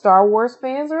 All the Star Wars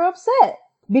fans are upset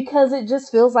because it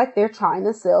just feels like they're trying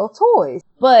to sell toys.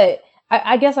 But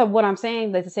I guess what I'm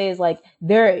saying to say is, like,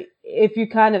 if you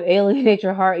kind of alienate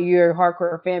your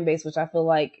hardcore fan base, which I feel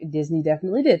like Disney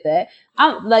definitely did that.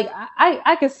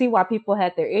 I can see why people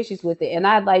had their issues with it. And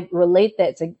I'd like relate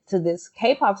that to this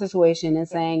K-pop situation and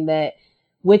saying that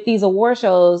with these award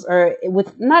shows, or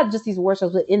with not just these award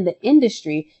shows, but in the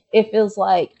industry, it feels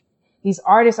like these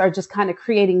artists are just kind of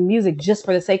creating music just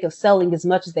for the sake of selling as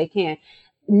much as they can.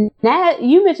 Nat,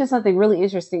 you mentioned something really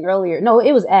interesting earlier. No,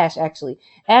 it was Ash, actually.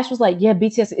 Ash was like, yeah,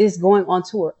 BTS is going on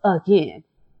tour again.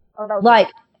 Oh, that was like,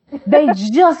 they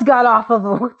just got off of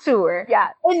a tour. Yeah.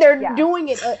 And they're doing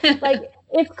it. Like,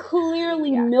 it's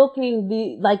clearly milking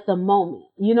the moment.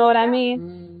 You know what I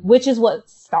mean? Which is what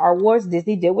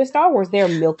Disney did with Star Wars. They're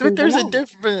milking the moment.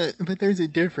 But there's a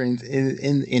difference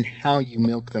in how you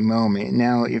milk the moment.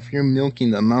 Now, if you're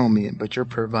milking the moment, but you're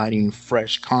providing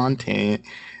fresh content,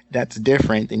 that's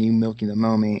different than you milking the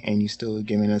moment and you still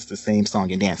giving us the same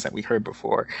song and dance that we heard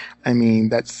before. I mean,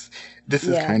 this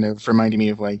is kind of reminding me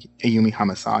of, like, Ayumi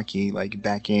Hamasaki, like,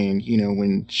 back in, you know,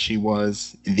 when she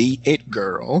was the it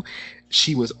girl,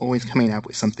 she was always coming out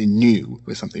with something new,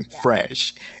 with something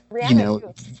fresh. Rihanna, you know,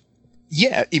 too.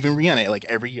 Yeah, even Rihanna, like,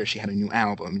 every year she had a new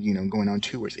album, you know, going on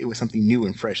tours. It was something new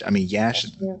and fresh. I mean,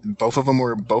 both of them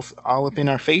were both all up in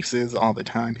our faces all the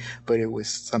time, but it was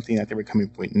something that they were coming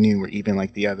up with new, or even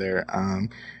like the other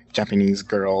Japanese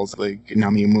girls, like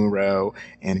Nami Amuro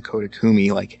and Kota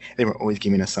Kumi, like, they were always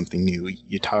giving us something new.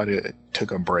 Utada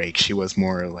took a break. She was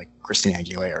more like Christina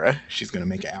Aguilera. She's going to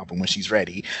make an album when she's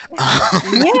ready.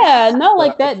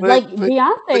 Like that. Like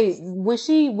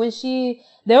Beyonce, when she,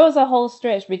 there was a whole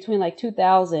stretch between like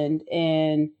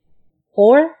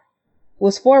 2004,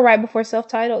 was 4 right before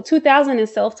self-titled, 2000 and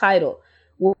self-titled,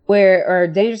 or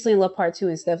Dangerously in Love Part 2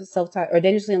 and self-titled, or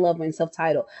Dangerously in Love and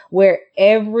self-titled, where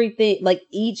everything, like,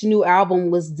 each new album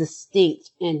was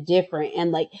distinct and different,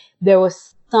 and like there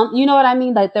was some, you know what I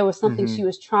mean, like there was something she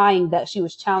was trying, that she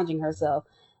was challenging herself.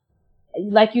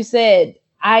 Like you said,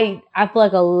 I feel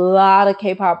like a lot of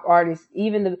K-pop artists,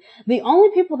 even the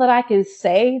only people that I can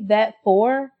say that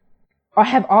for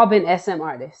have all been SM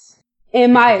artists,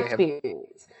 in my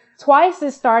experience. Twice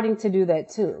is starting to do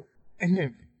that too.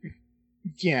 And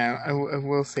yeah, I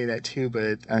will say that too,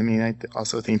 but I mean, I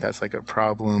also think that's like a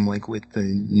problem, like, with the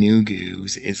new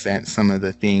goos, is that some of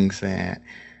the things that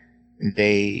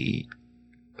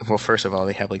well, first of all,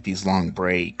 they have like these long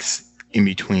breaks in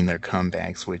between their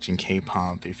comebacks, which in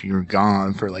K-pop, if you're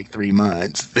gone for like 3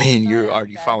 months, then you're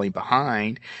already falling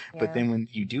behind. But then when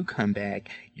you do come back,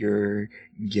 you're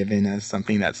giving us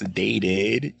something that's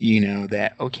dated, you know,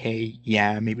 that, okay,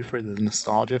 yeah, maybe for the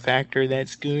nostalgia factor,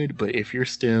 that's good. But if you're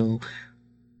still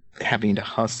having to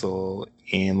hustle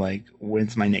and, like,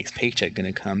 when's my next paycheck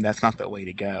going to come, that's not the way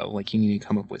to go. Like, you need to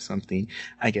come up with something,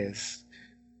 I guess,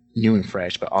 new and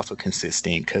fresh, but also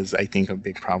consistent. Because I think a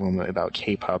big problem about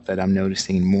K-pop that I'm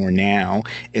noticing more now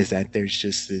is that there's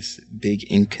just this big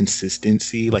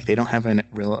inconsistency. Like, they don't have a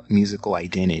real musical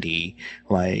identity.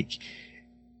 Like,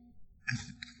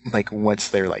 what's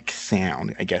their, like,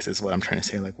 sound, I guess is what I'm trying to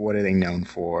say. Like, what are they known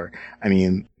for? I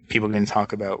mean, people can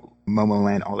talk about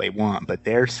Momoland all they want, but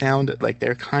their sound, like,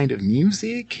 their kind of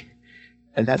music,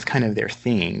 and that's kind of their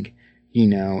thing, you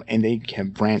know, and they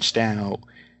have branched out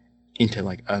into,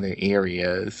 like, other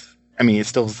areas. I mean, it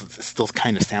still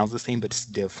kind of sounds the same, but it's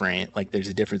different. Like, there's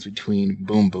a difference between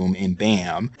boom boom and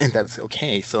bam, and that's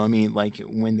okay. So I mean, like,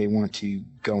 when they want to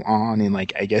go on and,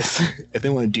 like, I guess if they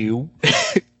want to do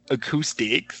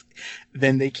acoustics,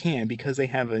 then they can, because they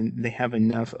have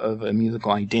enough of a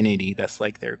musical identity that's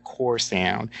like their core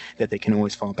sound that they can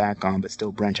always fall back on, but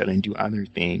still branch out and do other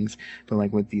things. But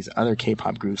like with these other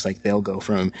K-pop groups, like they'll go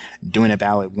from doing a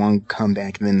ballad, one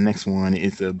comeback, and then the next one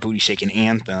is a booty shaking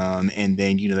anthem, and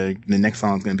then the next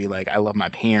song's gonna be like I love my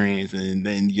parents, and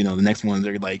then the next ones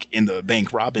are like in the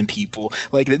bank robbing people.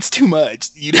 Like it's too much,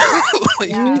 like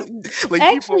Yeah. like people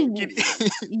Actually, get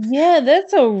yeah,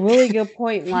 that's a really good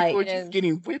point. people are Like, It just is.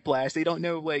 getting whiplash. They don't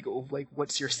know like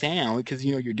what's your sound, because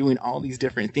you're doing all these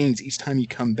different things each time you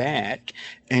come back.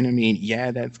 And I mean,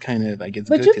 yeah, that's kind of, I guess,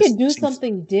 but good you because can do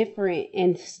something different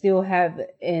and still have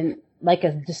like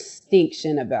a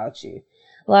distinction about you.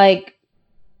 Like,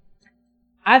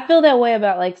 I feel that way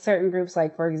about like certain groups,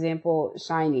 like for example,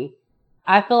 Shiny.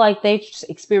 I feel like they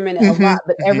experimented a hmm lot,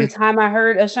 but every time I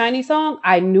heard a Shiny song,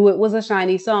 I knew it was a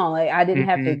Shiny song. Like I didn't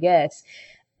have to hmm guess.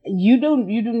 You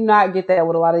do not get that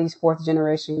with a lot of these fourth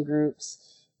generation groups.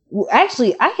 Well,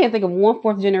 actually, I can't think of one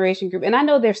fourth generation group, and I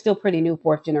know they're still pretty new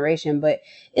fourth generation, but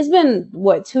it's been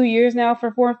what 2 years now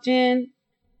for fourth gen.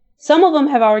 Some of them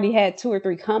have already had two or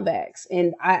three comebacks,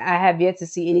 and I have yet to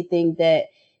see anything that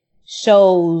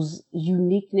shows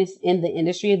uniqueness in the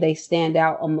industry. They stand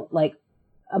out like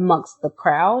amongst the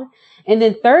crowd. And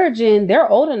then third gen, they're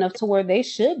old enough to where they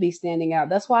should be standing out.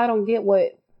 That's why I don't get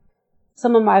what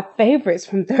some of my favorites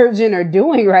from third gen are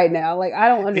doing right now. Like I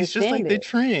don't It's just understand like the it.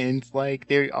 trends. Like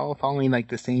they're all following like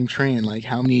the same trend. Like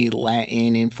how many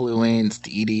Latin influenced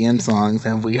EDM songs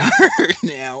have we heard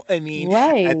now? I mean,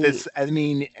 Right. I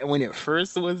mean, when it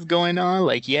first was going on,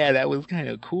 like yeah, that was kind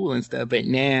of cool and stuff. But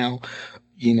now,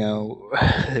 you know,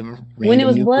 When it random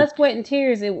was new blood, group. sweat, and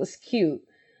tears, it was cute.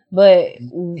 But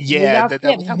when Yeah, y'all that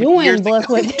was how kept many doing years blood,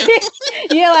 ago sweat, and now? tears,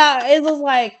 yeah, like, it was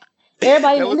like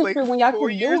everybody in That the was like industry when y'all 4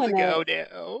 keep years doing that, ago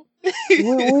now.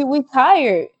 we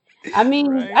tired. I mean,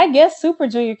 Right? I guess Super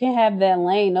Junior can have that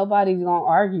lane. Nobody's gonna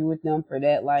argue with them for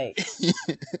that. Like,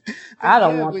 But I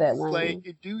don't yeah, want but that it's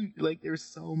like lane. there's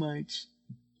so much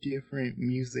different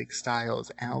music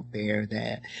styles out there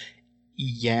that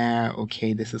yeah,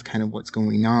 okay, this is kind of what's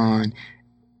going on.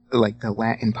 Like the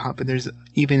Latin pop, but there's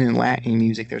even in Latin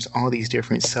music, there's all these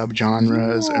different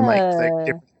subgenres or like Yeah,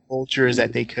 different cultures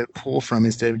that they could pull from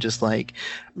instead of just like,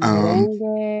 um,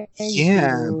 merengue. You can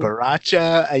yeah, do,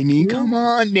 Baracha. I mean, yeah, come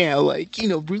on now, like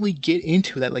really get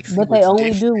into that, like see but they what's only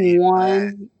do different.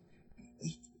 one.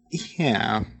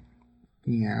 Yeah,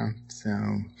 yeah.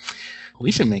 So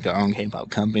we should make our own K-pop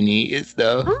company, is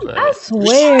though, I but.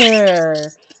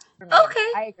 swear. For me.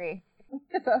 Okay. I agree.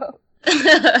 So,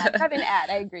 Okay. not an ad.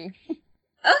 I agree.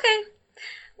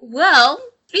 Well,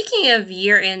 speaking of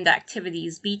year-end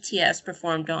activities, BTS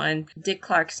performed on Dick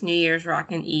Clark's New Year's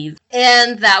Rockin' Eve,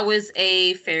 and that was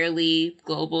a fairly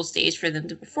global stage for them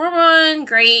to perform on.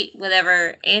 Great,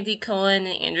 whatever. Andy Cohen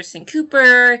and Anderson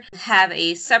Cooper have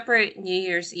a separate New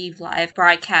Year's Eve live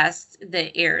broadcast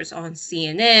that airs on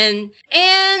CNN,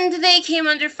 and they came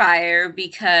under fire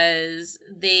because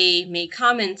they made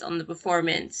comments on the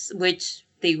performance, which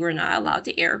they were not allowed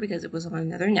to air because it was on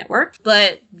another network,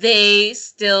 but they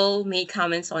still made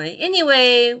comments on it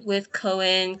anyway, with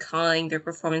Cohen calling their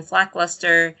performance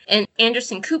lackluster. And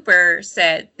Anderson Cooper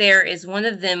said, there is one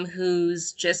of them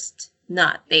who's just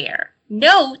not there.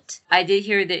 Note, I did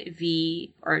hear that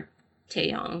V, or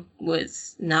Taeyong,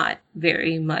 was not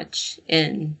very much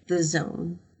in the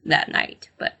zone that night,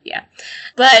 but yeah.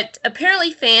 But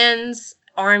apparently fans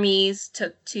armies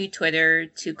took to Twitter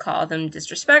to call them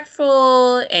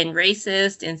disrespectful and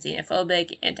racist and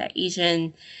xenophobic,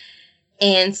 anti-Asian,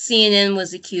 and CNN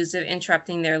was accused of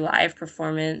interrupting their live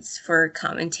performance for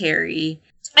commentary.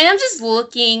 And I'm just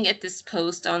looking at this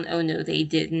post on Oh No They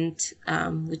Didn't,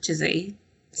 which is a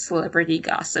celebrity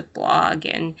gossip blog,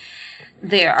 and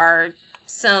there are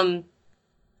some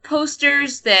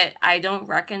posters that I don't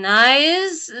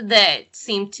recognize that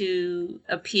seem to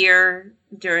appear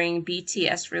during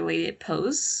BTS related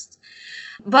posts.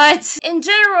 But in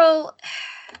general,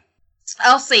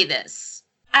 I'll say this.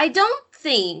 I don't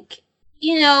think,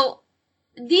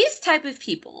 these type of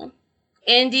people,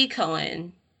 Andy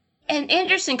Cohen and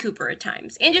Anderson Cooper at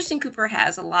times. Anderson Cooper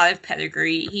has a lot of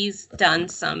pedigree. He's done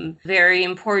some very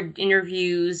important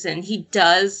interviews, and he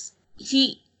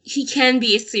can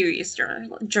be a serious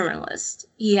journalist.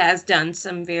 He has done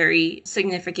some very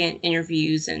significant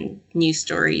interviews and news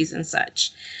stories and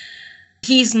such.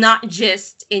 He's not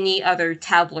just any other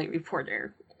tabloid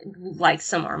reporter, like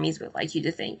some armies would like you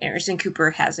to think. Anderson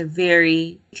Cooper has a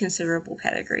very considerable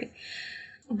pedigree.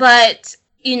 But,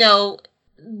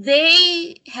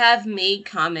 they have made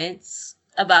comments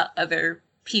about other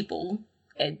people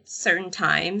at certain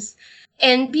times.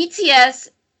 And BTS,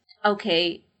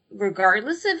 okay,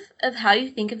 regardless of how you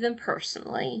think of them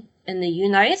personally, in the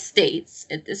United States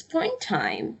at this point in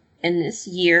time, in this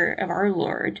year of our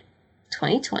Lord,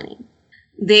 2020,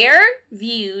 they're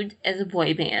viewed as a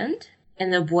boy band,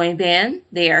 and the boy band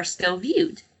they are still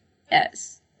viewed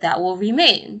as. That will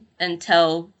remain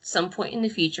until some point in the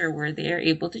future where they are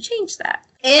able to change that.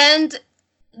 And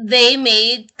they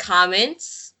made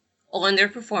comments on their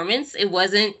performance. It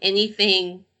wasn't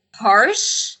anything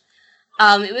harsh.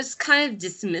 It was kind of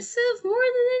dismissive more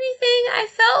than anything, I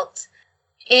felt.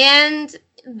 And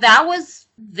that was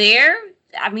their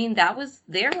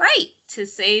right to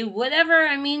say whatever.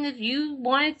 I mean, if you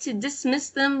wanted to dismiss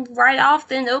them right off,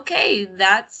 then okay,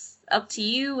 that's up to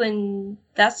you, and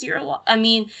that's your I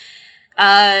mean,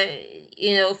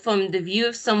 from the view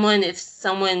of someone, if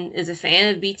someone is a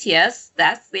fan of BTS,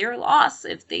 that's their loss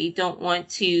if they don't want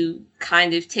to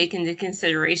kind of take into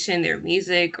consideration their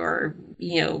music or,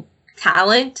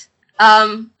 talent.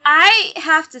 I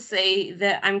have to say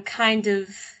that I'm kind of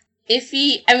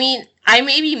iffy. I mean, I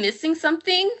may be missing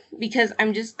something because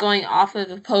I'm just going off of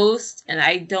a post and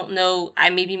I don't know. I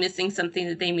may be missing something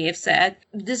that they may have said.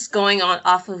 Just going on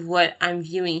off of what I'm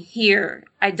viewing here,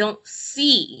 I don't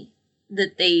see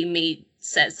that they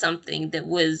said something that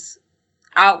was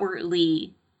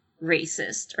outwardly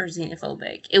racist or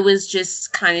xenophobic. It was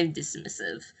just kind of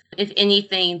dismissive. If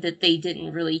anything, that they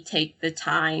didn't really take the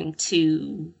time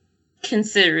to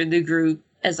consider the group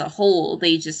as a whole.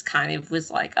 They just kind of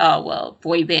was like, oh, well,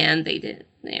 boy band, they didn't,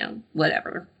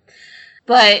 whatever.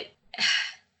 But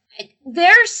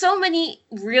there are so many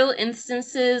real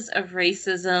instances of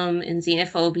racism and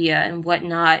xenophobia and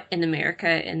whatnot in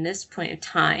America in this point of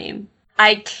time.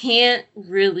 I can't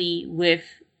really, with,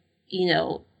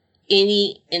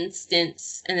 any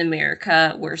instance in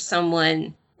America where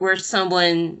someone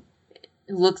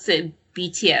looks at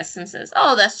BTS and says,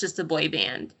 oh, that's just a boy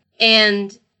band.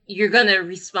 And you're going to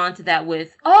respond to that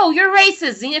with, oh, you're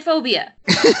racist, xenophobia.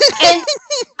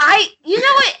 And you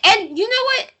know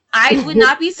what? I would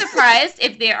not be surprised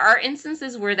if there are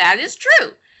instances where that is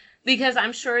true, because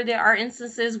I'm sure there are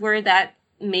instances where that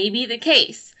may be the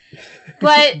case.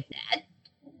 But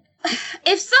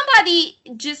if somebody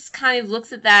just kind of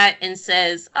looks at that and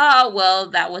says, oh, well,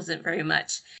 that wasn't very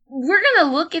much, we're going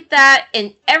to look at that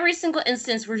in every single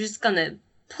instance. We're just going to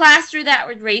plaster that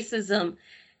with racism.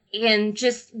 And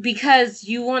just because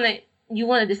you want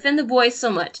to defend the boys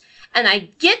so much. And I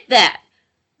get that.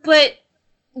 But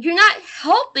you're not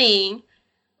helping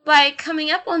by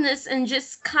coming up on this and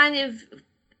just kind of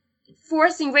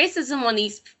forcing racism on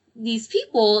these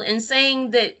people and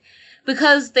saying that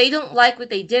because they don't like what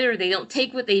they did or they don't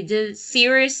take what they did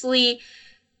seriously,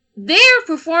 they're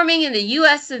performing in the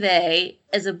US of A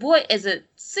as a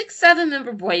 6-7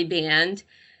 member boy band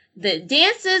that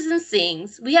dances and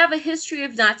sings. We have a history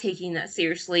of not taking that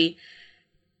seriously.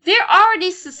 They're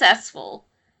already successful.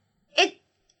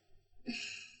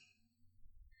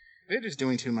 They're just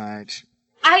doing too much.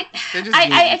 I can't.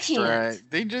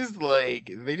 They just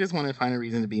want to find a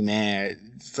reason to be mad.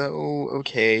 So,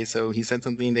 okay, so he said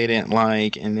something they didn't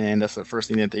like, and then that's the first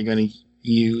thing that they're going to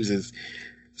use is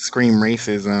scream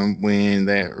racism when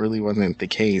that really wasn't the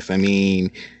case. I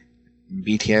mean,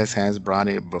 BTS has brought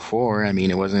it before. I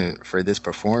mean, it wasn't for this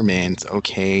performance.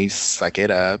 Okay, suck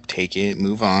it up, take it,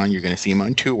 move on. You're going to see them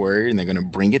on tour, and they're going to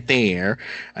bring it there.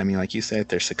 I mean, like you said,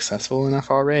 they're successful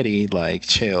enough already. Like,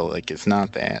 chill. Like, it's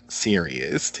not that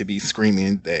serious to be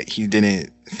screaming that he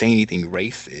didn't say anything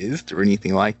racist or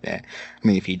anything like that. I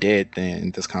mean, if he did,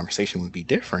 then this conversation would be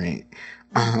different.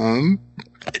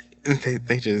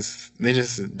 They just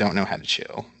don't know how to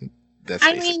chill. That's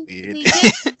basically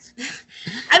it.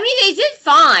 They did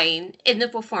fine in the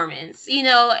performance,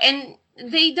 and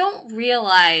they don't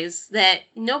realize that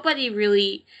nobody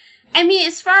really,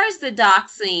 as far as the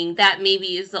doxing, that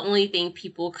maybe is the only thing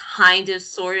people kind of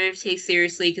sort of take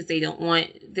seriously because they don't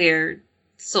want their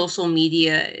social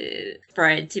media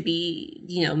spread to be,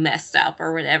 messed up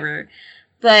or whatever.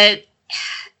 But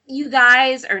you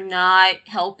guys are not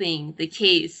helping the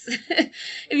case. If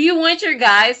you want your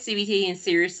guys to be taken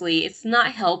seriously, it's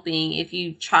not helping if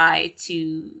you try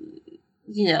to,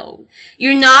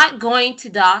 you're not going to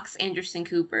dox Anderson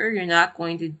Cooper. You're not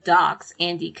going to dox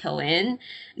Andy Cohen.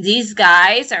 These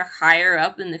guys are higher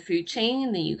up in the food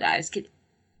chain than you guys could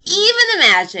even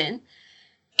imagine.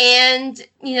 And,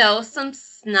 some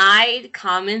snide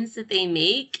comments that they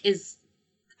make is,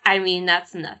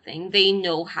 that's nothing. They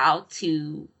know how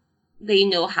to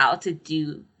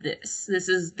do this. This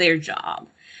is their job.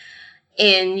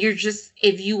 And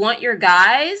if you want your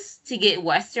guys to get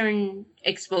Western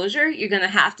exposure, you're going to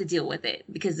have to deal with it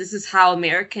because this is how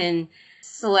American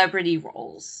celebrity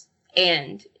rolls.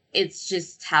 And it's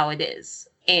just how it is.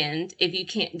 And if you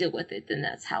can't deal with it, then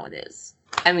that's how it is.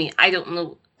 I mean, I don't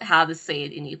know how to say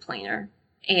it any plainer.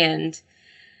 And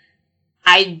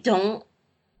I don't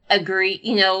agree,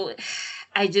 I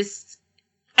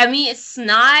mean, it's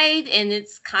snide and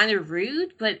it's kind of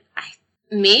rude, but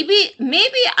maybe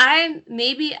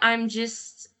I'm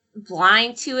just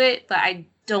blind to it, but I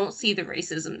don't see the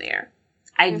racism there.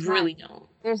 I really don't.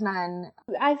 There's none.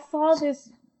 I saw this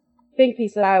think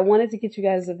piece that I wanted to get you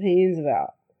guys' opinions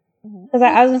about. Because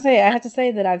I was going to say, I have to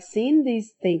say that I've seen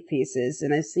these think pieces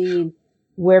and I've seen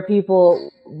what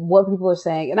people are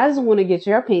saying. And I just want to get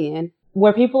your opinion.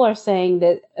 Where people are saying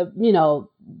that,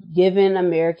 given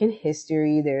American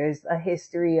history, there's a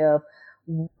history of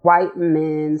white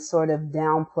men sort of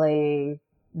downplaying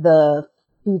the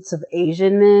feats of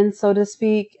Asian men, so to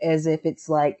speak, as if it's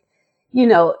like,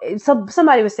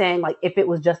 somebody was saying like if it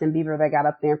was Justin Bieber that got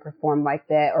up there and performed like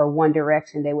that, or One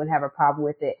Direction, they wouldn't have a problem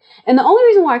with it. And the only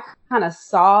reason why I kind of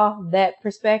saw that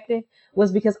perspective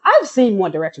was because I've seen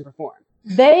One Direction perform.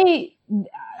 They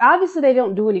obviously they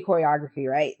don't do any choreography,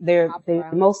 right? They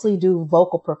mostly do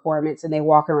vocal performance and they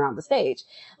walk around the stage.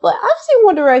 But I've seen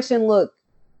One Direction look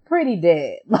pretty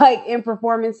dead, like in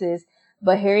performances.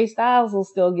 But Harry Styles will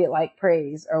still get like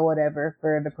praise or whatever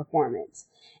for the performance.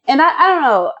 And I don't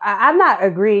know. I'm not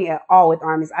agreeing at all with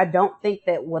Armies. I don't think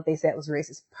that what they said was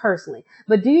racist personally.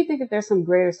 But do you think that there's some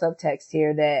greater subtext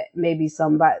here that maybe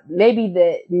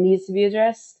that needs to be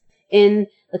addressed in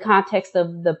the context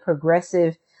of the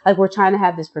progressive, like we're trying to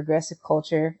have this progressive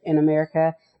culture in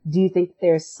America? Do you think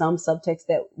there's some subtext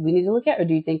that we need to look at, or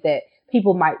do you think that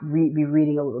people might be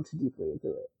reading a little too deeply into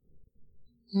it?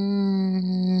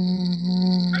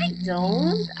 I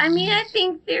don't. I mean, I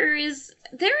think there's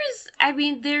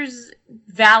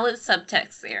valid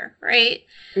subtext there, right?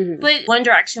 Mm-hmm. But One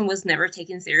Direction was never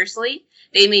taken seriously.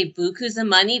 They made bukus of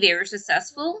money. They were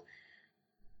successful.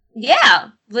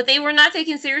 Yeah, but they were not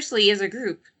taken seriously as a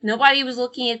group. Nobody was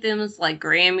looking at them as like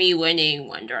Grammy winning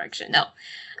One Direction. No.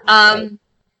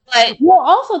 But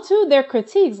also too, their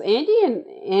critiques, Andy and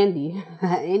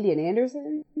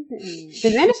Anderson.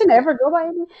 Did Anderson ever go by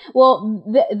Andy? Well,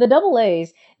 the double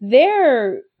A's,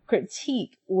 their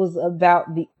critique was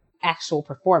about the actual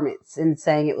performance and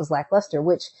saying it was lackluster,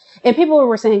 and people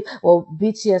were saying, well,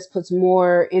 BTS puts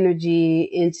more energy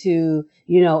into,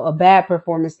 a bad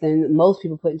performance than most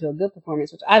people put into a good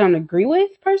performance, which I don't agree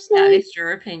with personally. That is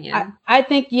your opinion. I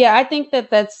think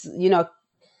that's,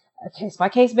 a case by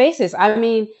case basis. I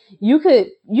mean, you could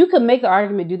make the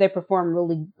argument, do they perform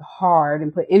really hard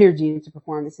and put energy into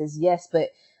performances? Yes, but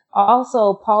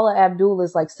also Paula Abdul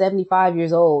is like 75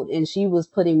 years old and she was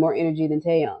putting more energy than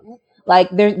Taeyong.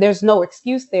 Like there's no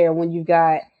excuse there when you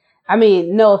got, I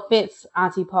mean, no offense,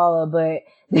 Auntie Paula, but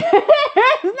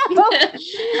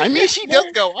I mean, she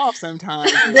does go off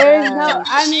sometimes. There's no,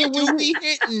 I mean, when you be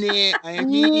hitting it, I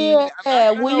mean, yeah,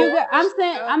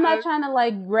 I'm not trying to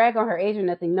like rag on her age or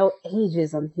nothing. No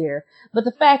ageism here. But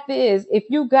the fact is, if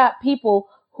you got people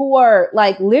who are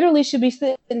like literally should be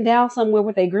sitting down somewhere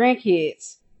with their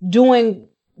grandkids doing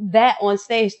that on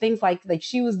stage, things like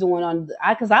she was doing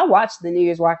because I watched the New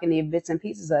Year's Walking, the bits and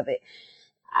pieces of it.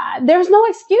 There's no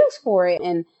excuse for it.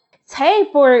 And Tay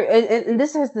and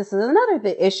this is another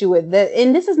issue with that,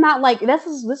 and this is not like this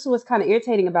is what's kind of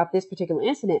irritating about this particular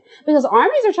incident, because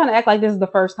armies are trying to act like this is the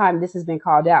first time this has been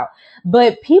called out,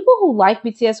 but people who like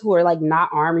BTS who are like not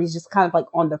armies, just kind of like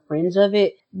on the fringe of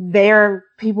it, they're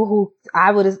people who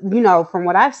I would, from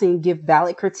what I've seen, give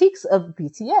valid critiques of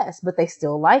BTS, but they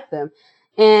still like them.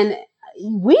 And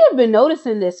we have been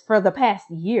noticing this for the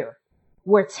past year,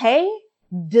 where Tay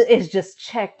is just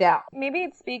checked out. Maybe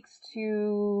it speaks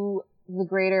to the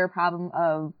greater problem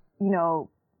of,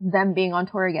 them being on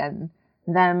tour again,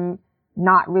 them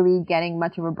not really getting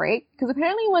much of a break. Because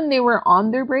apparently when they were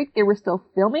on their break, they were still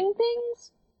filming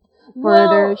things for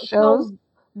their shows. So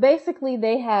basically,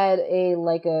 they had a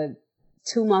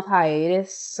 2-month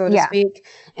hiatus, so to speak.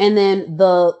 And then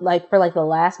for the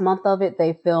last month of it,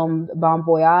 they filmed Bon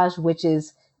Voyage, which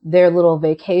is their little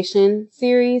vacation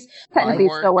series. Technically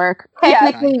still work.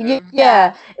 Technically,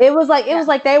 yeah. It was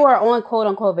like they were on quote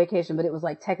unquote vacation, but it was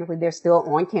like technically they're still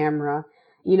on camera.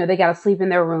 They got to sleep in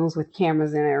their rooms with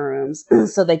cameras in their rooms,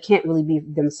 so they can't really be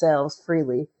themselves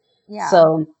freely. Yeah.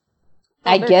 So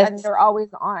I guess they're always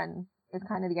on. Is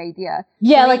kind of the idea.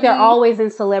 Yeah, so they're always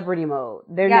in celebrity mode.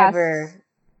 They're never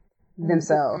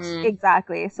themselves. Mm-hmm.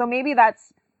 Exactly. So maybe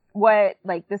that's what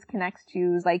this connects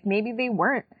to, is maybe they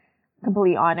weren't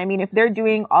completely on. I mean, if they're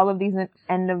doing all of these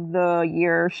end of the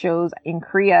year shows in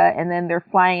Korea and then they're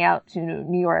flying out to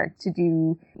New York to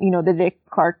do, the Dick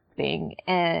Clark thing,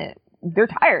 and they're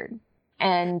tired.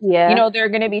 And, Yeah. they're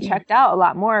going to be checked out a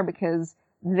lot more because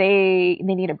they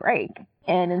need a break.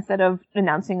 And instead of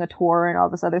announcing a tour and all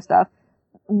this other stuff,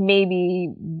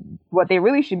 maybe what they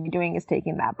really should be doing is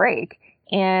taking that break.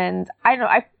 And I don't know,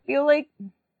 I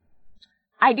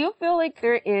do feel like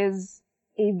there is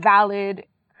a valid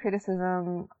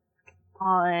criticism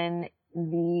on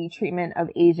the treatment of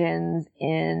Asians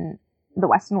in the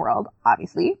Western world,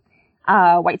 obviously.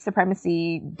 White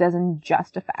supremacy doesn't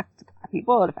just affect Black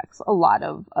people, it affects a lot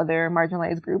of other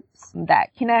marginalized groups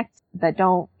that connect, that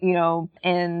don't,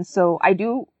 and so I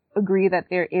do agree that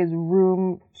there is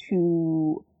room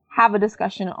to have a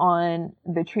discussion on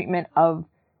the treatment of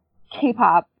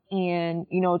K-pop and,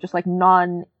 just like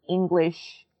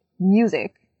non-English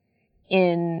music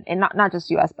in not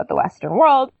just US, but the Western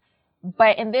world.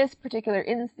 But in this particular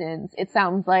instance, it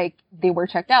sounds like they were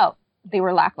checked out. They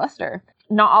were lackluster.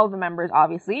 Not all of the members,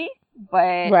 obviously,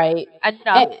 but Right.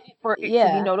 enough for it to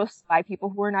yeah. be noticed by people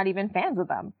who are not even fans of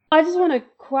them. I just want to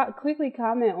quickly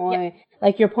comment on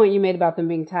like your point you made about them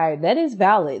being tired. That is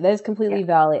valid. That is completely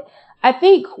valid. I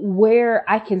think where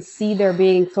I can see there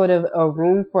being sort of a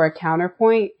room for a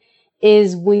counterpoint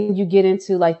is when you get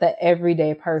into like the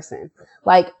everyday person.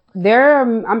 Like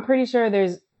I'm pretty sure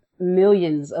there's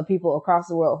millions of people across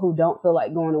the world who don't feel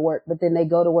like going to work, but then they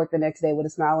go to work the next day with a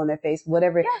smile on their face,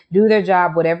 whatever, do their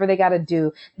job, whatever they got to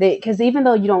do. Cause even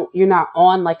though you're not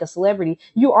on like a celebrity,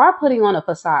 you are putting on a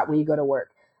facade when you go to work.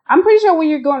 I'm pretty sure when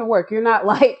you're going to work, you're not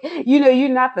like, you're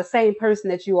not the same person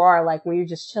that you are like when you're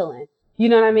just chilling. You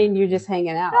know what I mean? You're just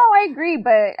hanging out. No, I agree,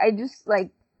 but I just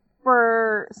like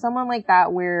for someone like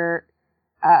that where,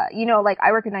 like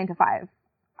I work a 9 to 5.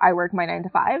 I work my 9 to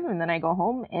 5 and then I go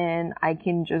home and I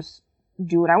can just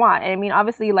do what I want. And I mean,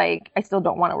 obviously, like I still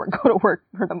don't want to go to work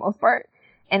for the most part,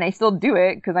 and I still do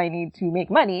it because I need to make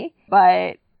money.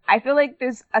 But I feel like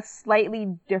there's a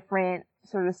slightly different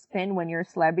sort of spin when you're a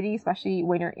celebrity, especially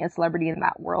when you're a celebrity in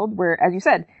that world where, as you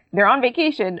said, they're on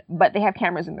vacation, but they have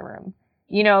cameras in the room.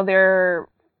 They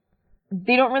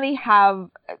don't really have,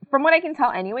 from what I can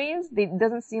tell anyways, it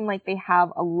doesn't seem like they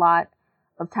have a lot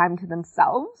of time to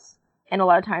themselves and a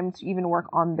lot of time to even work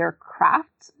on their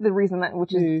craft, the reason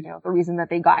that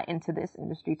they got into this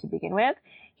industry to begin with.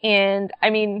 And I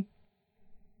mean,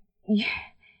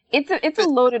 it's a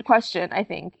loaded question, I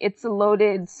think. It's a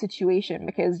loaded situation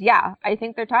because I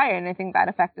think they're tired and I think that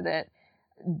affected it.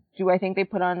 Do I think they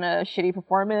put on a shitty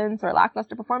performance or a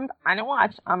lackluster performance? I don't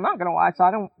watch. I'm not gonna watch, so I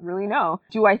don't really know.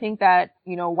 Do I think that,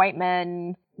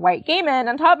 white gay men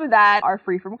on top of that are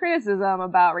free from criticism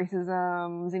about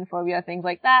racism, xenophobia, things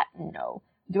like that? No.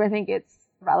 Do I think it's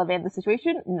relevant in the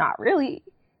situation? Not really.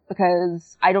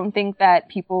 Because I don't think that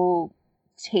people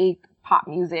take pop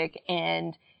music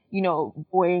and,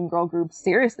 boy and girl groups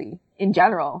seriously in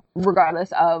general,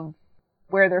 regardless of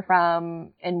where they're from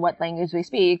and what language they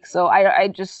speak. So I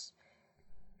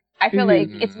feel like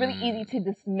it's really easy to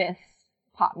dismiss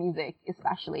pop music,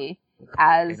 especially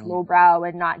as lowbrow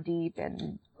and not deep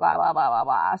and blah blah blah blah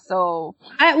blah. So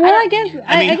I guess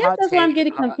that's why I'm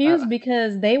getting confused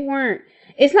because they weren't.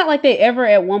 It's not like they ever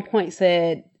at one point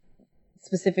said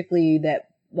specifically that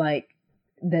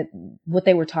that what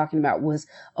they were talking about was,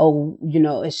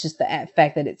 it's just the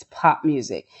fact that it's pop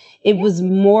music. It was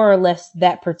more or less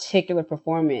that particular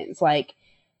performance. Like,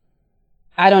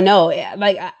 I don't know.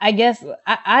 Like, I guess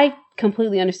I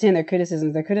completely understand their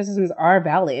criticisms. Their criticisms are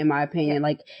valid, in my opinion. Yeah.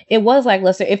 Like, it was like,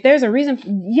 listen, if there's a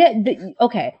reason,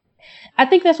 okay. I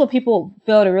think that's what people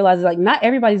fail to realize is like, not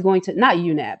everybody's going to, not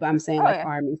UNAP, but I'm saying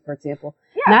ARMY, for example.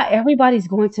 Yeah. Not everybody's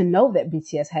going to know that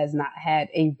BTS has not had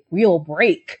a real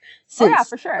break since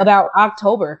for sure. about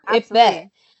October. Absolutely.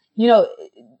 If that,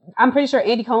 I'm pretty sure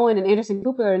Andy Cohen and Anderson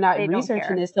Cooper are not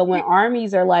researching this. So when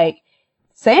ARMYs are like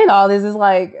saying all this, is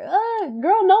like,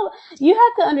 girl, no, you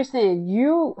have to understand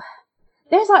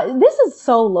this is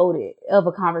so loaded of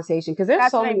a conversation because there's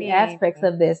so many aspects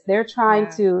of this. They're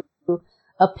trying to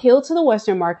appeal to the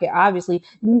Western market. Obviously,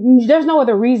 there's no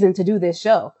other reason to do this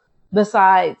show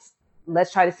besides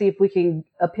let's try to see if we can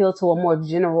appeal to a more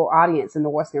general audience in the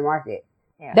Western market.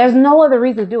 Yeah. There's no other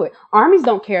reason to do it. ARMYs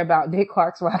don't care about Dick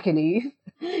Clark's Rockin' Eve.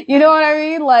 You know what I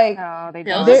mean? Like, no, they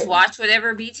don't. They'll just watch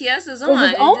whatever BTS is on.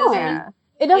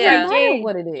 It doesn't matter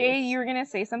what it is. Jay, you were gonna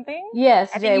say something?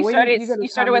 Yes, Jay. You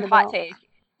started with hot take.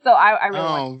 So I really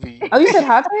want. Oh, you said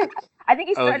hot take? I think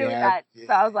he started with that.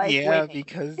 So I was like,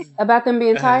 because about them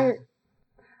being tired.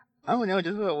 I don't know,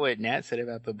 just what Nat said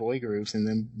about the boy groups and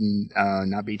them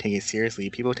not being taken seriously.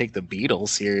 People take the Beatles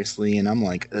seriously, and I'm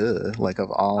like, ugh, like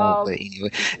of all. But anyway,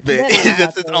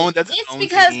 that's its own. It's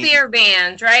because they're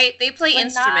bands, right? They play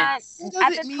instruments.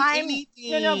 At the time,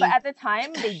 but at the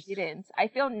time they didn't. I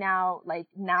feel now,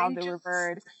 the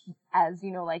revert. as,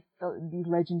 you know, like these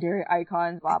legendary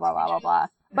icons, blah, blah, blah, blah, blah.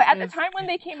 But at the time when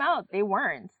they came out, they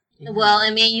weren't. Well, I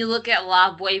mean, you look at a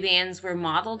lot of boy bands were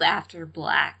modeled after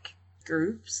black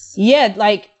groups. Yeah,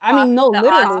 like, I mean, no, The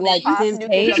literally, like Osmonds.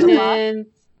 Temptation.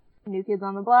 New Kids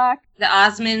on the Block. The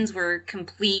Osmonds were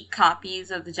complete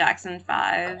copies of the Jackson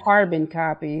 5. Carbon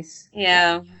copies.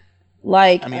 Yeah.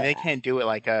 Like, I mean, they can't do it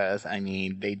like us. I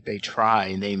mean, they try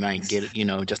and they might get, you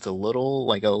know, just a little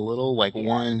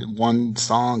one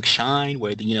song shine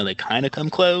where, you know, they kind of come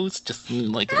close, just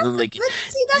like But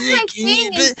see, that's my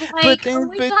thing. Is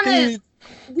like,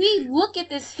 we look at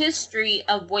this history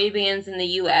of boy bands in the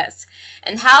U.S.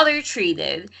 and how they're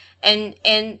treated, and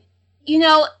you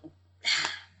know,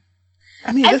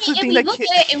 I mean, that's the and thing we that look at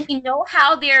it and we know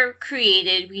how they're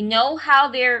created. We know how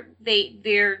they're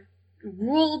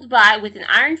ruled by with an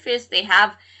iron fist. They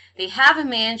have a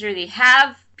manager. They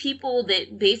have people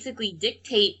that basically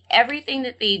dictate everything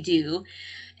that they do,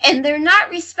 and they're not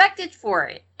respected for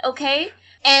it. Okay,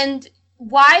 and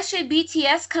why should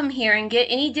BTS come here and get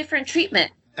any different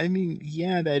treatment? I mean,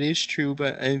 yeah, that is true,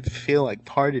 but I feel like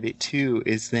part of it too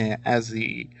is that as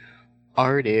the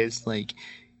artist, like,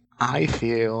 I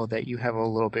feel that you have a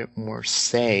little bit more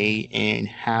say in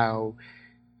how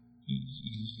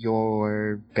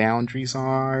your boundaries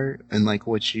are and like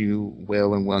what you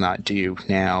will and will not do.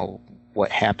 Now,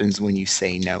 what happens when you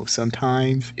say no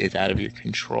sometimes is out of your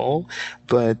control,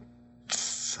 but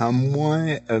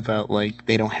somewhat about like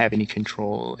they don't have any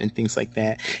control and things like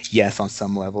that. Yes, on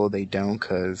some level they don't,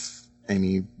 because I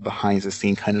mean, behind the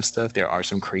scene kind of stuff, there are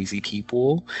some crazy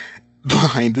people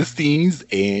behind the scenes,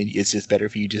 and it's just better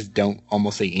if you just don't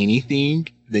almost say anything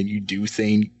than you do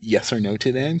saying yes or no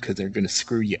to them, because they're going to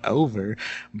screw you over.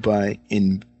 But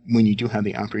when you do have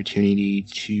the opportunity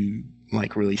to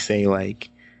like really say like,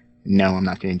 no, I'm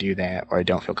not going to do that, or I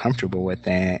don't feel comfortable with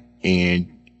that,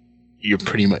 and you're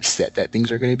pretty much set that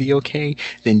things are going to be okay,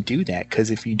 then do that. Because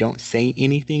if you don't say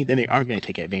anything, then they are going to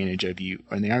take advantage of you,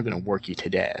 or they are going to work you to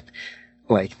death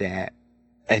like that.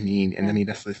 I mean, and I mean,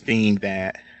 that's the thing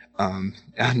that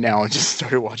now I just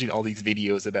started watching all these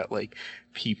videos about like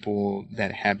people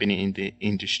that have been in the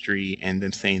industry and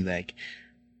them saying like,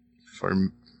 for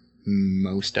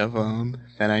most of them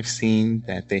that I've seen,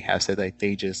 that they have said like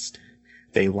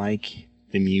they like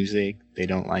the music, they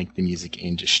don't like the music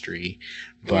industry,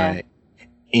 but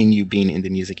in you being in the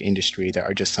music industry, there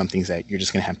are just some things that you're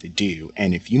just going to have to do.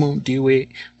 And if you won't do it,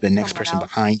 the next person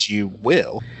behind you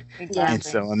will. Exactly. And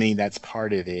so, I mean, that's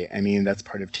part of it. I mean, that's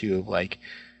part of too of like,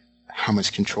 how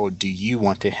much control do you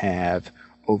want to have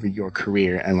over your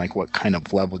career, and like what kind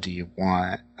of level do you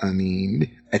want? I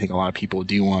mean, I think a lot of people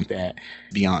do want that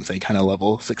Beyonce kind of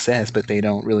level success, but they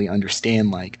don't really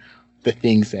understand like the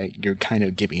things that you're kind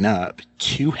of giving up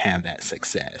to have that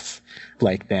success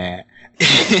like that.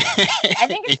 I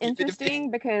think it's interesting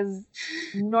because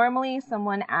normally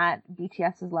someone at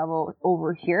BTS's level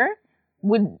over here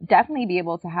would definitely be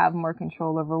able to have more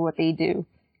control over what they do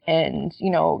and,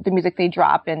 you know, the music they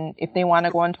drop and if they want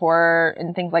to go on tour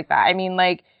and things like that. I mean,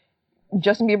 like,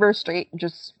 Justin Bieber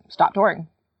just stopped touring.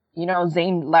 You know,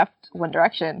 Zayn left One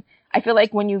Direction. I feel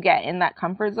like when you get in that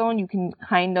comfort zone, you can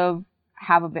kind of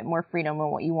have a bit more freedom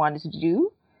on what you wanted to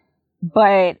do.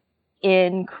 But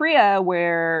in Korea,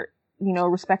 where, you know,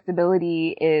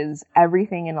 respectability is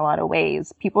everything in a lot of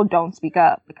ways, people don't speak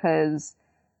up because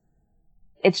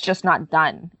it's just not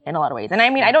done in a lot of ways. And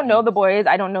I mean, I don't know the boys.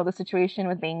 I don't know the situation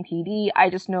with Bang PD. I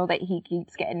just know that he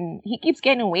keeps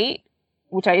getting weight,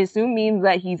 which I assume means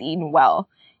that he's eating well.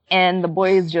 And the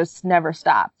boys just never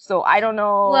stop. So I don't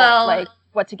know, like,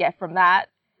 what to get from that.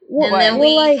 And then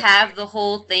we have the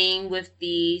whole thing with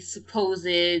the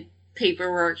supposed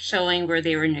paperwork showing where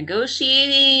they were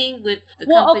negotiating with the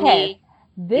company. Okay.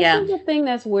 This is the thing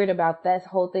that's weird about that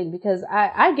whole thing, because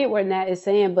I get what Nat is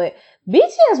saying, but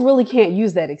BTS really can't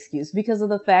use that excuse because of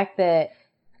the fact that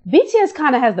BTS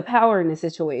kind of has the power in this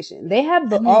situation. They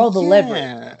have all the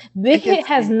leverage. Big Hit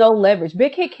has no leverage.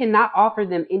 Big Hit cannot offer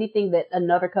them anything that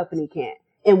another company can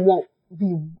and won't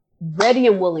be ready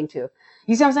and willing to.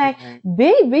 You see what I'm saying?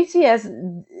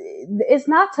 BTS, it's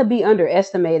not to be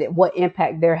underestimated what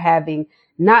impact they're having,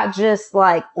 not just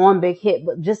like on Big Hit,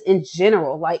 but just in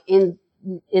general, like in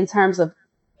terms of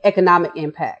economic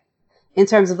impact, in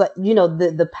terms of like, you know,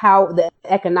 the power, the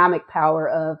economic power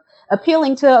of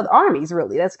appealing to armies.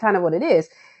 Really, that's kind of what it is.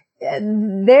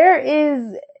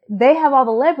 They have all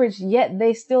the leverage, yet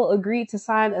they still agreed to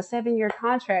sign a 7-year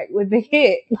contract with Big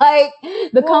Hit, like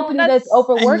the company that's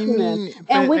overworking them.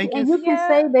 And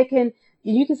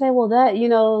you can say, well, that, you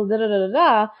know, da da da da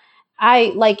da.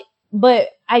 But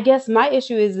I guess my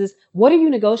issue is what are you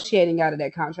negotiating out of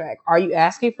that contract? Are you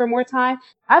asking for more time?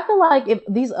 I feel like if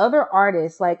these other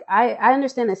artists, like I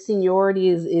understand that seniority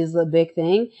is a big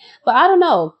thing, but I don't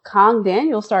know. Kong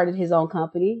Daniel started his own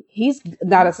company. He's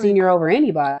not a It's like, senior over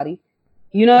anybody.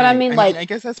 You know what I right. mean? I mean, Like, I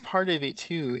guess that's part of it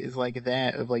too, is like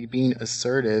that of like being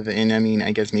assertive. And I mean,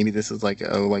 I guess maybe this is like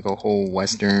a whole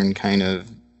Western kind of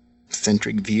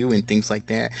centric view and things like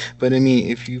that. But I mean,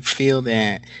 if you feel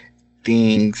that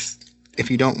things, if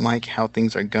you don't like how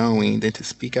things are going, then to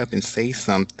speak up and say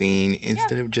something Yeah.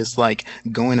 instead of just like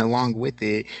going along with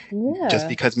it just yeah.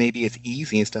 because maybe it's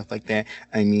easy and stuff like that.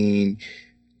 I mean,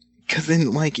 because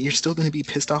then, like, you're still going to be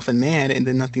pissed off and mad, and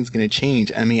then nothing's going to change.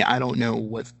 I mean, I don't know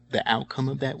what the outcome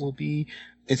of that will be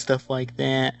and stuff like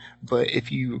that. But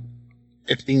if you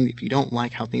don't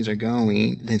like how things are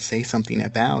going, then say something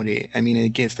about it. I mean, I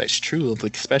guess that's true of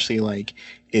like, especially like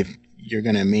if you're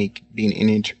going to make being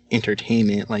in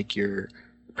entertainment like your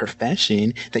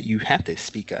profession, that you have to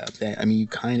speak up. That I mean, you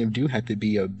kind of do have to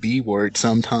be a B word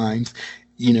sometimes,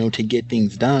 to get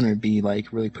things done, or be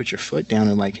like really put your foot down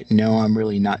and like, no, I'm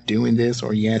really not doing this,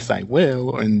 or yes, I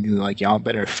will, and like y'all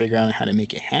better figure out how to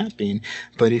make it happen.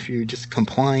 But if you're just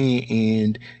compliant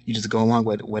and you just go along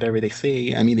with whatever they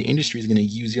say, I mean, the industry is going to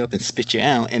use you up and spit you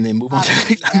out, and then move on to. I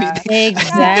mean, Yeah. Yeah.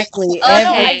 Exactly. No,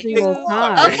 Every I Okay. single do.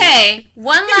 time. Okay.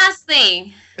 One last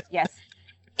thing. Yes.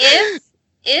 If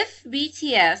if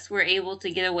BTS were able to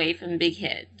get away from Big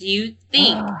Hit, do you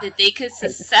think Ugh, that they could I hate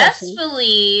this question.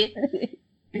 successfully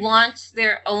launch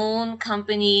their own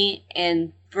company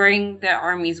and bring their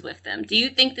armies with them? Do you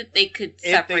think that they could If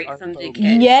they separate are from Big Hit?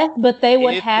 focused. Yes, but they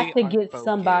would If have they to are get focused.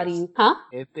 somebody, huh?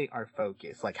 If they are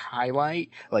focused, like highlight,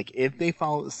 like if they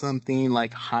follow something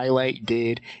like highlight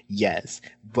did, yes,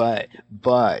 but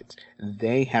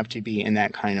they have to be in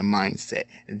that kind of mindset.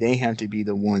 They have to be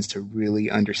the ones to really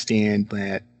understand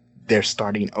that they're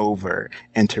starting over,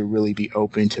 and to really be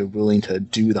open to willing to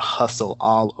do the hustle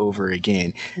all over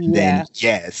again. Then Yeah.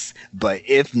 yes, but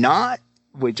if not,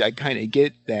 which I kind of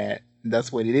get that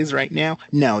that's what it is right now,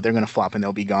 no, they're gonna flop and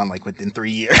they'll be gone like within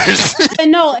 3 years.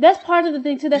 And no, that's part of the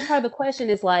thing too. That's part of the question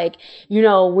is like,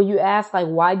 when you ask like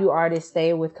why do artists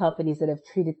stay with companies that have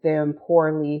treated them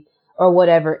poorly or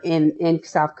whatever in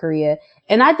South Korea.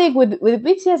 And I think with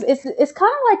BTS it's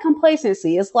kind of like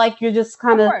complacency. It's like you're just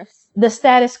kind Of of course. the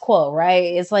status quo, right?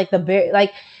 It's like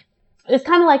like it's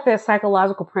kind of like the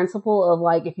psychological principle of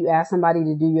like if you ask somebody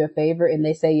to do you a favor and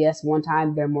they say yes one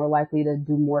time, they're more likely to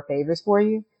do more favors for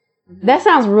you. That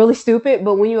sounds really stupid,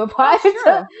 but when you apply That's it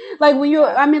to true. like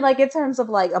Yeah. I mean like in terms of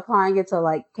like applying it to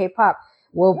like K-pop,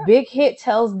 well, Yeah. Big Hit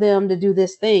tells them to do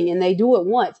this thing and they do it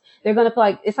once. They're gonna feel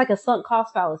like it's like a sunk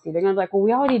cost fallacy. They're gonna be like, well,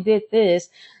 we already did this,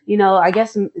 I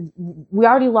guess we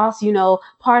already lost,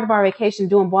 part of our vacation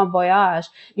doing Bon Voyage.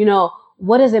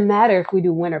 What does it matter if we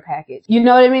do winter package? You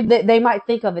know what I mean? They might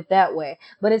think of it that way,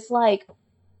 but it's like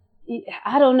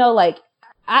I don't know, like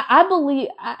I believe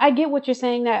I get what you're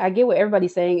saying. That I get what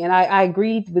everybody's saying, and I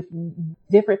agree with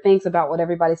different things about what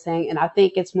everybody's saying. And I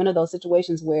think it's one of those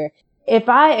situations where if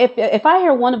I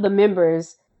hear one of the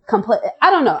members complain,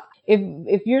 I don't know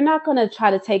if you're not gonna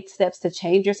try to take steps to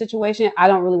change your situation, I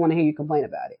don't really want to hear you complain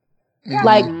about it. Yeah.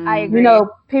 Like I Mm. agree.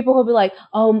 people who be like,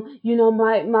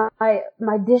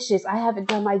 my dishes, I haven't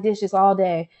done my dishes all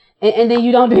day, and then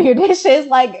you don't do your dishes,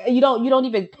 like you don't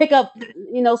even pick up,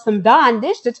 some Dawn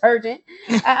dish detergent.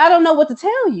 I don't know what to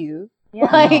tell you. Yeah.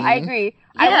 No, Like, I Mhm. agree.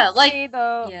 I Yeah, would like say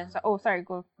though. yeah. Oh, sorry.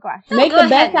 Go Ash. No, make go the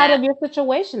ahead, best out of Nat. your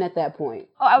situation at that point.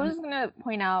 Oh, I was just gonna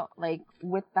point out, like,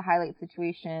 with the highlight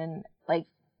situation, like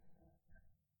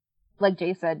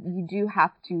Jay said, you do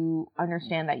have to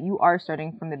understand that you are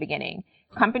starting from the beginning.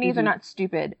 Companies are Mhm. not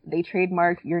stupid. They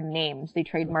trademark your names. They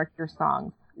trademark your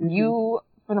songs. Mhm. You,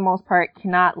 for the most part,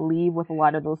 cannot leave with a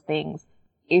lot of those things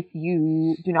if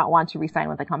you do not want to resign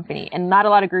with a company. And not a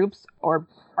lot of groups or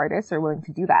artists are willing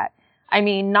to do that. I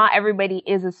mean, not everybody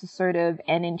is as assertive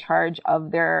and in charge of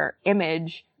their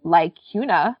image like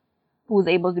Hyuna, who was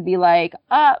able to be like,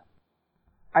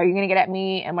 are you gonna get at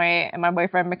me and my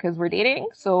boyfriend because we're dating?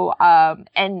 So,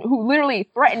 and who literally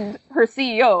threatened her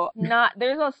CEO.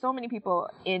 There's so many people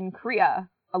in Korea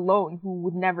alone who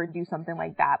would never do something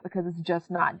like that because it's just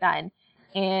not done.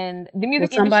 And the Well,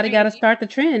 music somebody got to industry, start the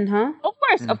trend, huh? of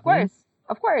course, of Mhm. course,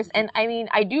 of course. And I mean,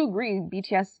 I do agree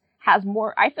BTS has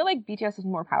more, I feel like BTS has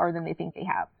more power than they think they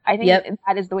have. I think Yep.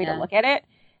 that is the way to Yeah. look at it.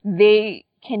 They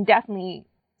can definitely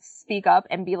speak up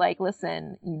and be like,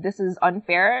 listen, this is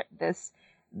unfair.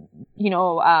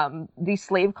 These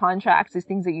slave contracts, these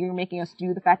things that you're making us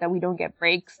do, the fact that we don't get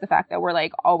breaks, the fact that we're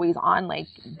like always on, like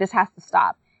this has to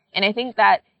stop. And I think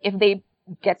that if they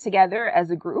get together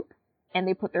as a group and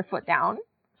they put their foot down,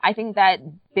 I think that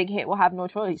Big Hit will have no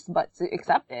choice but to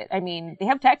accept it. I mean, they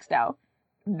have text now.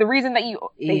 The reason that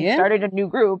they started a new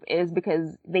group is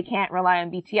because they can't rely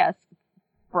on BTS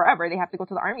forever. They have to go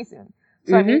to the army soon.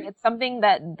 So I mean, it's something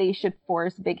that they should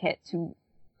force Big Hit to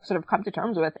sort of come to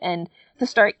terms with and to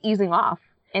start easing off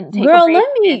and take a break.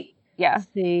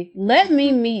 Let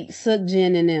me meet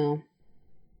Sukjin and them.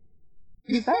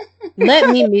 Let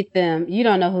me meet them. You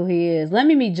don't know who he is. Let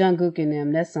me meet Jungkook and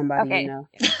them. That's somebody you know.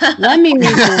 Let me meet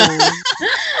them.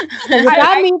 If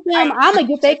I meet them, I'm gonna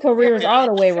get their careers all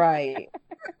the way right.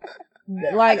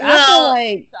 Like, I feel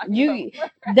like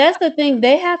that's the thing.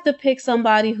 They have to pick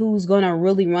somebody who's gonna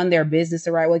really run their business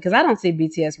the right way. Because I don't see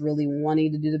BTS really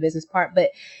wanting to do the business part.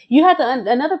 But you have to.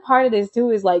 Another part of this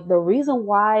too is like the reason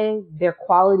why their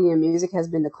quality in music has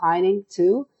been declining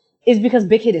too is because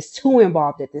Big Hit is too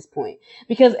involved at this point.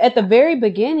 Because at the very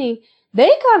beginning, they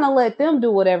kind of let them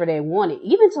do whatever they wanted,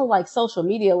 even to like social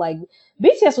media. Like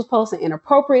BTS was posting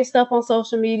inappropriate stuff on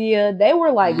social media. They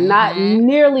were like not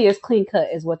nearly as clean cut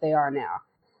as what they are now.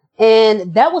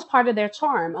 And that was part of their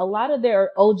charm. A lot of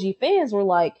their OG fans were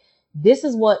like, this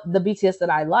is what the BTS that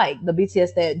I like, the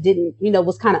BTS that didn't,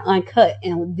 was kind of uncut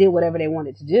and did whatever they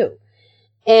wanted to do.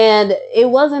 And it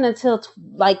wasn't until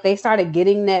like they started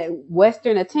getting that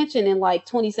Western attention in like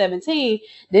 2017,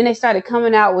 then they started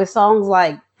coming out with songs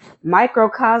like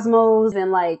Microcosmos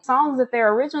and like songs that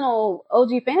their original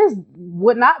OG fans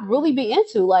would not really be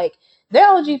into. Like their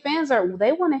OG fans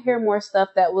they want to hear more stuff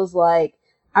that was like,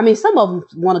 I mean, some of them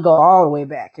want to go all the way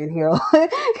back and hear like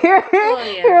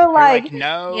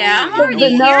no, I'm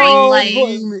already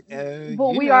hearing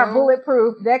but we are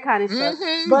bulletproof, that kind of stuff.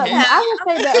 But I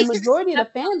would say that a majority of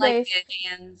the fan base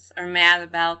fans are mad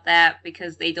about that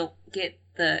because they don't get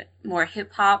the more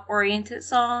hip hop oriented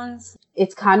songs.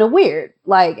 It's kind of weird,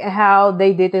 like how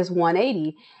they did this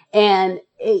 180, and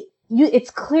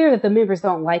it's clear that the members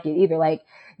don't like it either. Like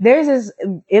there's this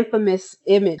infamous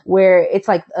image where it's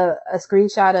like a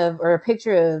screenshot or a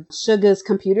picture of Suga's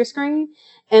computer screen,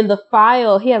 and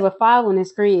he has a file on his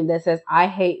screen that says "I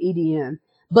hate EDM,"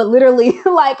 but literally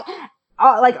like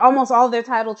almost all of their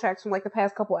title tracks from like the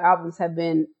past couple albums have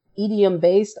been EDM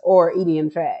based or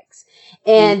EDM tracks.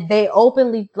 And they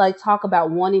openly like talk about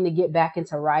wanting to get back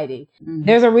into writing.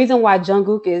 There's a reason why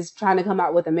Jungkook is trying to come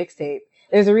out with a mixtape.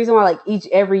 There's a reason why like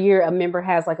every year a member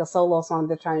has like a solo song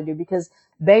they're trying to do, because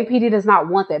Bang PD does not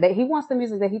want that. He wants the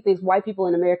music that he thinks white people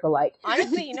in America like.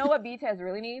 Honestly, you know what BTS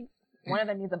really needs? One of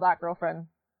them needs a black girlfriend.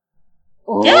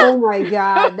 Oh my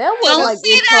God, that was don't like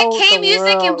say that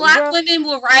K-music and black women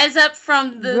will rise up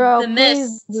from the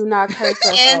mist. Please do not curse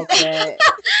us like that.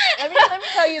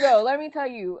 Let me tell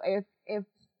you, if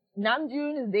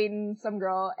Namjoon is dating some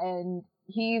girl and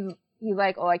he's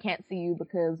like, oh, I can't see you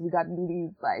because we got to do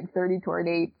these like 30 tour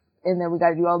dates, and then we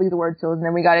got to do all these award shows, and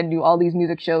then we got to do all these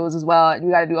music shows as well, and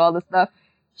we got to do all this stuff.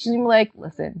 She's gonna be like,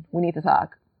 listen, we need to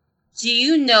talk. Do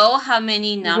you know how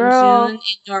many Namjoon and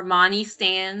Normani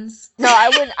stands? No, I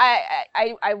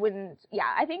wouldn't. Yeah,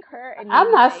 I think her and I'm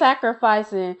not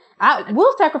sacrificing.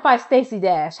 We'll sacrifice Stacey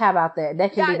Dash. How about that?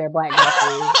 That can be their black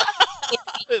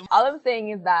girlfriend. All I'm saying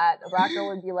is that a black girl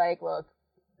would be like, look,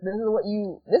 this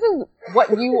is what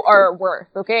you are worth,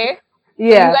 okay?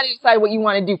 Yeah. And you gotta decide what you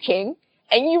want to do, King.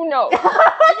 And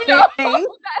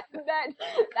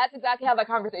that's exactly how that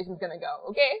conversation's gonna go,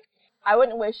 okay? I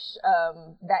wouldn't wish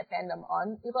that fandom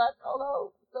on Eblack,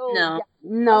 although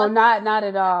no, not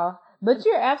at all. But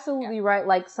you're absolutely right.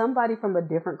 Like somebody from a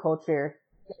different culture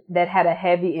that had a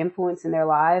heavy influence in their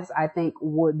lives, I think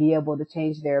would be able to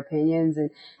change their opinions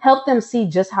and help them see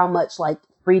just how much like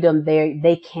freedom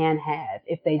they can have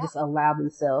if they just allow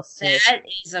themselves to. That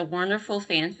is a wonderful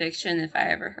fan fiction if I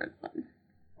ever heard one.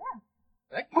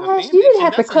 Ash, you didn't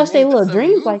have to crush their little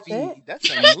dreams like that. That's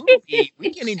a movie. We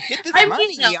can't even get this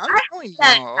money. I'm telling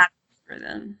y'all. For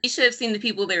them. You should have seen the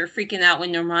people that were freaking out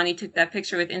when Normani took that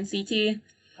picture with NCT.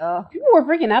 People were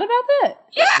freaking out about that.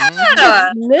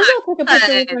 Yeah. Lizzo took a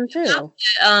picture with them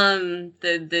too.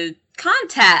 The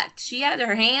contact. She had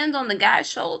her hand on the guy's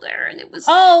shoulder, and it was.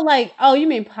 You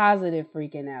mean positive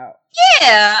freaking out?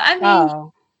 Yeah, I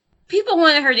mean, people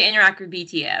wanted her to interact with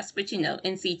BTS, but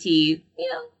NCT,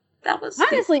 that was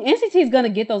honestly NCT is gonna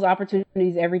get those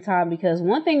opportunities every time, because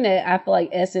one thing that I feel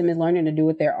like SM is learning to do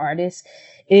with their artists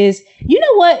is,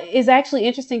 what is actually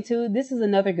interesting too. This is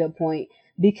another good point,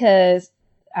 because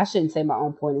I shouldn't say my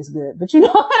own point is good, but you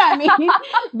know what I mean.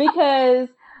 Because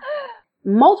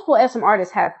multiple SM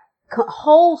artists have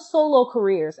whole solo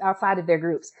careers outside of their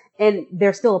groups, and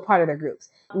they're still a part of their groups.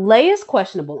 Lay is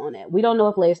questionable on that. We don't know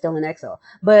if Lay is still in EXO,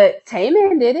 but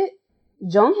Taemin did it.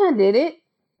 Jonghyun did it.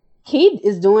 He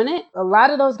is doing it. A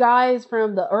lot of those guys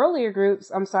from the earlier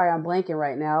groups, I'm sorry, I'm blanking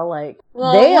right now. Like,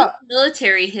 Well, they once are,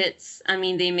 military hits, I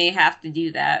mean, they may have to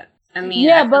do that. I mean, I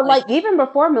yeah, feel but like, like even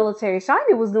before military,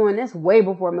 Shiny was doing this way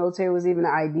before military was even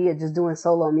an idea, just doing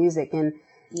solo music.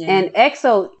 yeah. And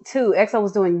EXO too. EXO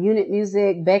was doing unit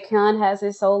music. Baekhyun has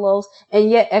his solos, and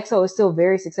yet EXO is still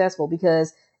very successful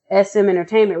because SM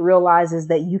Entertainment realizes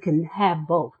that you can have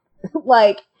both.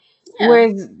 Like, Yeah.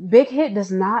 whereas Big Hit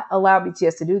does not allow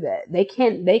BTS to do that.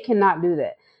 They cannot do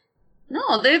that.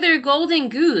 No, they're their golden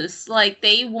goose. Like,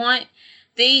 they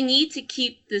need to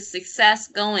keep the success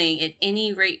going at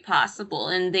any rate possible,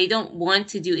 and they don't want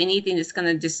to do anything that's going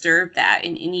to disturb that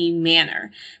in any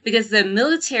manner, because the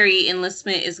military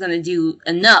enlistment is going to do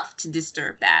enough to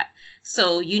disturb that.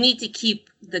 So you need to keep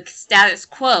the status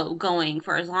quo going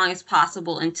for as long as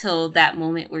possible until that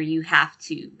moment where you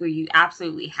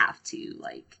absolutely have to,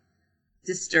 like,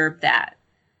 disturb that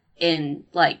and,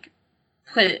 like,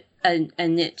 put a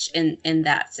niche in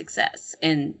that success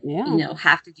and, Yeah.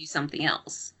 have to do something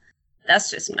else.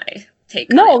 That's just my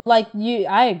take on No, it. like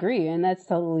I agree, and that's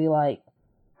totally like,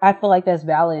 I feel like that's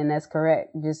valid and that's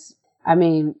correct. Just, I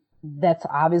mean, that's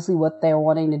obviously what they're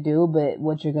wanting to do, but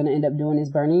what you're going to end up doing is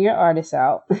burning your artists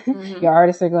out. Mm-hmm. Your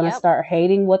artists are going to Yep. start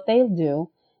hating what they do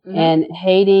Mm-hmm.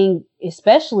 and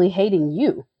especially hating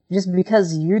you, just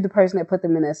because you're the person that put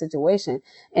them in that situation.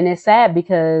 And it's sad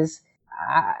because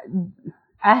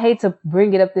I hate to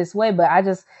bring it up this way, but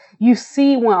you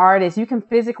see when artists, you can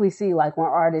physically see like when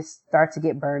artists start to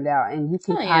get burned out, and you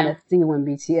can kind of see when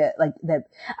BTS, like that,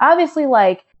 obviously,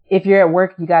 like if you're at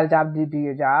work, you got a job to do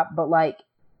your job, but like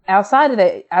outside of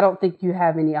that, I don't think you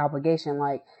have any obligation.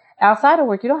 Like outside of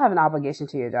work, you don't have an obligation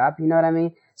to your job. You know what I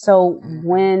mean? So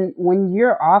when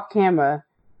you're off camera,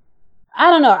 I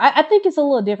don't know. I think it's a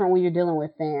little different when you're dealing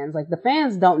with fans. Like the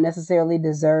fans don't necessarily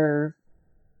deserve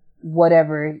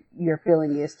whatever your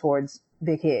feeling is towards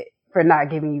Big Hit for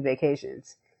not giving you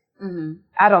vacations. Mm-hmm.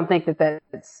 I don't think that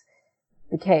that's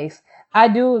the case. I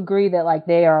do agree that like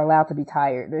they are allowed to be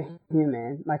tired. They're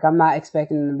human. Like I'm not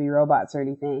expecting them to be robots or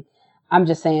anything. I'm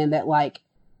just saying that like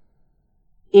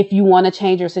if you want to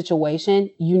change your situation,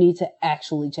 you need to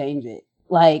actually change it.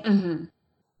 Like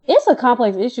it's a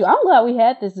complex issue. I'm glad we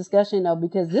had this discussion though,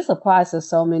 because this applies to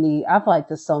so many, I feel like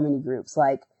to so many groups.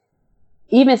 Like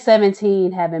even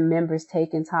 17 having members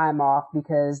taking time off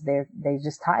because they're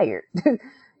just tired,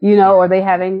 or they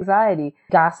have anxiety.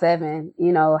 GOT7,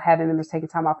 having members taking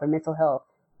time off for mental health.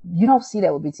 You don't see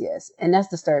that with BTS, and that's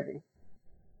disturbing.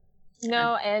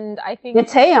 No, and I think And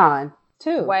Taeyeon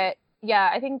too. I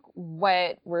think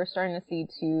what we're starting to see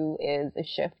too is a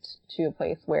shift to a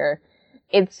place where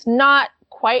it's not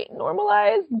quite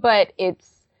normalized, but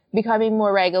it's becoming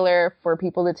more regular for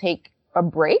people to take a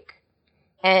break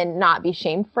and not be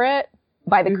shamed for it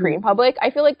by the Korean public. I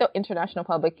feel like the international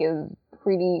public is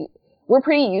we're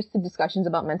pretty used to discussions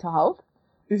about mental health.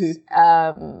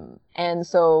 And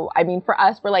so, I mean, for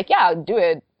us, we're like, yeah, do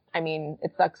it. I mean,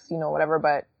 it sucks, whatever,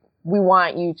 but we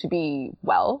want you to be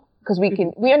well because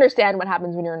we understand what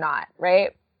happens when you're not,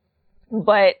 right?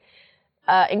 But,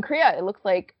 in Korea, it looks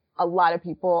like a lot of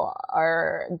people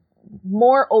are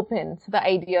more open to the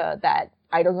idea that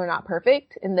idols are not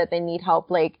perfect and that they need help.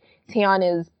 Like,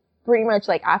 Taeyeon is pretty much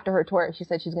like after her tour, she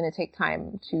said she's going to take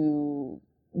time to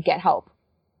get help.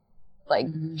 Like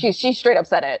she straight up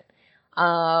said it.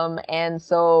 And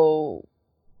so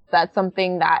that's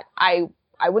something that I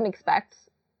wouldn't expect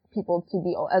people to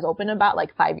be as open about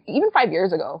like 5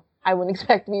 years ago. I wouldn't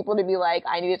expect people to be like,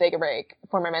 I need to take a break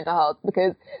for my mental health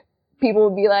because people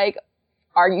would be like,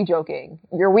 are you joking?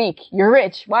 You're weak. You're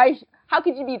rich. How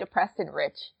could you be depressed and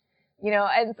rich?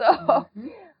 And so,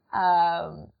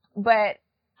 but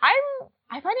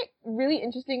I find it really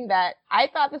interesting that I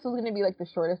thought this was going to be like the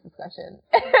shortest discussion.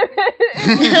 You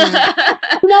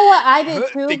know what? I did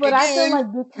too, but I feel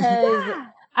like because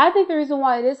I think the reason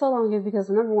why it is so long is because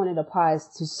number one, it applies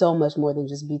to so much more than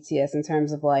just BTS in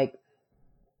terms of like,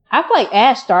 I feel like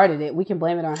Ash started it. We can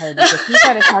blame it on her because she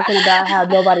started talking about how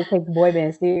nobody takes boy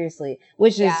bands seriously,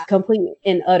 which is complete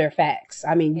and utter facts.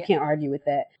 I mean, you can't argue with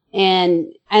that.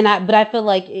 But I feel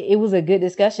like it was a good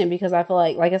discussion because I feel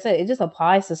like I said, it just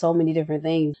applies to so many different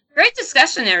things. Great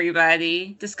discussion,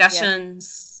 everybody.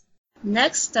 Discussions. Yeah.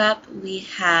 Next up, we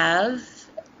have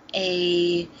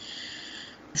a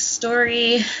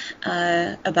story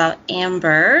about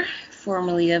Amber,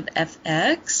 formerly of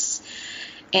FX.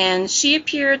 And she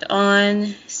appeared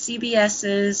on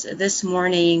CBS's This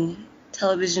Morning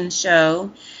television show,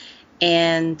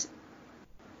 and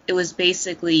it was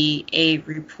basically a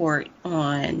report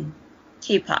on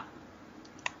K-pop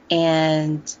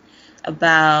and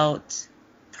about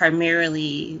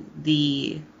primarily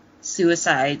the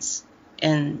suicides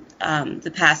and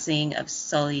the passing of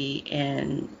Sully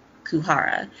and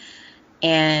Kuhara.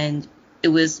 And it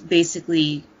was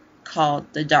basically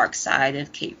called The Dark Side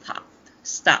of K-Pop,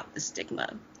 Stop the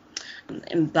Stigma,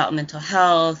 about mental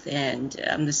health and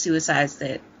the suicides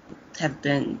that have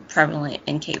been prevalent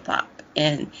in K-pop.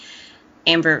 And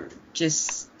Amber she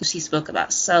spoke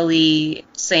about Sully,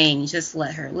 saying just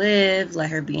let her live, let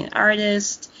her be an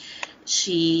artist.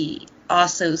 She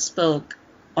also spoke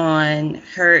on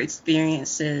her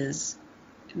experiences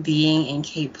being in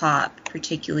K-pop,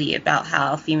 particularly about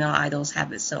how female idols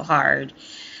have it so hard.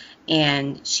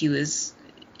 And she was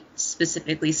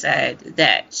specifically said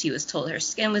that she was told her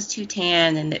skin was too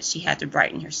tan and that she had to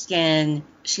brighten her skin.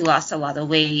 She lost a lot of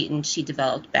weight and she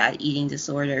developed bad eating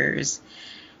disorders.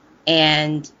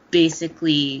 And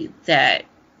basically that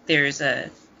there's a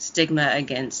stigma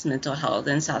against mental health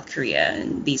in South Korea.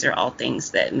 And these are all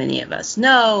things that many of us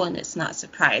know, and it's not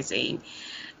surprising.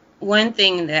 One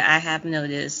thing that I have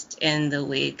noticed in the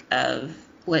wake of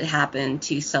what happened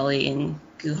to Sully and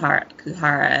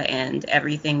Kuhara and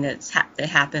everything that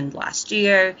happened last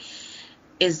year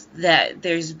is that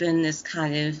there's been this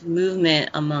kind of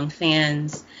movement among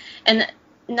fans. And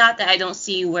not that I don't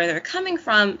see where they're coming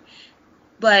from,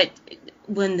 but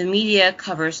when the media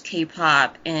covers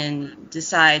K-pop and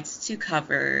decides to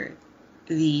cover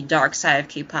the dark side of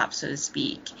K-pop, so to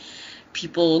speak,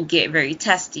 people get very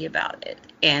testy about it.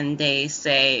 And they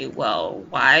say, well,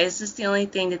 why is this the only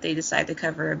thing that they decide to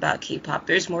cover about K-pop?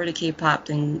 There's more to K-pop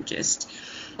than just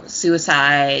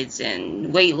suicides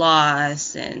and weight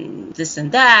loss and this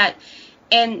and that.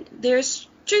 And there's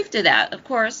truth to that. Of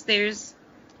course, there's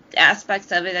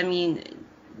aspects of it. I mean,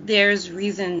 there's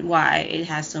reason why it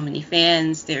has so many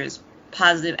fans. There's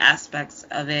positive aspects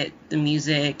of it, the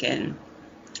music and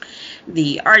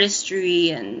the artistry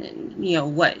and you know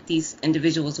what these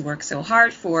individuals work so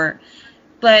hard for.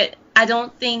 But I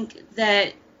don't think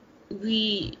that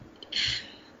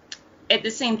at the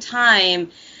same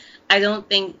time, I don't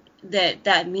think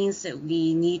that means that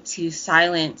we need to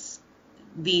silence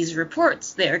these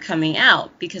reports that are coming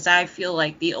out, because I feel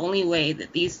like the only way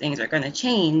that these things are going to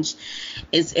change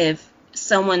is if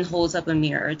someone holds up a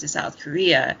mirror to South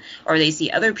Korea or they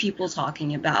see other people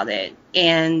talking about it,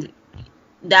 and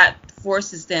that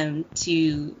forces them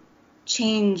to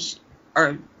change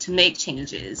or to make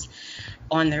changes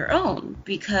on their own,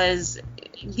 because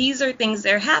these are things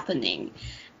that are happening.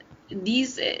 The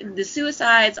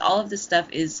suicides, all of this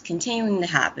stuff is continuing to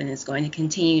happen. It's going to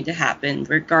continue to happen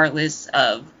regardless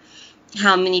of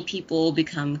how many people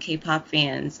become K-pop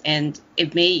fans, and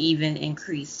it may even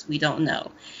increase. We don't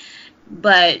know.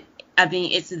 But I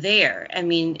mean, it's there. I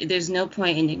mean, there's no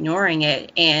point in ignoring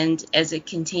it. And as it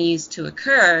continues to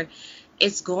occur,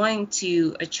 it's going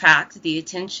to attract the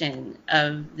attention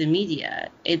of the media.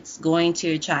 It's going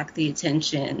to attract the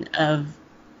attention of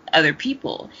other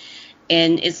people.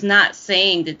 And it's not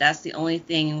saying that that's the only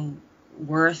thing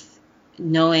worth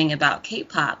knowing about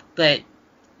K-pop, but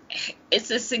it's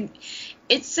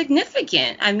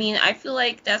significant. I mean, I feel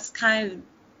like that's kind of,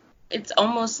 it's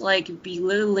almost like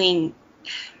belittling.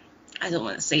 I don't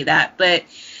want to say that, but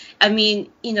I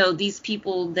mean, you know, these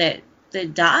people that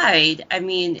died, I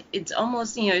mean, it's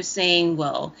almost, you know, saying,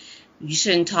 well, you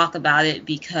shouldn't talk about it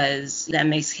because that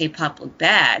makes K-pop look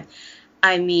bad.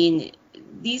 I mean,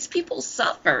 these people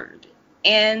suffered.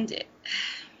 And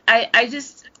I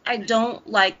don't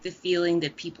like the feeling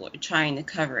that people are trying to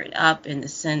cover it up in the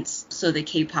sense so that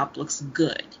K-pop looks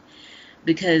good,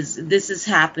 because this is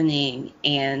happening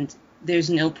and there's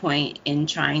no point in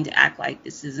trying to act like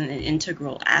this isn't an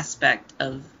integral aspect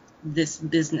of this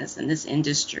business and this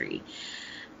industry,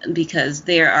 because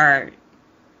there are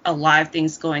a lot of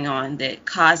things going on that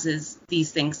causes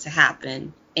these things to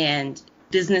happen, and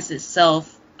business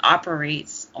itself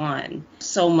operates on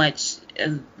so much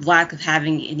lack of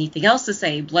having anything else to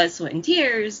say, blood, sweat, and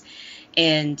tears,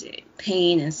 and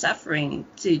pain and suffering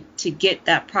to get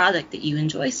that product that you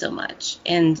enjoy so much.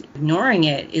 And ignoring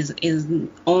it is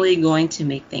only going to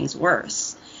make things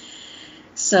worse.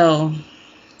 So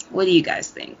what do you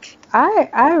guys think?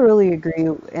 I really agree,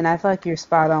 and I feel like you're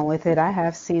spot on with it. I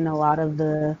have seen a lot of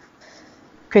the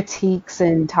critiques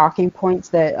and talking points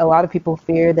that a lot of people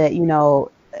fear that, you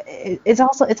know,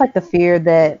 it's like the fear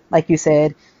that, like you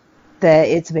said, that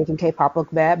it's making K-pop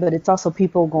look bad, but it's also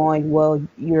people going, well,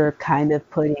 you're kind of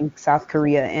putting South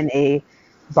Korea in a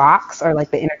box, or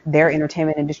like their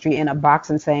entertainment industry in a box,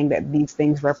 and saying that these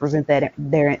things represent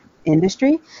their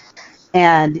industry.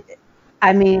 And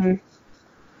I mean,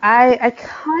 I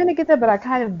kind of get that, but I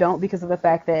kind of don't, because of the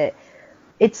fact that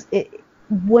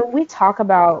when we talk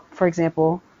about, for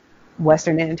example,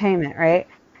 Western entertainment, right?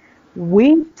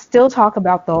 we still talk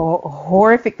about the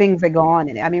horrific things that go on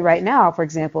in it. I mean, right now, for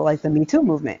example, like the Me Too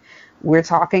movement, we're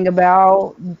talking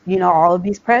about, all of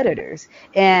these predators.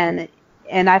 And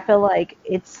I feel like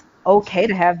it's okay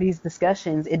to have these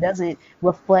discussions. It doesn't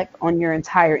reflect on your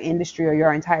entire industry or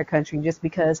your entire country just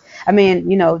because, I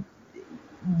mean,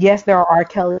 yes, there are R.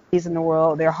 Kellys in the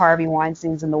world, there are Harvey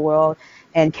Weinsteins in the world,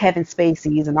 and Kevin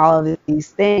Spacey's and all of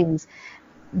these things,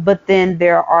 but then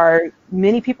there are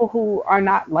many people who are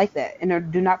not like that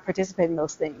and do not participate in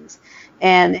those things.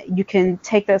 And you can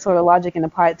take that sort of logic and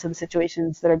apply it to the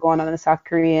situations that are going on in the South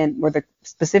Korean, or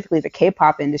specifically the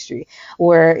K-pop industry,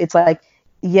 where it's like,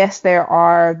 yes, there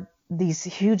are these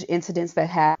huge incidents that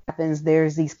happens. There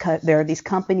are these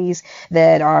companies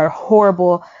that are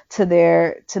horrible to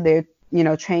their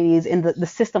trainees, and the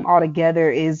system altogether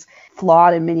is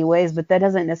flawed in many ways, but that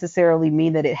doesn't necessarily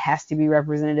mean that it has to be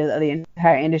representative of the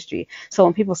entire industry. So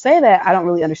when people say that, I don't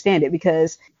really understand it,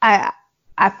 because I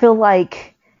feel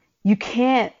like you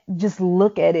can't just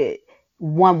look at it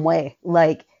one way.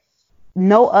 Like,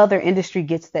 no other industry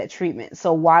gets that treatment.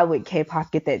 So why would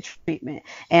K-pop get that treatment?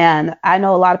 And I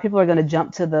know a lot of people are going to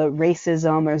jump to the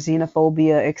racism or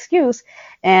xenophobia excuse.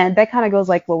 And that kind of goes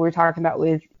like what we were talking about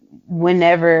with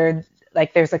whenever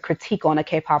like there's a critique on a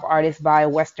K-pop artist by a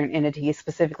Western entity,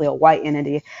 specifically a white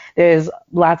entity, there's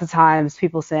lots of times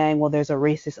people saying, well, there's a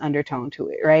racist undertone to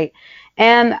it, right?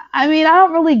 And I mean, I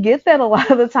don't really get that a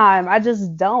lot of the time. I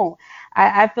just don't.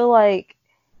 I feel like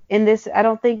in this, I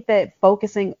don't think that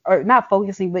focusing, or not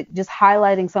focusing, but just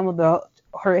highlighting some of the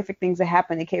horrific things that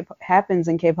happens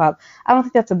in K-pop, I don't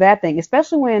think that's a bad thing,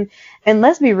 especially when, and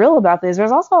let's be real about this,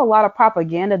 there's also a lot of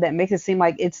propaganda that makes it seem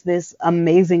like it's this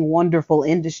amazing, wonderful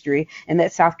industry and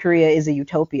that South Korea is a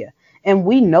utopia. And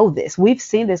we know this. We've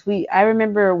seen this. I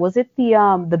remember, was it the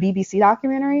BBC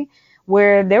documentary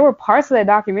where there were parts of that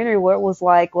documentary where it was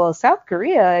like, well, South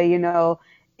Korea,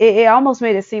 it almost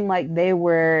made it seem like they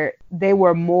were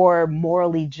more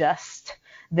morally just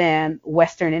than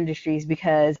Western industries,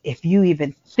 because if you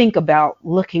even think about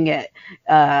looking at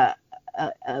a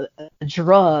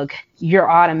drug, you're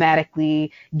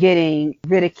automatically getting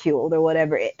ridiculed or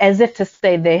whatever, as if to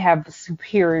say they have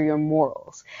superior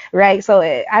morals, right? So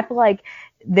I feel like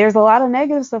there's a lot of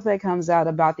negative stuff that comes out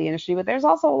about the industry, but there's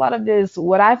also a lot of this,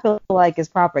 what I feel like is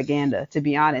propaganda, to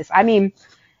be honest. I mean,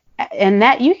 and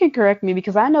that you can correct me,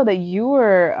 because I know that you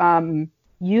were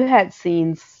looking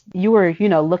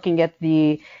at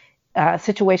the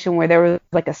situation where there was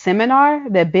like a seminar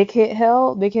that Big Hit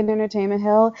Entertainment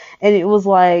held, and it was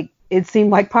like, it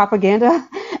seemed like propaganda.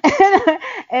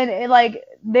 And like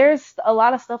there's a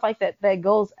lot of stuff like that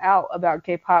goes out about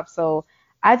K-pop, so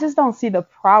I just don't see the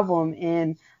problem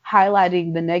in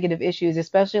highlighting the negative issues,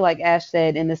 especially like Ash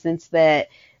said, in the sense that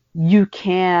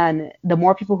the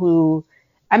more people who,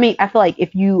 I mean, I feel like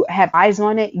if you have eyes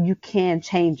on it, you can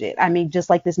change it. I mean, just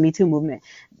like this Me Too movement,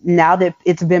 now that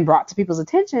it's been brought to people's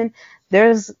attention,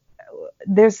 there's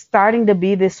starting to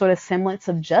be this sort of semblance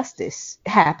of justice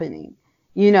happening,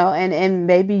 and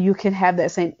maybe you can have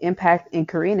that same impact in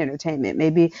Korean entertainment,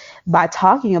 maybe by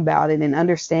talking about it and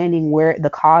understanding where the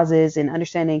cause is, and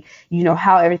understanding,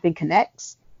 how everything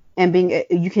connects, and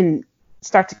you can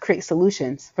start to create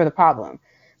solutions for the problem.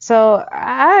 So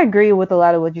I agree with a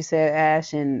lot of what you said,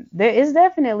 Ash, and it's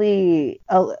definitely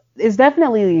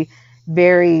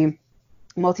very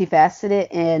multifaceted.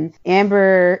 And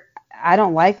Amber, I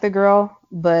don't like the girl,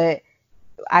 but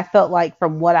I felt like,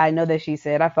 from what I know that she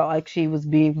said, I felt like she was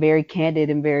being very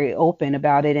candid and very open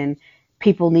about it, and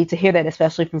people need to hear that,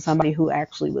 especially from somebody who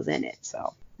actually was in it.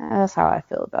 So that's how I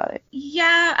feel about it.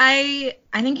 Yeah, I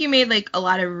think you made like a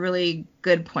lot of really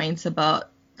good points about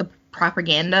the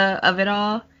propaganda of it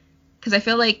all, because I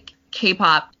feel like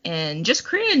K-pop and just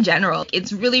Korea in general,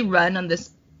 it's really run on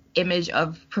this image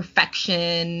of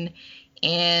perfection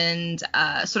and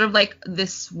sort of like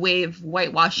this way of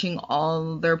whitewashing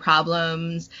all their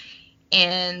problems.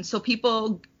 And so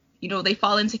people, they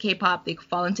fall into K-pop, they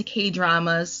fall into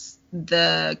K-dramas,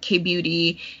 the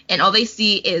K-beauty, and all they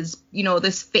see is,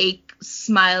 this fake,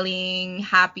 smiling,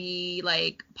 happy,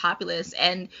 like, populace.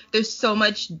 And there's so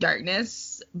much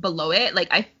darkness below it.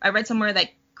 Like, I read somewhere that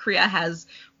Korea has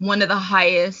one of the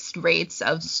highest rates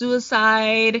of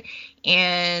suicide,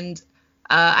 and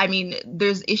I mean,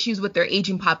 there's issues with their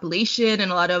aging population,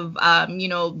 and a lot of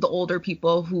the older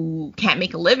people who can't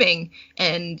make a living,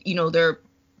 and they're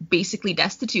basically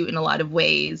destitute in a lot of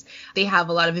ways. They have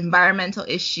a lot of environmental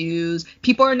issues.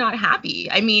 People are not happy.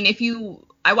 I mean,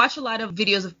 I watch a lot of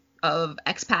videos of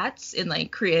expats in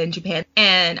like Korea and Japan,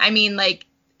 and I mean, like,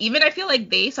 even I feel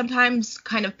like they sometimes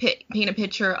kind of paint a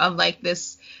picture of like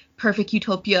this perfect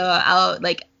utopia out,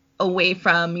 like, away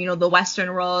from, the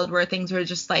Western world where things were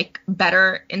just like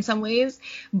better in some ways.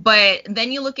 But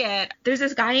then you look at, there's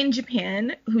this guy in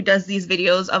Japan who does these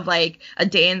videos of like a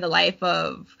day in the life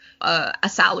of a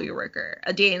salary worker,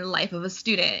 a day in the life of a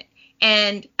student.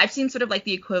 And I've seen sort of like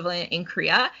the equivalent in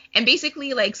Korea. And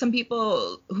basically, like, some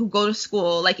people who go to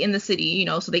school, like in the city,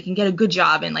 so they can get a good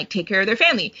job and like take care of their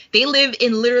family, they live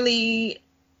in literally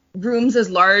rooms as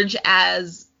large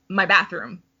as my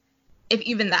bathroom, if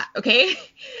even that, okay?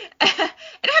 And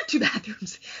I have 2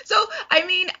 bathrooms. So, I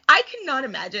mean, I cannot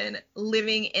imagine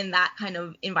living in that kind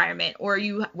of environment, or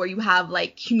where you have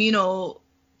like communal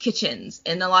kitchens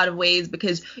in a lot of ways,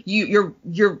 because your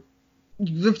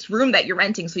this room that you're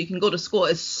renting so you can go to school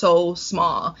is so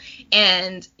small,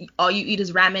 and all you eat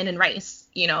is ramen and rice,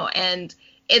 and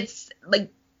it's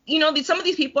like, some of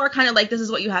these people are kind of like, this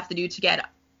is what you have to do to get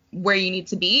where you need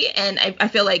to be. And I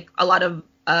feel like a lot of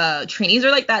trainees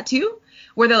are like that too,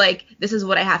 where they're like, this is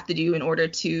what I have to do in order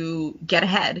to get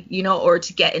ahead, or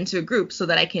to get into a group so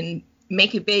that I can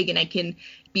make it big and I can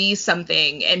be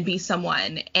something and be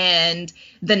someone. And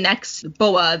the next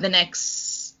BOA, the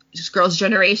next girls'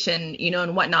 generation,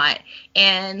 and whatnot.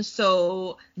 And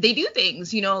so they do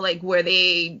things, like where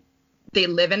they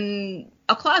live in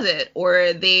a closet,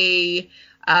 or they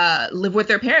live with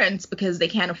their parents because they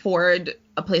can't afford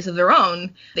a place of their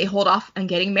own. They hold off on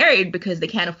getting married because they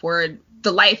can't afford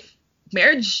the life.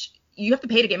 Marriage, you have to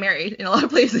pay to get married in a lot of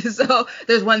places. So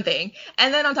there's one thing.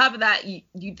 And then on top of that,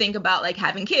 you think about like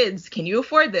having kids. Can you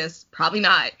afford this? Probably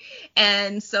not.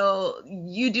 And so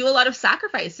you do a lot of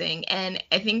sacrificing. And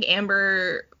I think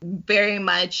Amber very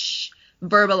much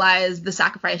verbalized the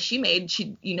sacrifice she made.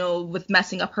 She, with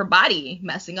messing up her body,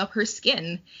 messing up her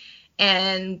skin.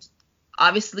 And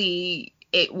obviously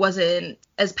it wasn't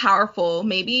as powerful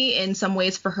maybe in some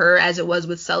ways for her as it was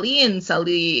with Sully, and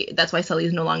Sully, that's why Sully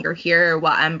is no longer here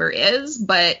while Amber is.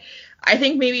 But I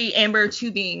think maybe Amber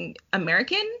too, being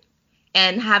American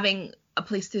and having a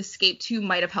place to escape to,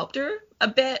 might have helped her a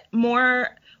bit more,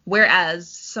 whereas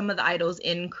some of the idols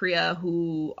in Korea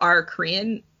who are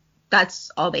Korean, that's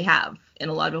all they have in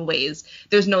a lot of ways.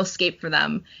 There's no escape for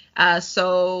them.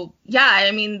 So yeah,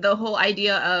 I mean, the whole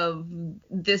idea of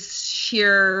this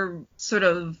sheer sort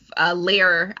of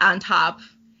layer on top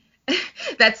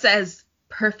that says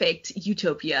perfect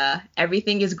utopia,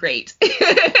 everything is great.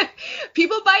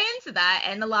 People buy into that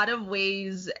in a lot of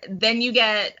ways. Then you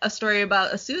get a story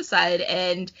about a suicide,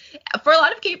 and for a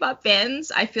lot of K-pop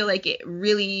fans, I feel like it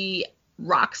really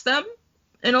rocks them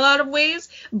in a lot of ways.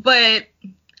 But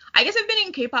I guess I've been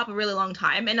in K-pop a really long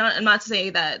time, and I'm not to say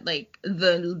that like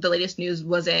the latest news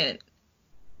wasn't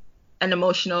an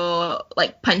emotional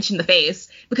like punch in the face,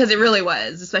 because it really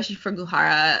was, especially for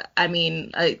Guhara. I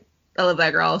mean, I love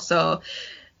that girl, so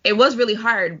it was really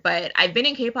hard. But I've been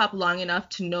in K-pop long enough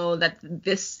to know that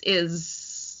this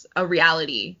is a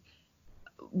reality.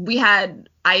 We had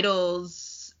idols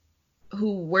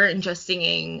who weren't just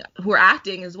singing, who were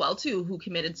acting as well too, who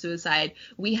committed suicide.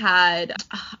 We had,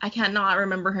 I cannot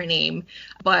remember her name,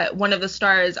 but one of the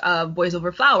stars of Boys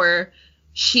Over Flower,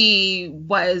 she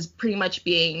was pretty much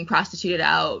being prostituted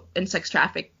out and sex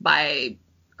trafficked by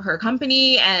her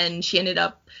company, and she ended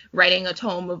up writing a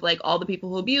tome of like all the people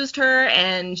who abused her,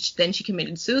 and then she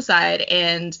committed suicide.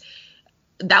 And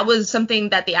that was something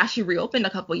that they actually reopened a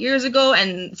couple years ago,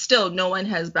 and still no one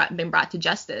has been brought to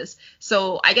justice.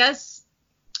 So I guess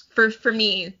for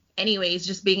me anyways,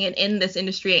 just being in this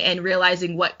industry and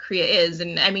realizing what Korea is,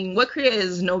 and I mean, what Korea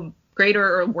is no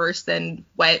greater or worse than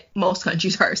what most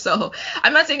countries are. So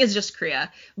I'm not saying it's just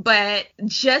Korea, but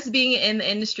just being in the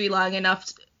industry long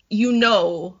enough,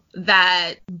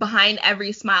 that behind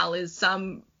every smile is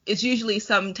usually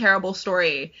some terrible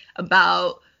story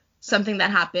about something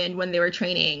that happened when they were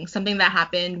training, something that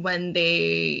happened when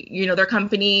they, their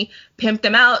company pimped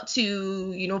them out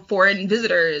to, foreign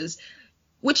visitors,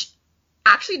 which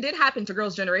actually did happen to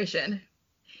Girls' Generation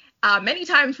many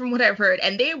times from what I've heard.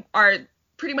 And they are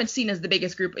pretty much seen as the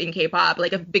biggest group in K-pop,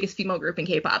 like a biggest female group in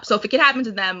K-pop. So if it could happen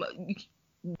to them,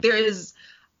 there is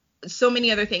so many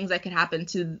other things that could happen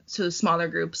to smaller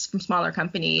groups from smaller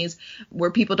companies where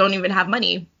people don't even have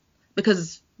money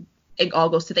because it all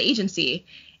goes to the agency.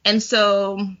 And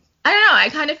so, I don't know, I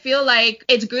kind of feel like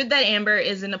it's good that Amber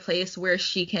is in a place where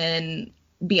she can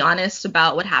be honest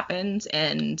about what happened,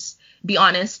 and be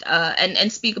honest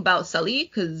and speak about Sully,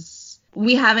 because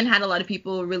we haven't had a lot of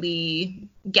people really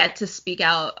get to speak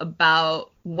out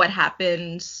about what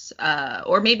happened,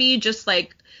 or maybe just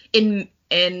like in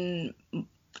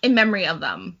memory of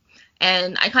them.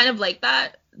 And I kind of like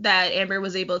that Amber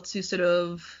was able to sort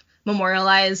of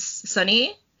memorialize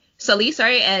Sunny Sully,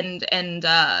 sorry, and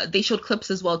they showed clips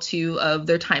as well too of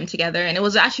their time together, and it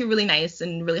was actually really nice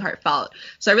and really heartfelt.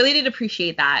 So I really did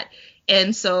appreciate that.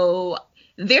 And so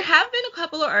there have been a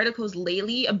couple of articles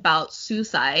lately about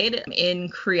suicide in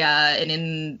Korea and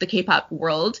in the K-pop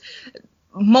world.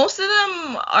 Most of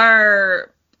them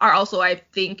are also, I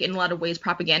think, in a lot of ways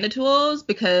propaganda tools,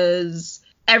 because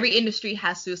every industry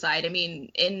has suicide. I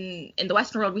mean, in the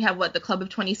Western world, we have the Club of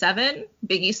 27,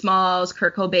 Biggie Smalls,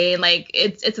 Kurt Cobain, like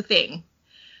it's a thing.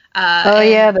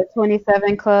 Yeah, the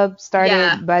 27 Club Yeah.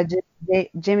 started by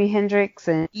Jimi Hendrix,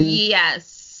 and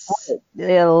Yes.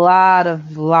 a lot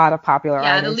of popular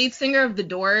Yeah, the artists. lead singer of The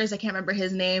Doors, I can't remember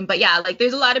his name, but yeah, like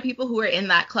there's a lot of people who are in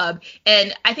that club,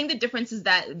 and I think the difference is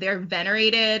that they're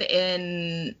venerated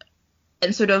and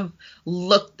sort of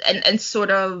looked and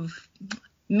sort of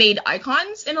made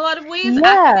icons in a lot of ways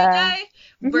after they die,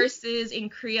 versus in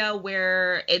Korea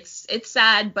where it's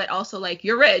sad, but also like,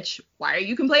 you're rich, why are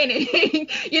you complaining?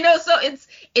 You know, so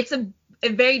it's a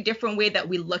very different way that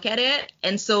we look at it,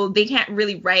 and so they can't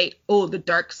really write, oh, the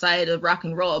dark side of rock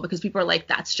and roll, because people are like,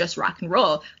 that's just rock and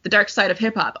roll. The dark side of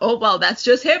hip hop, oh well, that's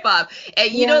just hip hop.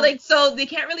 And you know, like, so they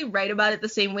can't really write about it the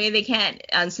same way. They can't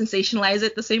sensationalize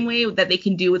it the same way that they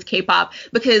can do with K-pop,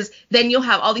 because then you'll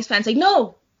have all these fans say,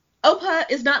 no, Opa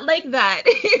is not like that.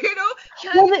 You know,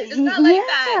 it's not like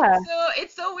that. So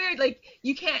it's so weird. Like,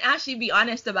 you can't actually be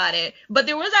honest about it. But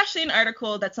there was actually an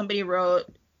article that somebody wrote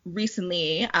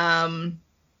recently. I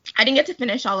didn't get to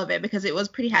finish all of it because it was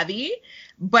pretty heavy,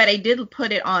 but I did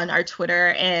put it on our Twitter,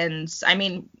 and I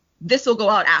mean, this will go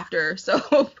out after, so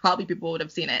probably people would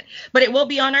have seen it, but it will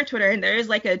be on our Twitter, and there is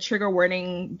like a trigger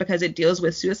warning because it deals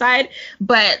with suicide.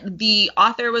 But the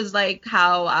author was like,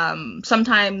 how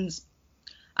sometimes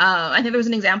I think there was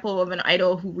an example of an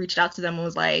idol who reached out to them and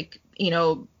was like, you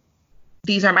know,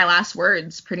 these are my last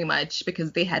words, pretty much,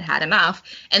 because they had enough.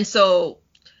 And so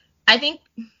I think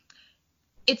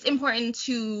it's important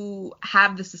to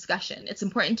have this discussion. It's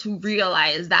important to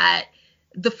realize that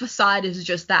the facade is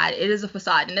just that. It is a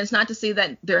facade. And it's not to say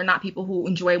that there are not people who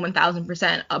enjoy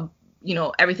 1000% of, you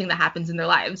know, everything that happens in their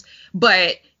lives.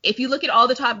 But if you look at all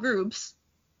the top groups,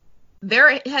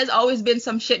 there has always been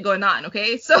some shit going on,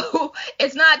 okay? So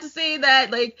it's not to say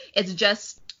that, like, it's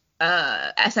just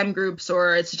SM groups,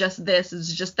 or it's just this,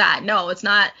 it's just that. No, it's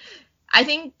not. I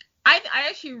think I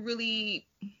actually really,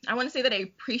 I want to say that I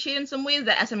appreciate in some ways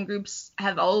that SM groups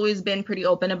have always been pretty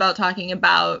open about talking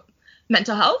about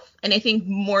mental health, and I think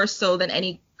more so than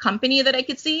any company that I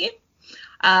could see,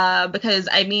 because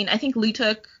I mean, I think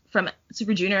Leetuk from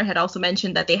Super Junior had also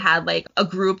mentioned that they had like a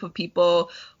group of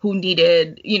people who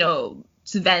needed, you know,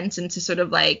 to vent and to sort of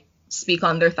like speak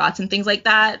on their thoughts and things like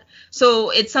that. So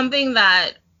it's something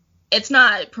that it's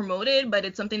not promoted, but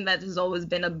it's something that has always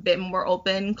been a bit more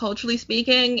open, culturally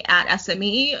speaking, at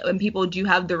SME, and people do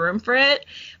have the room for it,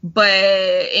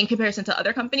 but in comparison to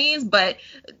other companies. But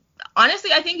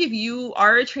honestly, I think if you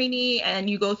are a trainee and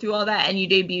you go through all that and you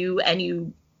debut and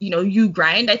you know, you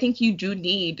grind, I think you do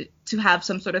need to have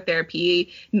some sort of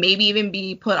therapy, maybe even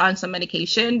be put on some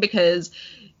medication, because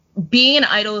being an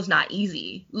idol is not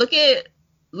easy. Look at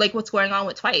like what's going on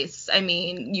with Twice. I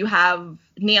mean, you have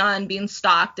Neon being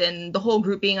stalked and the whole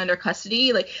group being under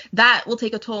custody. Like, that will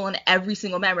take a toll on every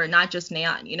single member, not just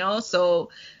Neon, you know? So,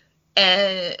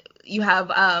 and you have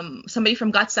somebody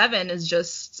from GOT7 has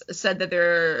just said that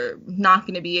they're not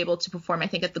going to be able to perform, I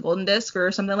think, at the Golden Disc or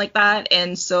something like that.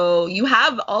 And so you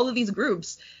have all of these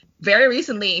groups very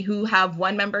recently who have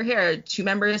one member here, two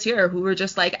members here, who were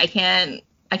just like, I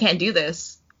can't do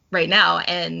this right now.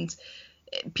 And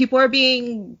people are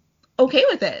being okay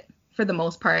with it for the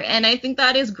most part. And I think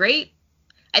that is great.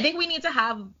 I think we need to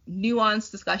have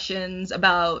nuanced discussions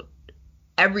about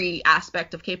every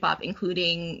aspect of K-pop,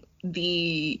 including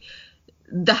the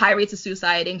high rates of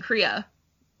suicide in Korea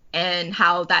and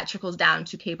how that trickles down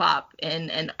to K-pop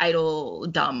and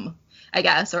idoldom, I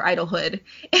guess, or idolhood.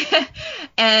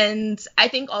 And I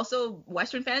think also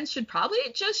Western fans should probably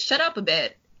just shut up a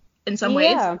bit in some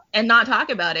ways and not talk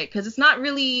about it, because it's not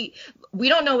really, we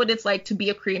don't know what it's like to be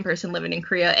a Korean person living in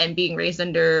Korea and being raised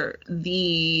under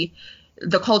the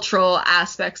cultural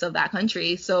aspects of that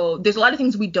country. So there's a lot of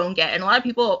things we don't get, and a lot of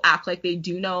people act like they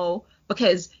do know,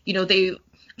 because, you know, they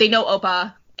know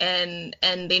Oppa and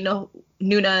they know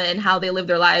Nuna and how they live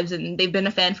their lives, and they've been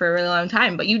a fan for a really long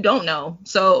time, but you don't know.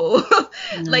 So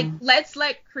like, let's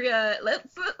let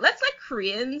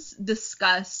Koreans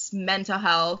discuss mental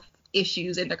health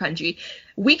issues in their country.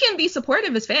 We can be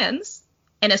supportive as fans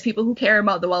and as people who care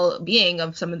about the well-being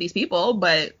of some of these people,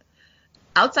 but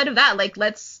outside of that, like,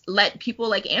 let's let people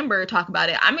like Amber talk about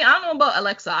it. I mean, I don't know about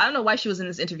Alexa. I don't know why she was in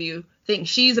this interview thing.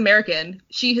 She's American.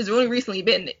 She has only recently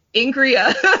been in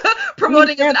Korea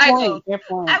promoting as Fair an idol. point. Fair I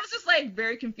point. was just like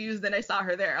very confused. Then I saw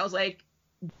her there. I was like,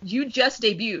 you just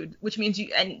debuted, which means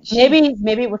you, and she,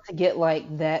 Maybe it was to get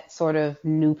like that sort of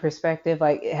new perspective.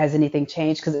 Like, has anything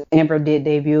changed? Because Amber did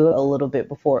debut a little bit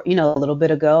before, a little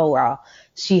bit ago. While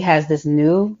she has this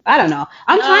new. I don't know.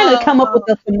 I'm trying to come up with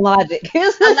no. some logic.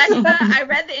 Alexa, I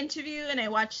read the interview and I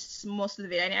watched most of the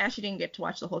video. I actually didn't get to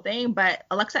watch the whole thing, but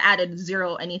Alexa added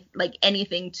zero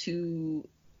anything to.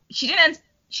 She didn't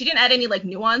add any like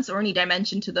nuance or any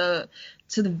dimension to the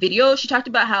video. She talked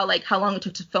about how long it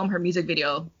took to film her music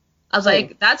video. I was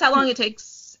like, that's how long it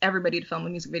takes everybody to film a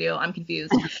music video. I'm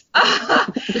confused. So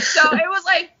it was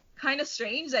like kind of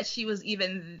strange that she was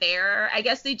even there. I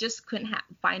guess they just couldn't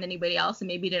find anybody else and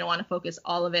maybe didn't want to focus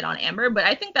all of it on Amber, but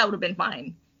I think that would have been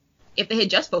fine if they had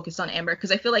just focused on Amber,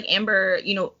 because I feel like Amber,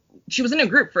 she was in a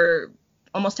group for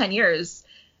almost 10 years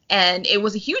and it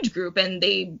was a huge group and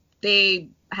they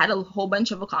had a whole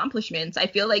bunch of accomplishments. I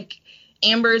feel like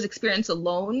Amber's experience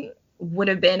alone would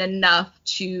have been enough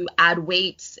to add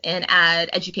weight and add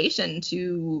education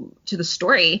to the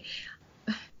story.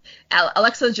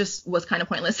 Alexa just was kind of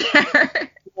pointless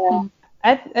there. Yeah.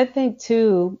 I think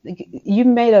too, you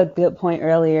made a good point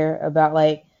earlier about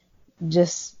like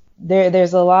just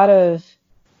there's a lot of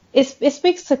it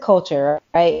speaks to culture,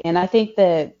 right? And I think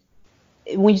that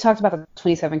when you talked about the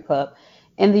 27 Club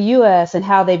in the U.S. and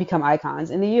how they become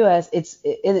icons in the U.S.,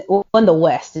 in the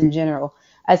West in general.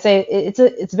 I say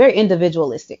it's very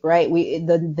individualistic, right?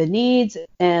 The needs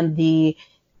and the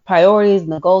priorities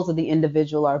and the goals of the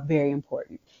individual are very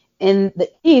important. In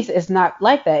the East, it's not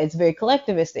like that. It's very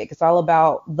collectivistic. It's all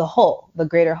about the whole, the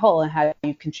greater whole, and how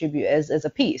you contribute as a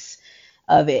piece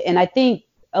of it. And I think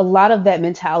a lot of that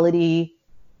mentality,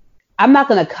 I'm not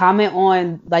going to comment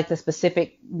on like the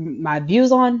specific my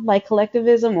views on like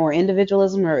collectivism or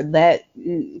individualism or that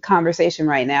conversation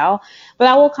right now, but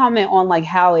I will comment on like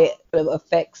how it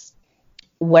affects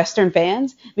Western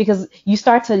fans, because you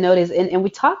start to notice, and we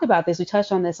talked about this, we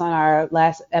touched on this on our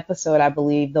last episode, I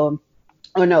believe, though,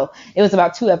 or no, it was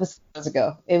about 2 episodes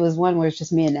ago. It was one where it's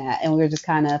just me and Nat, and we were just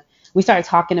we started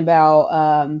talking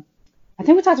about I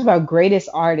think we talked about greatest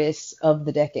artists of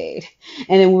the decade.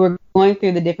 And then we were going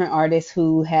through the different artists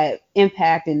who had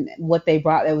impact and what they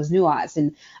brought that was nuanced.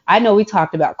 And I know we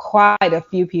talked about quite a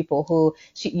few people who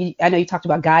I know you talked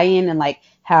about Guyan and like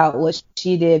what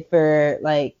she did for,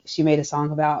 like, she made a song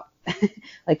about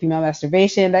like female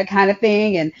masturbation, that kind of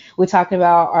thing. And we talked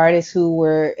about artists and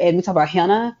we talked about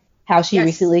Hannah, how she Yes.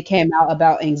 recently came out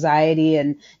about anxiety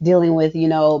and dealing with,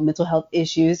 mental health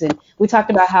issues. And we talked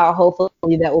about how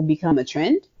hopefully that will become a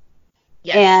trend.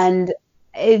 Yes. And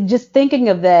just thinking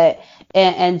of that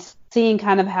and seeing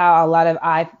kind of how a lot of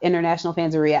international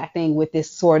fans are reacting with this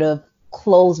sort of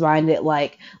closed-minded,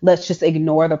 like, let's just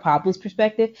ignore the problems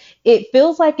perspective. It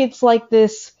feels like it's like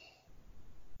this,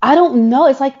 I don't know.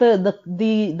 It's like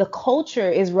the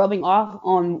culture is rubbing off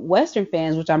on Western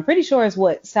fans, which I'm pretty sure is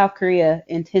what South Korea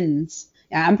intends.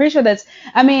 Yeah, I'm pretty sure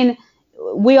I mean,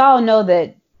 we all know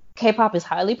that K-pop is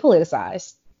highly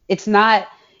politicized. It's not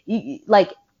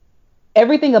like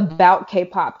everything about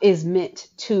K-pop is meant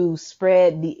to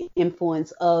spread the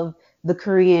influence of the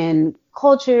Korean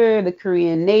culture, the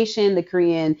Korean nation, the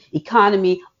Korean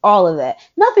economy, all of that.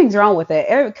 Nothing's wrong with it.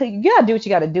 You gotta do what you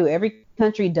gotta do. Every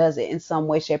country does it in some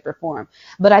way, shape, or form.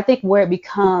 But I think where it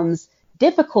becomes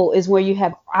difficult is where you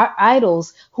have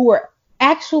idols who are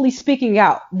actually speaking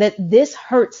out that this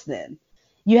hurts them.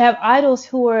 You have idols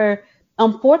who are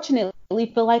unfortunately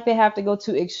feel like they have to go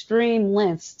to extreme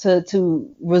lengths to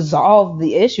resolve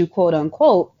the issue, quote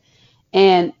unquote.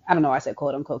 And I don't know why I said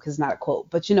quote unquote because it's not a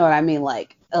quote, but you know what I mean,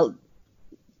 like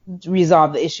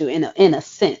resolve the issue in a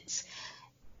sense.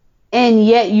 And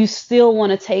yet you still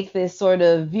want to take this sort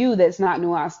of view that's not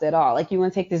nuanced at all. Like, you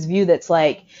want to take this view that's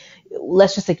like,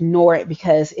 let's just ignore it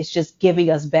because it's just giving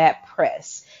us bad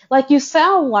press. Like, you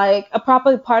sound like a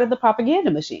proper part of the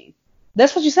propaganda machine.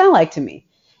 That's what you sound like to me.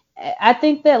 I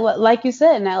think that, like you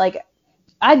said, now, like,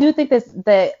 I do think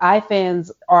that iFans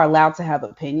are allowed to have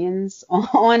opinions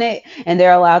on it, and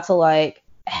they're allowed to like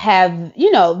have,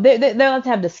 they're allowed to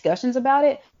have discussions about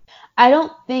it. I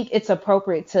don't think it's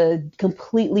appropriate to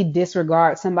completely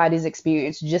disregard somebody's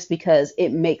experience just because it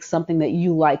makes something that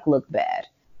you like look bad.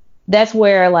 That's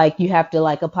where like you have to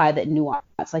like apply that nuance.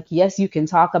 Like, yes, you can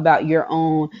talk about your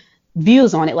own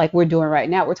views on it, like we're doing right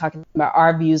now. We're talking about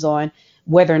our views on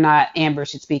whether or not Amber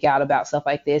should speak out about stuff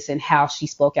like this and how she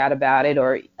spoke out about it,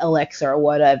 or Alexa or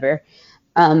whatever.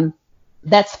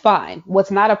 That's fine.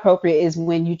 What's not appropriate is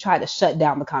when you try to shut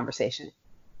down the conversation.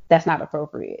 that's not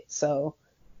appropriate. So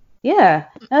yeah,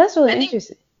 no, that's really I think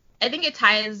interesting. I think it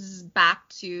ties back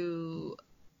to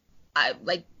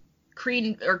like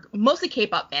Korean or mostly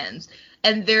K-pop fans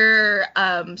and their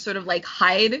sort of like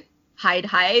hide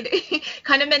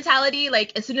kind of mentality.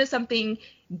 Like as soon as something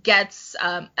gets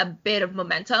a bit of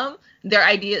momentum, their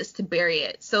idea is to bury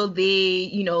it. So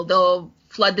they'll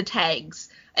flood the tags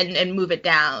and move it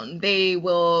down. They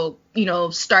will,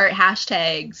 start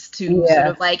hashtags to sort Yeah.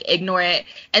 of like ignore it.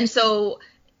 And so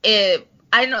I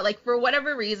don't know, like for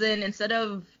whatever reason, instead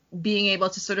of being able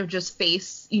to sort of just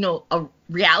face, a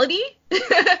reality,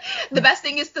 the best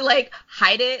thing is to like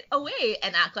hide it away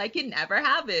and act like it never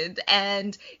happened.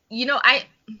 And,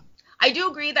 I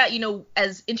do agree that,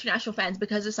 as international fans,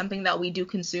 because it's something that we do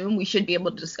consume, we should be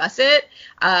able to discuss it.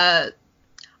 I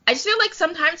just feel like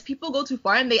sometimes people go too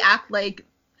far and they act like,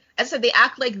 as I said, they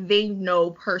act like they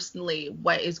know personally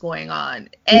what is going on.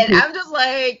 And I'm just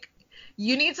like,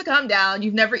 you need to calm down.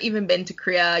 You've never even been to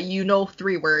Korea. You know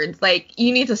 3 words. Like,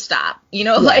 you need to stop.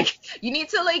 Like, you need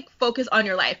to, like, focus on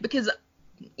your life because,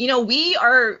 we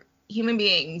are human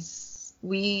beings.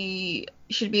 We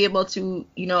should be able to,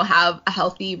 have a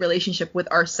healthy relationship with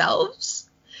ourselves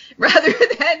rather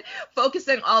than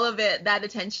focusing all of that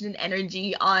attention and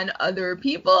energy on other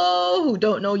people who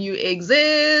don't know you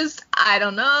exist. I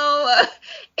don't know.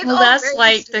 It's Well, all that's very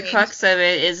like the strange. crux of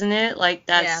it, isn't it? Like,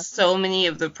 that's Yeah. so many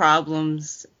of the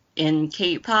problems in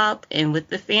K-pop and with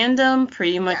the fandom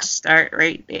pretty much Yeah. start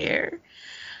right there.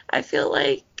 I feel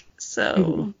like.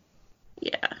 So,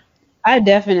 yeah. I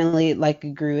definitely like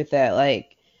agree with that.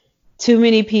 Like too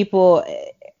many people,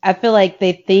 I feel like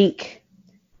they think,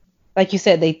 like you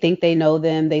said, they think they know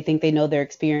them. They think they know their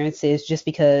experiences just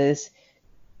because,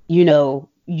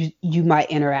 you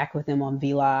might interact with them on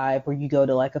V Live or you go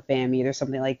to like a fan meet or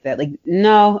something like that. Like,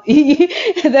 no,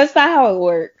 that's not how it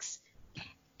works.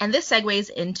 And this segues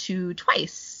into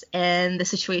Twice and the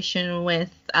situation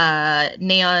with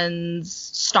Neon's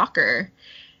stalker.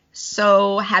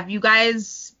 So have you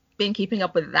guys been keeping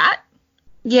up with that?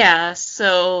 Yeah,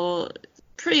 so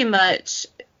pretty much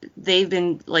they've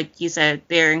been, like you said,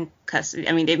 they're in custody.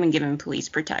 I mean, they've been given police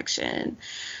protection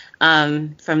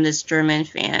from this German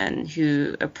fan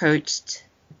who approached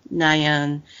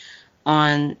Nayeon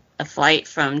on a flight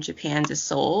from Japan to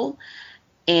Seoul.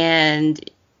 And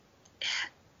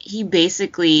he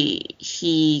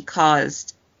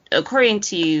caused, according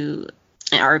to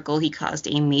an article, he caused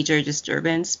a major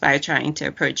disturbance by trying to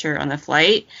approach her on the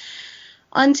flight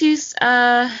on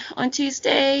Tuesday,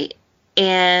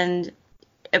 and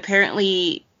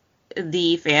apparently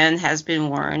the fan has been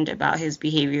warned about his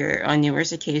behavior on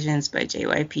numerous occasions by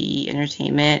JYP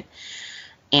Entertainment,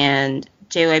 and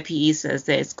JYP says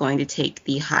that it's going to take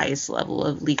the highest level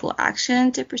of legal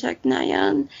action to protect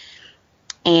Nayeon.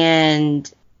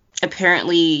 And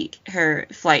apparently her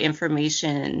flight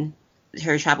information,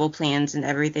 her travel plans and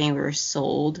everything were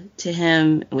sold to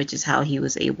him, which is how he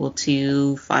was able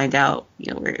to find out,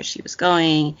 where she was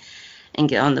going and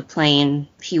get on the plane.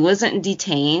 He wasn't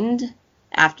detained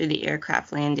after the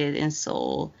aircraft landed in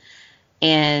Seoul,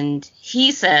 and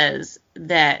he says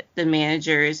that the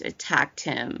managers attacked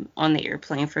him on the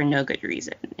airplane for no good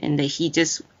reason, and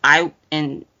that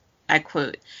I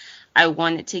quote, "I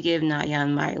wanted to give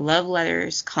Nayeon my love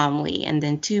letters calmly, and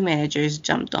then 2 managers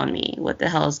jumped on me. What the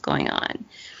hell is going on?"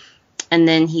 And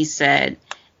then he said,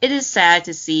 "It is sad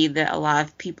to see that a lot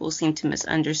of people seem to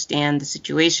misunderstand the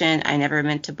situation. I never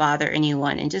meant to bother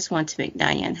anyone and just want to make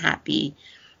Nayeon happy.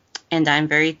 And I'm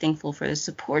very thankful for the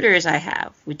supporters I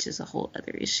have," which is a whole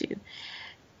other issue.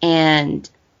 And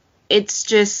it's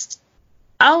just,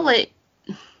 I'll let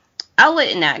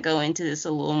Nat go into this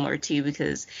a little more too,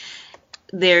 because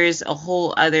there's a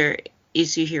whole other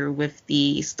issue here with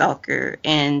the stalker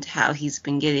and how he's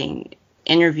been getting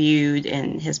interviewed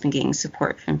and has been getting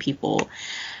support from people.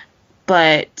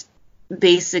 But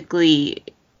basically,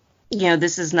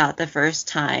 this is not the first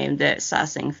time that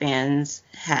Sasang fans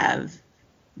have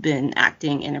been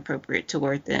acting inappropriate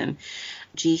toward them.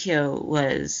 Jihyo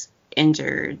was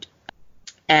injured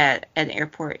at an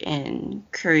airport in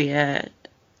Korea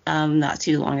not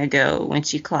too long ago when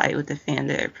she collided with a fan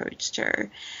that approached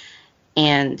her.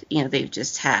 And, they've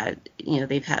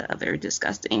had other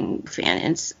disgusting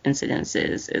fan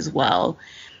incidences as well.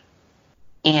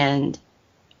 And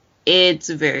it's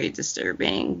very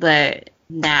disturbing. But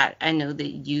Nat, I know that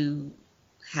you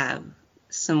have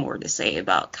some more to say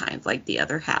about kind of like the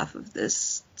other half of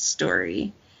this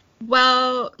story.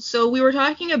 Well, so we were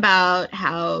talking about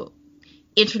how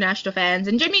international fans,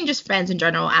 and I mean just fans in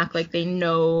general, act like they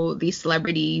know these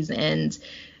celebrities and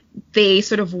they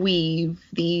sort of weave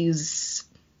these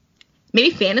maybe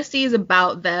fantasies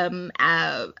about them,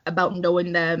 about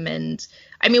knowing them. And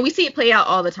I mean, we see it play out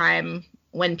all the time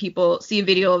when people see a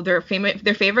video of their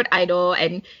favorite idol,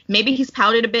 and maybe he's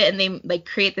pouted a bit, and they like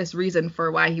create this reason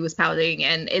for why he was pouting,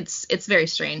 and it's very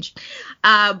strange.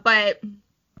 But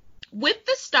with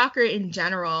the stalker in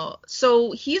general,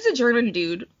 so he's a German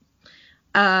dude.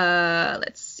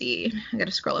 Let's see, I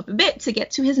gotta scroll up a bit to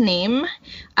get to his name.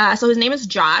 So his name is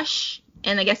Josh,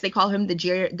 and I guess they call him the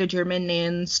German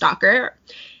Nan stalker.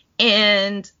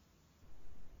 And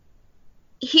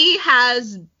he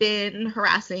has been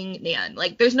harassing Nan.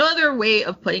 Like, there's no other way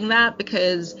of putting that,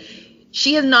 because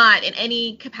she has not in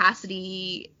any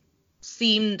capacity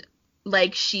seemed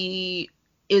like she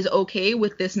is okay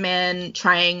with this man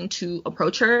trying to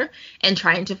approach her and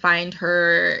trying to find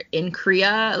her in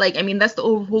Korea. Like, I mean, that's the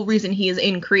whole reason he is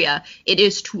in Korea. It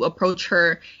is to approach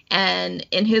her and,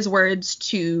 in his words,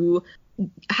 to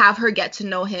have her get to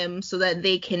know him so that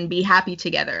they can be happy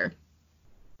together.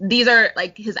 These are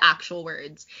like his actual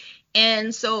words.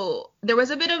 And so there was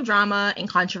a bit of drama and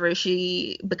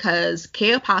controversy because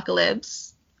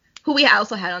K-Apocalypse, who we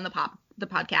also had on the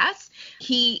podcast,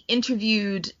 he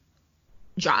interviewed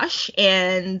Josh,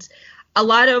 and a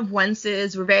lot of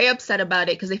onces were very upset about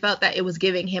it because they felt that it was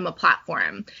giving him a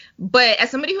platform. But as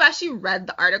somebody who actually read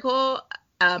the article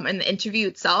and the interview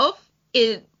itself,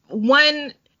 the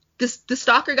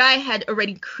stalker guy had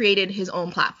already created his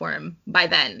own platform by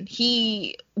then.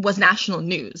 He was national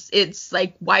news. It's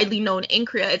like widely known in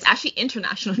Korea. It's actually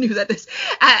international news at this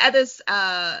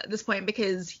point,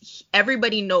 because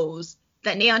everybody knows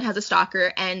that Neon has a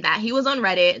stalker and that he was on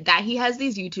Reddit, that he has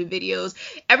these YouTube videos.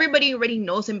 Everybody already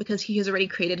knows him because he has already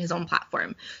created his own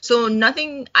platform. So in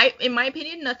my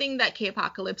opinion, nothing that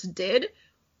K-Apocalypse did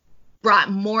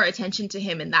brought more attention to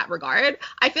him in that regard.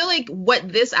 I feel like what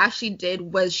this actually did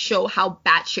was show how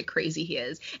batshit crazy he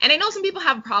is. And I know some people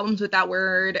have problems with that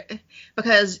word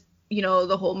because, you know,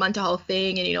 the whole mental health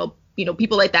thing, and, you know,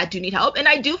 people like that do need help. And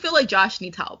I do feel like Josh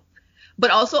needs help.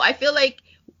 But also I feel like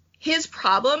his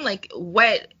problem, like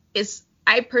what is,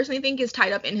 I personally think is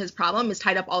tied up in his problem, is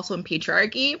tied up also in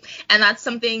patriarchy. And that's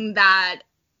something that,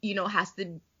 you know, has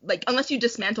to, like, unless you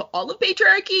dismantle all of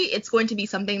patriarchy, it's going to be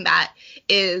something that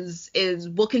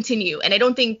will continue. And I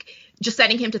don't think just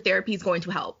sending him to therapy is going to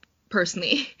help,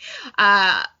 personally.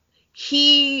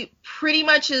 He pretty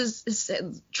much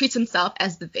treats himself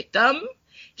as the victim.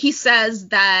 He says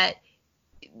that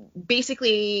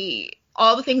basically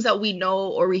all the things that we know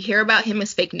or we hear about him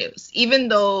is fake news. Even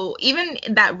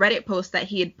that Reddit post that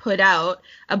he had put out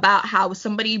about how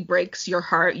somebody breaks your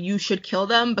heart, you should kill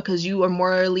them because you are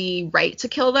morally right to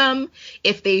kill them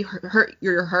if they hurt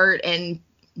your heart and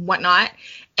whatnot.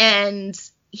 And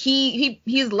he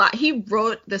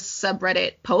wrote this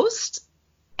subreddit post,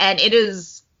 and it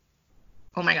is,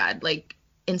 oh my god, like,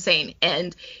 insane.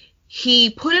 And he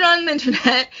put it on the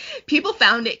internet. People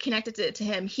found it, connected it to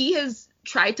him. He has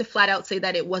tried to flat out say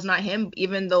that it was not him,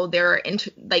 even though the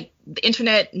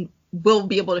internet will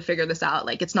be able to figure this out.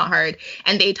 Like, it's not hard,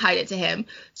 and they tied it to him.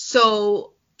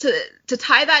 So to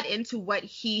tie that into what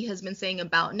he has been saying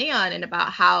about Neon and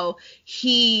about how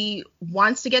he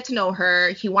wants to get to know her,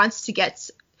 he wants to get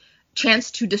chance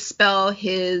to dispel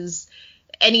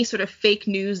any sort of fake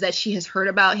news that she has heard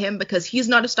about him, because he's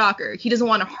not a stalker. He doesn't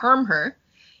want to harm her.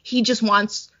 He just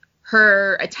wants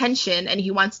her attention, and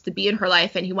he wants to be in her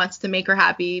life, and he wants to make her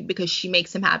happy because she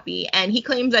makes him happy. And he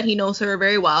claims that he knows her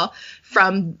very well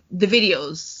from the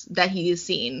videos that he has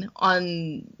seen,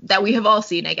 that we have all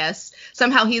seen, I guess.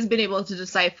 Somehow he's been able to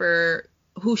decipher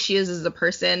who she is as a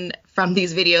person from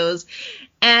these videos.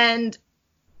 And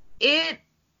it's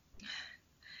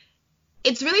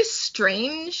really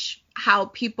strange how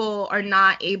people are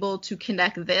not able to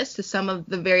connect this to some of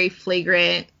the very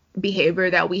flagrant behavior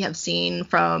that we have seen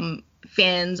from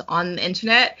fans on the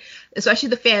internet, especially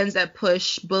the fans that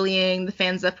push bullying, the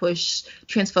fans that push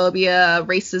transphobia,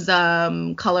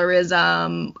 racism,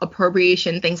 colorism,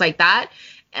 appropriation, things like that.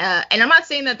 And I'm not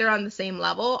saying that they're on the same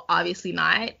level, obviously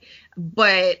not,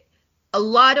 but a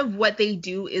lot of what they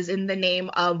do is in the name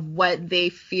of what they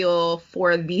feel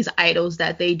for these idols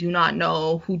that they do not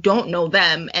know, who don't know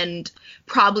them, and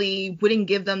probably wouldn't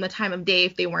give them the time of day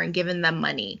if they weren't giving them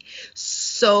money.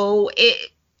 So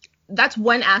that's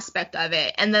one aspect of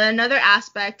it. And then another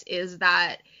aspect is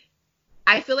that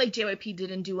I feel like JYP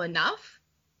didn't do enough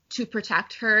to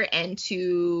protect her and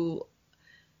to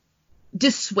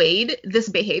dissuade this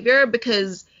behavior,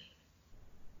 because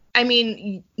I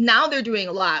mean, now they're doing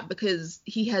a lot because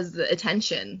he has the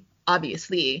attention,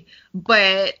 obviously.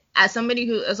 But as somebody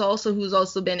who's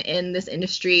also been in this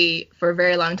industry for a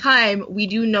very long time, we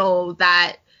do know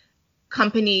that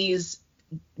companies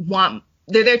want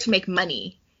they're there to make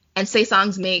money, and say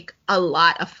songs make a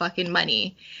lot of fucking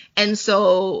money. And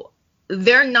so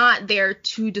they're not there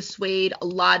to dissuade a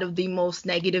lot of the most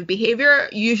negative behavior,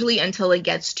 usually until it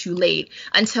gets too late,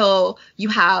 until you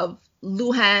have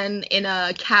Luhan in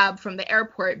a cab from the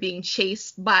airport being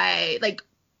chased by, like,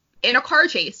 in a car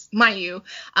chase, mind you,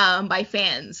 by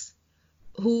fans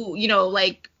who, you know,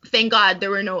 like, thank God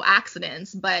there were no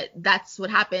accidents, but that's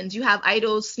what happens. You have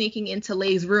idols sneaking into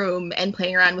Lay's room and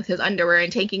playing around with his underwear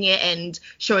and taking it and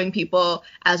showing people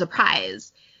as a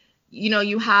prize. You know,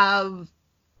 you have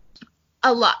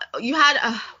a lot. You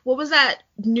had, what was that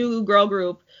new girl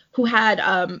group who had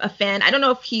a fan? I don't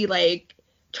know if he, like,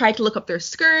 tried to look up their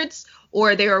skirts,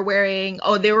 or they were wearing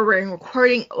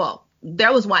recording, well,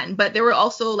 there was one, but there were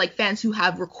also, like, fans who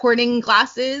have recording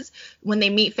glasses when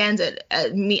they meet fans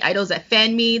meet idols at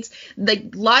fan meets.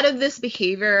 Like, a lot of this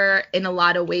behavior in a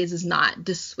lot of ways is not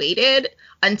dissuaded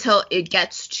until it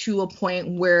gets to a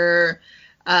point where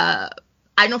I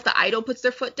don't know if the idol puts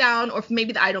their foot down, or if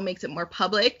maybe the idol makes it more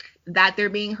public that they're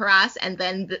being harassed, and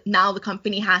then now the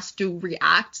company has to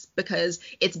react because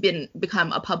it's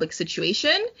become a public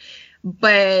situation.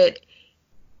 But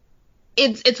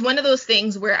it's one of those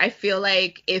things where I feel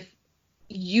like if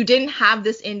you didn't have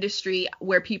this industry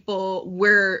where people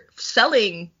were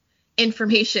selling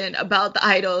information about the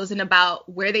idols and about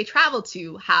where they travel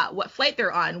to, what flight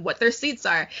they're on, what their seats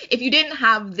are, if you didn't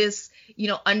have this, you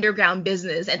know, underground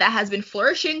business, and that has been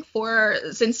flourishing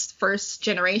since first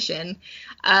generation,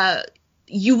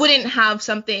 you wouldn't have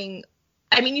something.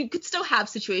 I mean, you could still have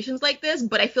situations like this,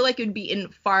 but I feel like it would be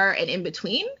far and in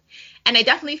between. And I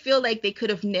definitely feel like they could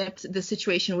have nipped the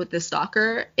situation with the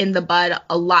stalker in the bud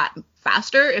a lot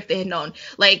faster if they had known.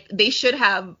 Like, they should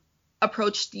have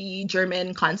approached the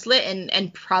German consulate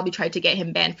and probably tried to get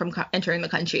him banned from entering the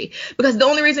country, because the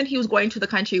only reason he was going to the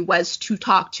country was to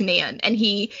talk to Nayeon. And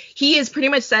he has pretty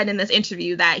much said in this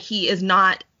interview that he is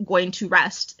not going to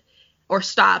rest or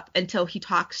stop until he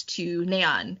talks to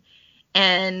Nayeon.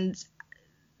 And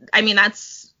I mean,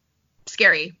 that's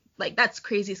scary. Like, that's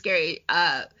crazy scary.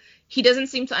 He doesn't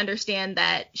seem to understand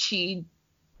that he's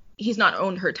not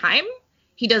owned her time.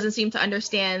 He doesn't seem to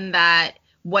understand that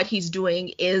what he's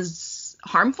doing is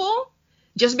harmful.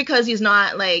 Just because he's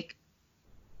not, like,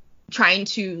 trying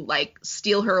to, like,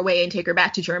 steal her away and take her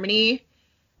back to Germany.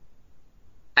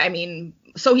 I mean,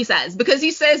 so he says, because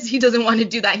he says he doesn't want to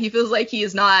do that. He feels like he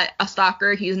is not a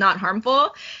stalker. He is not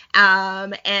harmful.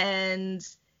 And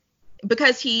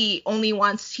because he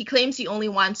claims he only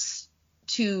wants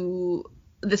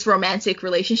this romantic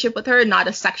relationship with her, not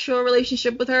a sexual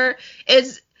relationship with her.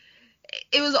 It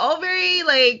was all very,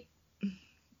 like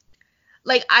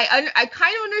I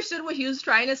kind of understood what he was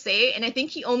trying to say, and I think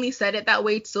he only said it that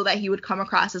way so that he would come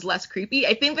across as less creepy.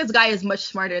 I think this guy is much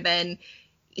smarter than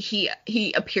he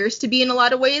appears to be in a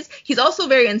lot of ways. He's also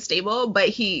very unstable, but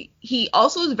he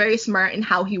also is very smart in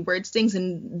how he words things,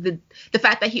 and the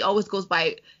fact that he always goes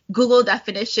by Google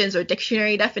definitions or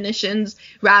dictionary definitions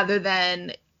rather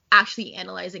than actually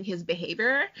analyzing his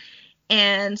behavior.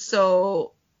 And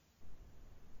so,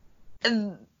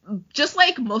 just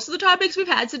like most of the topics we've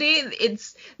had today,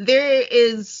 there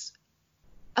is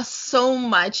so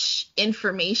much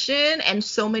information and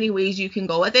so many ways you can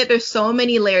go with it. There's so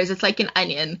many layers. It's like an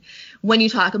onion when you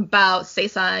talk about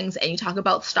sasaengs, and you talk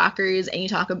about stalkers, and you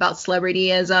talk about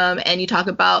celebrityism, and you talk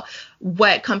about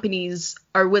what companies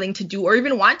are willing to do or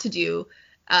even want to do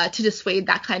to dissuade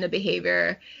that kind of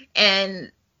behavior.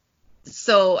 And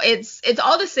so it's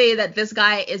all to say that this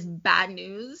guy is bad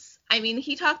news. I mean,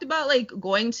 he talked about, like,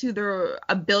 going to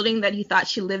a building that he thought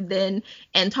she lived in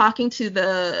and talking to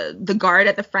the guard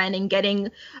at the front and getting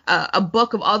a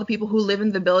book of all the people who live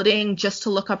in the building just to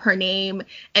look up her name,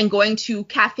 and going to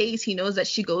cafes he knows that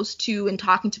she goes to and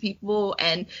talking to people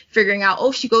and figuring out,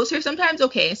 oh, she goes here sometimes?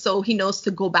 Okay, so he knows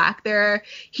to go back there.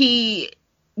 He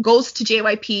goes to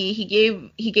JYP.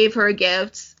 He gave her a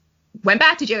gift, went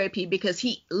back to JYP because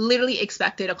he literally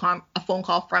expected a phone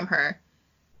call from her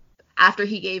after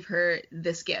he gave her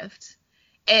this gift.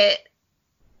 It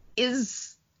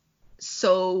is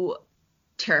so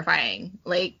terrifying,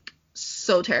 like,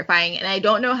 so terrifying. And I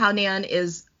don't know how Nayeon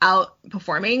is out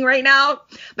performing right now,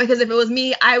 because if it was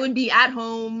me, I would be at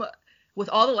home with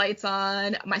all the lights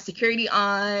on, my security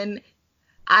on.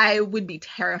 I would be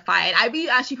terrified. I'd be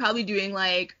actually probably doing,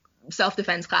 like,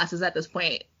 self-defense classes at this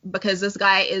point, because this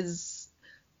guy is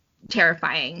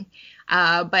terrifying.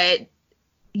 But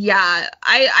yeah,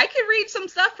 I could read some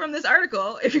stuff from this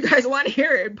article if you guys want to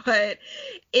hear it, but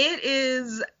it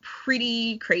is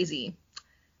pretty crazy.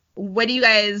 What do you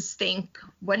guys think?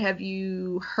 What have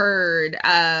you heard?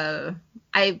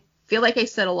 I feel like I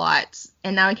said a lot,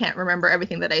 and now I can't remember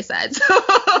everything that I said.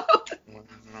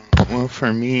 Well,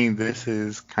 for me, this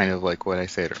is kind of like what I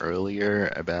said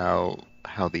earlier about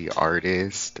how the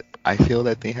artist, I feel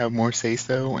that they have more say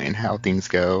so in how things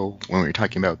go when we're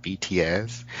talking about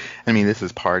BTS. I mean, this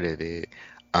is part of it.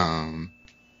 Um,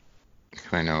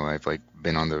 'Cause I know I've like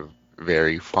been on the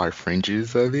very far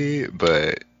fringes of it,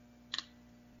 but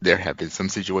there have been some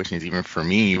situations, even for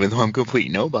me, even though I'm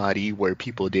complete nobody, where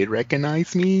people did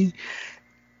recognize me,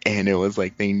 and it was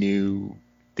like they knew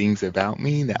things about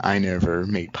me that I never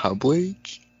made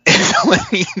public. And so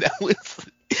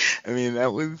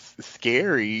that was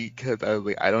scary because I was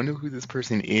like, I don't know who this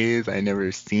person is. I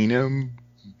never seen him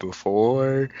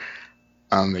before.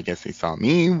 I guess they saw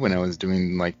me when I was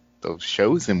doing like those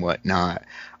shows and whatnot,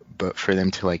 but for them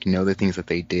to like know the things that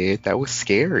they did, that was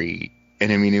scary.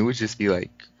 And I mean, it would just be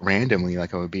like randomly,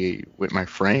 like I would be with my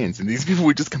friends, and these people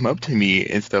would just come up to me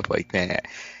and stuff like that.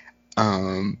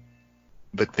 Um,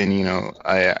 but then,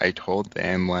 I told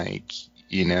them like,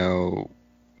 you know,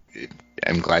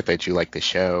 I'm glad that you like the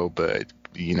show, but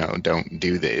don't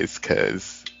do this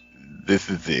because this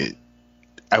is it.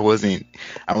 I wasn't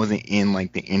in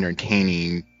like the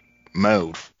entertaining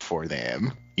mode for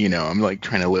them. I'm like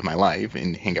trying to live my life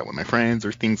and hang out with my friends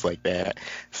or things like that.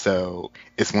 So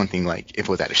it's one thing like if it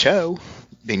was at a show,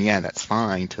 then yeah, that's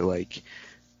fine to like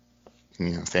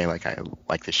say like I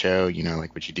like the show,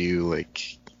 like what you do,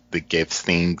 like the gifts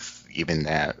things, even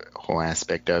that whole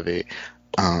aspect of it.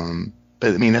 But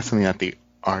I mean that's something that the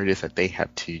artists that they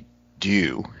have to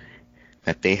do,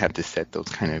 that they have to set those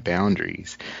kind of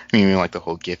boundaries. I mean, like the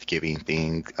whole gift giving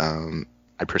thing.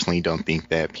 I personally don't think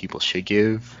that people should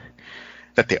give,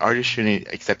 that the artist shouldn't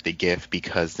accept the gift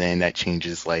because then that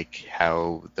changes like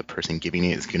how the person giving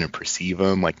it is going to perceive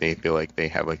them. Like they feel like they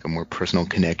have like a more personal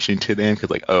connection to them because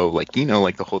like, oh, like,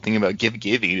 like the whole thing about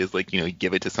giving is like, you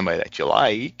give it to somebody that you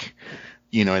like,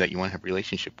 that you want to have a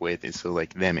relationship with. And so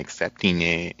like them accepting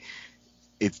it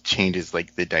changes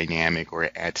like the dynamic, or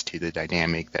it adds to the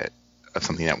dynamic that of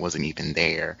something that wasn't even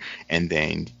there. And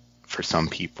then for some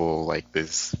people like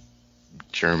this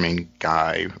German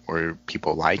guy or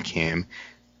people like him,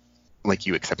 like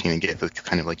you accepting a gift, it's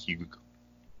kind of like you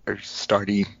are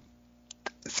starting,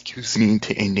 excuse me,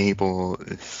 to enable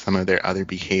some of their other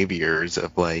behaviors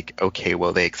of like, okay,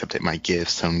 well they accepted my gift,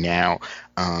 so now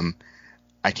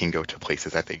I can go to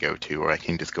places that they go to, or I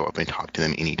can just go up and talk to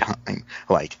them anytime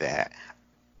like that.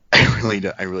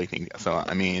 I really think so.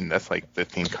 I mean, that's like the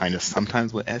thing kind of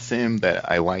sometimes with SM that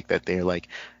I like, that they're like,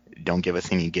 don't give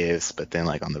us any gifts, but then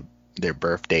like on their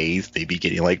birthdays, they be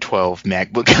getting like 12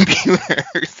 MacBook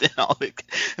computers and all that.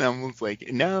 And I'm almost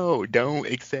like, no, don't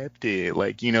accept it.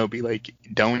 Like, be like,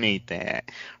 donate that,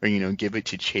 or, give it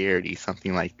to charity,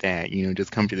 something like that.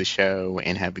 Just come to the show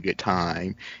and have a good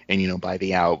time and, buy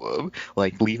the album.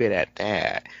 Like, leave it at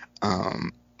that.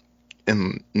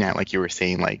 And now, like you were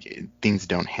saying, like things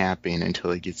don't happen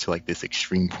until it gets to like this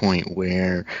extreme point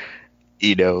where,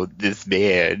 this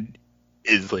man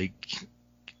is like,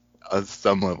 on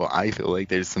some level, I feel like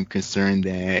there's some concern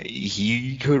that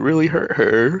he could really hurt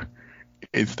her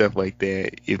and stuff like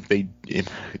that if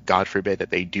God forbid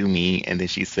that they do meet, and then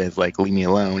she says like, leave me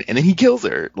alone, and then he kills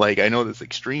her. Like, I know that's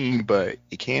extreme, but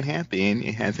it can happen.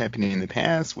 It has happened in the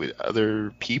past with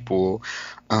other people.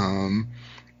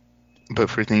 But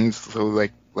for things, so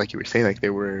like you were saying, like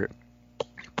there were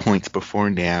points before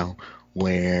now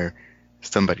where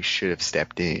somebody should have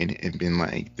stepped in and been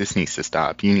like, this needs to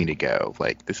stop, you need to go,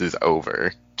 like this is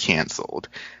over, canceled.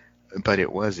 But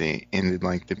it wasn't. And then,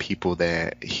 like the people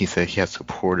that he said he has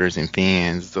supporters and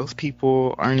fans, those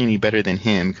people aren't any better than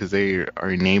him because they are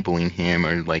enabling him,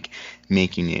 or like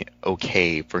making it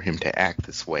okay for him to act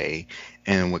this way.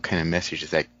 And what kind of message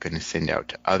is that going to send out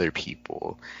to other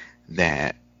people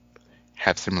that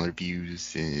have similar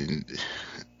views and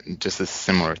just as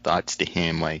similar thoughts to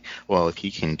him? Like, well, if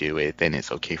he can do it, then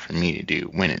it's okay for me to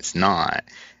do, when it's not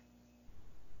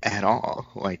at all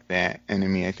like that. And I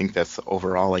mean, I think that's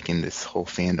overall, like in this whole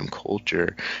fandom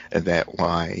culture, that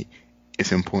why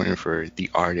it's important for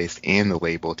the artist and the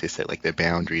label to set like the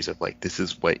boundaries of like, this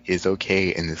is what is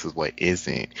okay and this is what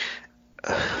isn't.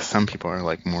 Some people are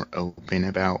like more open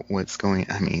about what's going.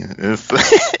 I mean,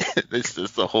 this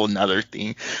is a whole nother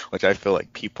thing, which I feel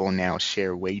like people now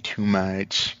share way too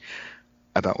much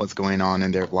about what's going on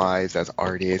in their lives as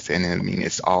artists. And I mean,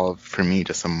 it's all, for me,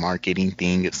 just a marketing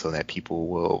thing so that people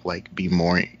will like be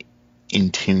more in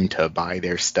tune to buy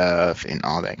their stuff and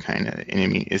all that kind of. And I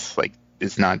mean, it's like,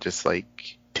 it's not just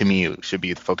like, to me, it should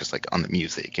be focused like on the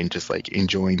music and just like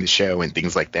enjoying the show and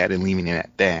things like that and leaving it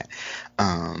at that.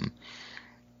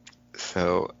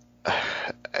 So,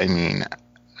 I mean,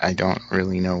 I don't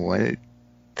really know what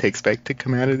to expect to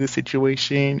come out of this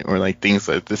situation, or like things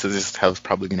like this is just how it's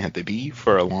probably gonna have to be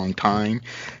for a long time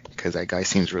because that guy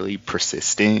seems really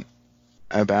persistent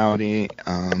about it,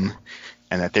 and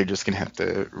that they're just gonna have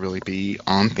to really be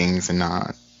on things and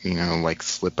not, like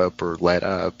slip up or let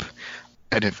up.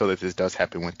 I didn't feel that this does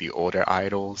happen with the older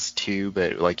idols too,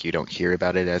 but like you don't hear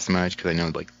about it as much because I know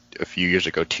like a few years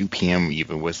ago, 2PM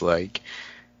even was like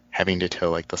having to tell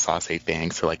like the Sauce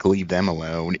fans to like leave them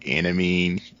alone, and I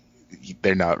mean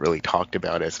they're not really talked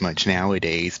about as much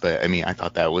nowadays, but I mean I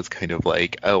thought that was kind of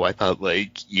like, oh, I thought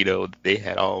like they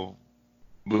had all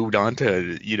moved on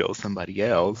to somebody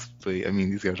else, but I mean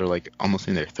these guys are like almost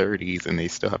in their 30s and they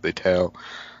still have to tell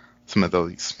some of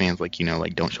those fans like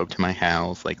like don't show up to my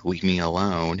house, like leave me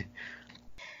alone.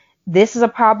 This is a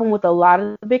problem with a lot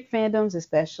of the big fandoms,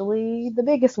 especially the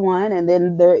biggest one. And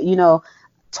then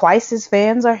Twice's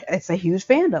fans it's a huge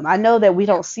fandom. I know that we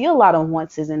don't see a lot of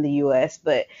onces in the US,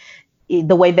 but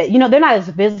the way that they're not as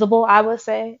visible, I would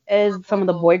say, as some of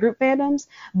the boy group fandoms,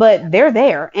 but they're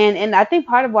there. And I think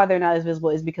part of why they're not as visible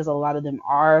is because a lot of them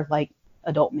are like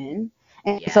adult men.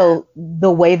 And so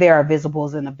the way they are visible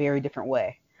is in a very different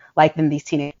way, like than these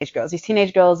teenage girls. These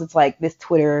teenage girls, it's like this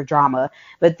Twitter drama,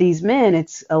 but these men,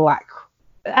 it's a lot.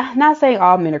 I'm not saying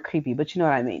all men are creepy, but you know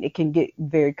what I mean. It can get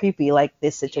very creepy, like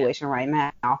this situation right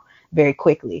now, very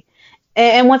quickly.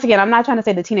 And once again, I'm not trying to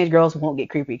say the teenage girls won't get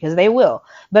creepy, because they will.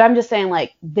 But I'm just saying,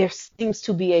 like, there seems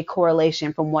to be a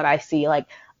correlation from what I see. Like,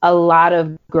 a lot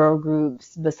of girl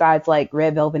groups, besides like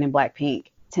Red Velvet and Blackpink,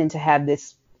 tend to have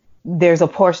this. There's a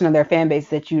portion of their fan base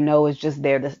that is just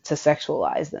there to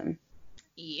sexualize them.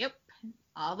 Yep,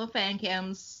 all the fan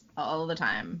cams all the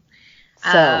time.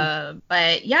 So,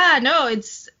 but yeah, no,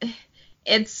 it's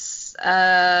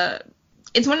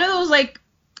one of those, like,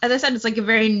 as I said, it's like a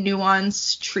very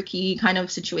nuanced, tricky kind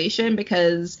of situation,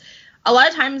 because a lot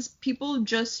of times people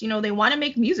just, they want to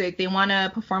make music, they want to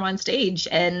perform on stage,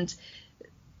 and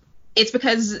it's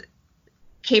because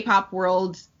K-pop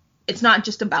world, it's not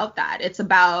just about that. It's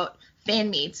about fan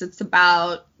meets, it's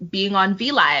about being on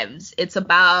V Lives, it's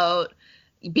about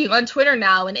being on Twitter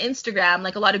now and Instagram.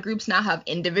 Like, a lot of groups now have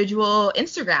individual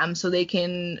Instagrams so they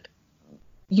can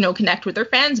connect with their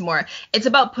fans more. It's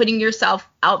about putting yourself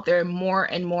out there more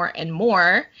and more and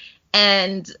more.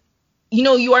 And,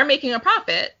 you are making a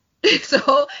profit.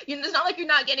 So, it's not like you're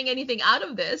not getting anything out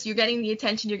of this. You're getting the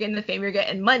attention, you're getting the fame, you're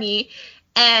getting money.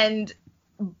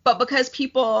 But because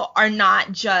people are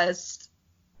not just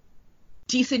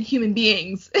decent human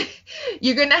beings,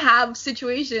 you're going to have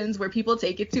situations where people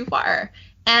take it too far.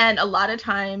 And a lot of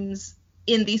times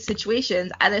in these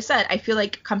situations, as I said, I feel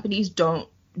like companies don't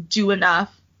do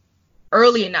enough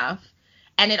early enough,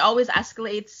 and it always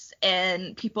escalates.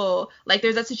 And people, like,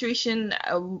 there's that situation,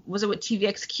 was it with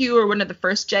TVXQ or one of the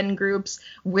first gen groups,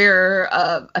 where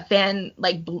a fan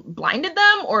like blinded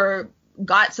them or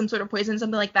got some sort of poison,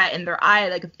 something like that, in their eye,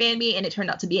 like a fan meet, and it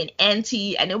turned out to be an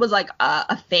anti, and it was like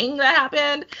a thing that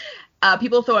happened.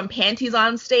 People throwing panties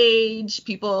on stage,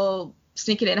 people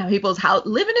sneaking in people's house,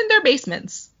 living in their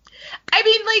basements. I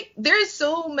mean, like, there's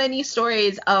so many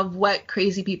stories of what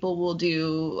crazy people will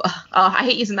do. Oh, I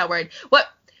hate using that word.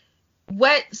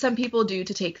 What some people do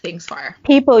to take things far.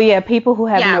 People who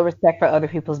have no respect for other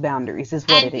people's boundaries is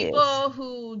what it is. And people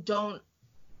who don't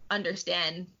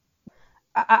understand.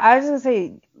 I was gonna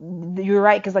say, you're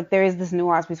right, because like there is this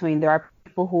nuance between, there are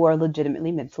people who are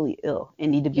legitimately mentally ill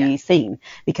and need to be seen,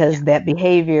 because that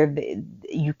behavior,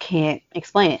 you can't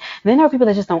explain it. And then there are people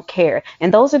that just don't care,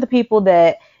 and those are the people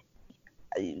that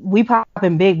we pop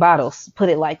in big bottles, put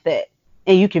it like that,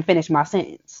 and you can finish my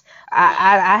sentence.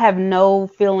 I have no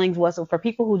feelings whatsoever for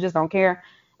people who just don't care.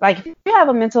 Like, if you have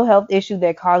a mental health issue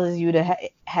that causes you to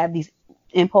have these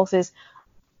impulses,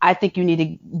 I think you need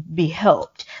to be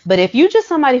helped. But if you're just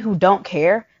somebody who don't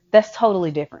care, that's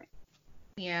totally different.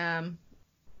 Yeah.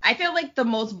 I feel like the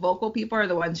most vocal people are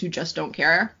the ones who just don't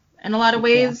care in a lot of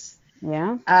ways.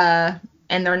 Yeah.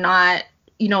 And they're not,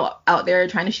 out there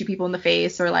trying to shoot people in the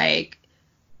face or like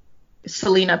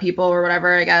Selena people or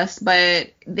whatever, I guess.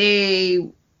 But they,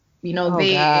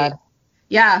 God.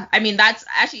 Yeah. I mean, that's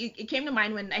actually, it came to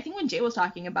mind when Jay was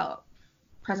talking about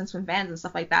presence from fans and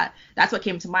stuff like that. That's what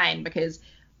came to mind, because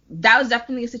that was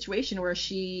definitely a situation where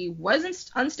she wasn't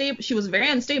unstable. She was very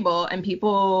unstable, and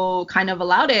people kind of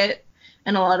allowed it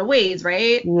in a lot of ways,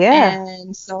 right? Yeah.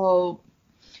 And so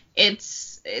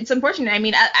it's unfortunate. I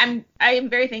mean, I am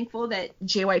very thankful that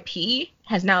JYP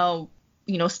has now,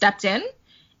 stepped in,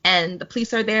 and the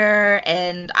police are there,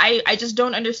 and I just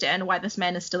don't understand why this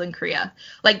man is still in Korea.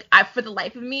 Like, for the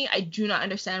life of me, I do not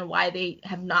understand why they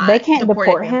have not. They can't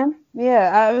deport him. Yeah,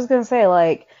 I was gonna say,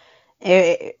 like,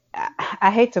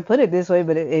 I hate to put it this way,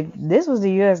 but if this was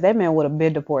the U.S., that man would have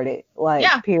been deported. Like,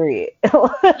 Yeah. period.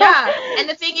 Yeah. And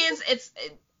the thing is,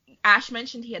 Ash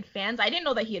mentioned he had fans. I didn't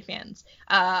know that he had fans.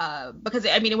 Because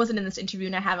I mean, it wasn't in this interview,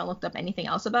 and I haven't looked up anything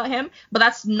else about him. But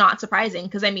that's not surprising,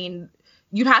 because I mean,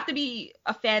 you'd have to be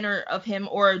a fan of him,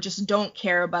 or just don't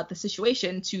care about the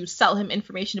situation, to sell him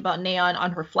information about Neon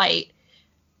on her flight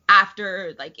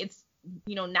after, like, it's,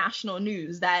 national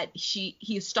news that he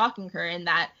is stalking her, and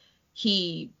that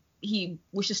he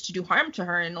wishes to do harm to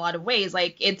her in a lot of ways.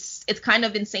 Like, it's kind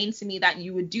of insane to me that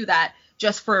you would do that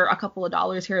just for a couple of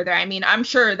dollars here or there. I mean, I'm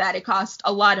sure that it cost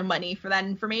a lot of money for that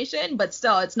information, but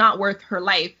still, it's not worth her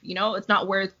life. It's not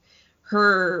worth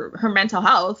her mental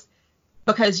health,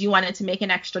 because you wanted to make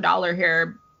an extra dollar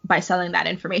here by selling that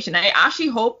information. I actually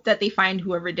hope that they find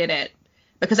whoever did it,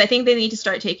 because I think they need to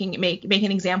start make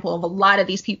an example of a lot of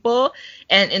these people,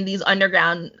 and in these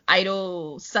underground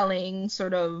idol selling,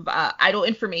 sort of idol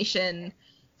information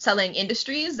selling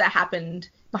industries that happened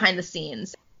behind the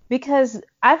scenes. Because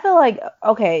I feel like,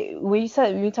 okay, when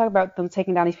you talk about them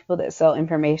taking down these people that sell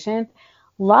information,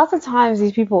 lots of times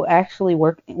these people actually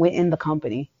work within the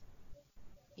company.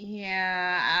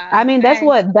 Yeah. I mean, that's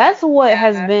what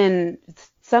has been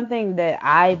something that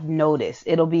I've noticed.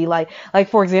 It'll be like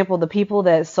for example, the people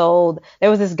that sold, there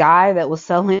was this guy that was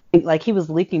selling, like, he was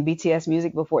leaking BTS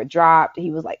music before it dropped.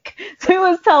 He was like, so he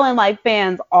was telling like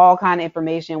fans all kind of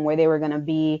information where they were gonna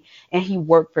be, and he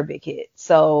worked for Big Hit.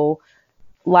 So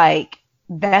like,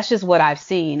 that's just what I've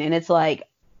seen, and it's like,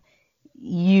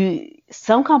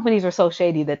 some companies are so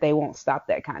shady that they won't stop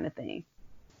that kind of thing.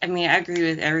 I mean, I agree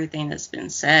with everything that's been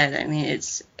said. I mean,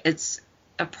 it's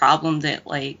a problem that,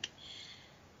 like,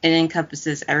 it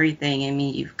encompasses everything. I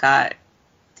mean, you've got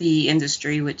the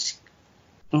industry, which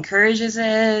encourages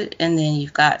it, and then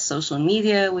you've got social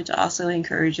media, which also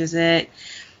encourages it,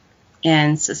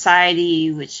 and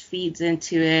society, which feeds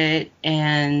into it,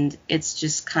 and it's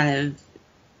just kind of,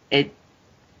 it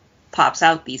pops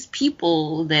out these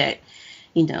people that,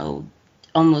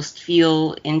 almost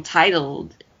feel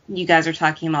entitled. You guys are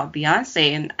talking about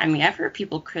Beyonce, and I mean, I've heard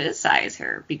people criticize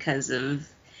her because of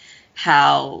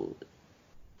how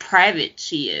private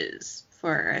she is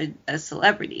for a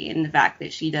celebrity, and the fact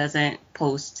that she doesn't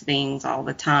post things all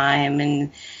the time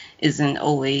and isn't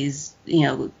always,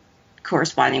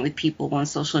 corresponding with people on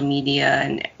social media.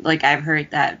 And like, I've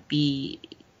heard that be,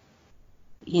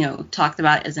 talked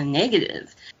about as a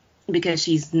negative, because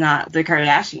she's not the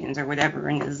Kardashians or whatever,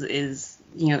 and is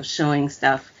showing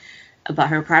stuff about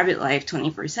her private life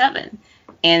 24/7.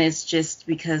 And it's just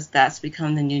because that's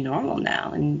become the new normal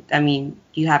now. And I mean,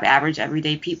 you have average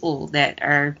everyday people that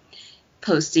are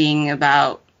posting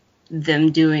about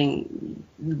them doing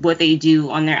what they do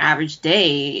on their average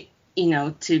day,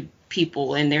 to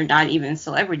people, and they're not even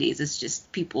celebrities. It's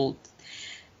just people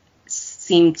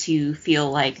seem to feel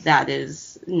like that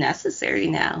is necessary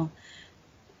now.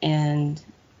 And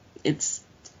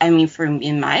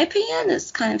in my opinion,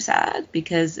 it's kind of sad,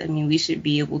 because, I mean, we should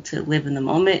be able to live in the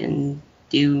moment and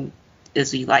do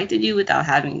as we like to do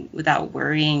without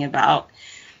worrying about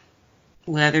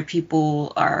what other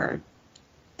people are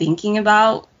thinking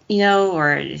about,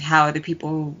 or how other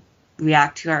people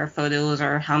react to our photos,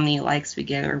 or how many likes we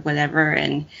get, or whatever.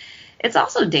 And it's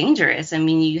also dangerous. I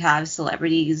mean, you have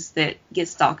celebrities that get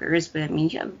stalkers, but I mean,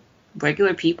 you have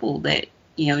regular people that,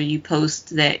 you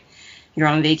post that you're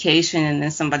on vacation, and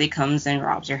then somebody comes and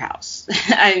robs your house.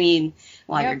 I mean,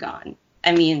 while you're gone.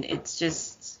 I mean, it's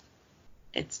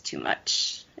too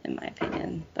much, in my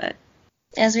opinion. But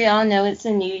as we all know, it's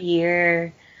a new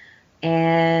year,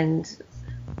 and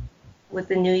with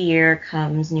the new year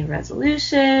comes new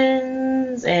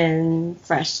resolutions and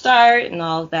fresh start and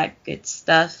all that good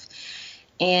stuff.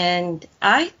 And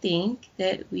I think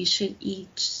that we should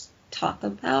each talk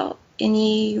about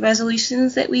any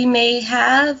resolutions that we may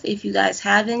have, if you guys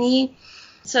have any.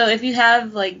 So if you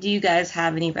have, do you guys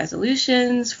have any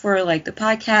resolutions for, the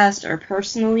podcast or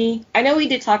personally? I know we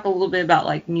did talk a little bit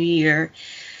about, New Year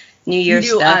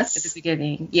stuff at the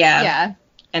beginning. Yeah.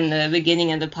 And the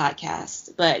beginning of the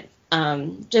podcast. But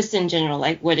just in general,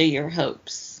 what are your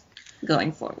hopes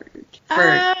going forward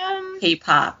for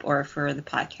K-pop, or for the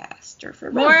podcast, or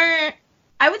for more?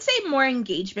 I would say more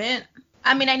engagement.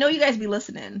 I mean, I know you guys be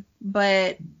listening,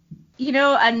 but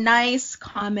a nice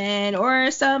comment,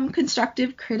 or some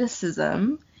constructive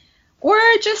criticism, or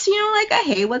just a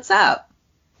hey, what's up?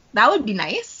 That would be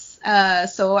nice.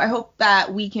 So I hope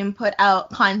that we can put out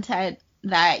content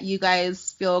that you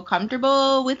guys feel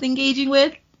comfortable with engaging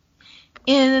with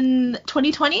in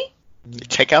 2020.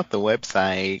 Check out the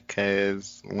website,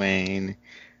 because when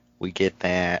we get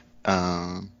that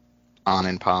on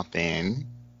and popping,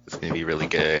 It's going to be really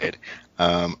good.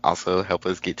 Also, help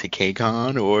us get to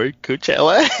KCON or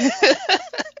Coachella.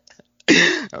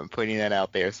 I'm putting that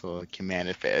out there so it can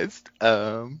manifest.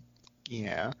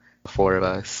 Yeah, 4 of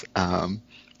us.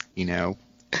 You know,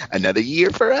 another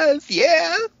year for us.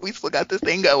 Yeah, we still got this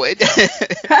thing going.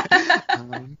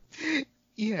 um,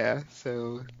 yeah,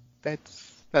 so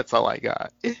that's all I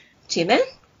got. Jimin?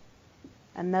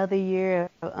 Another year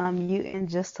of muting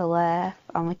just to laugh.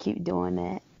 I'm gonna keep doing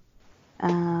that.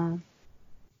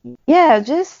 Yeah,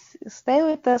 just stay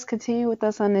with us, continue with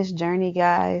us on this journey,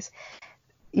 guys.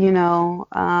 You know,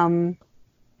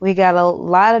 we got a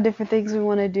lot of different things we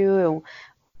want to do,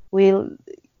 and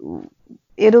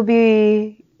it'll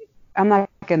be. I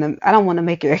don't want to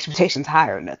make your expectations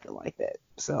higher or nothing like that.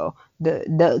 So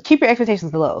the keep your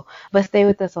expectations low, but stay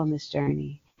with us on this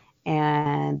journey,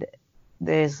 and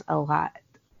there's a lot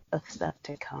of stuff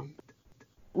to come.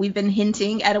 We've been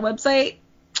hinting at a website,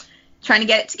 trying to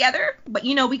get it together, but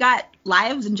we got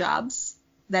lives and jobs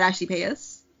that actually pay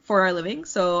us for our living.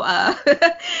 So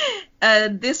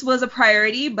this was a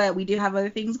priority, but we do have other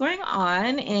things going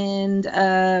on,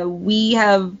 and we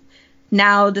have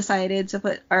now decided to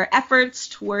put our efforts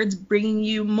towards bringing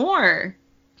you more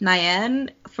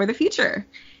Nyan for the future.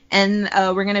 And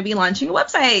we're going to be launching a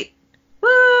website.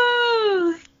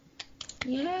 Woo!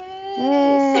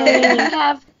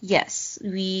 Yes,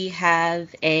 we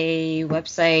have a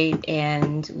website,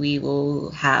 and we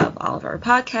will have all of our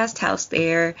podcast housed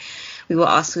there. We will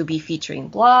also be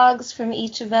featuring blogs from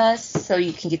each of us, so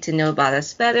you can get to know about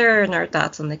us better and our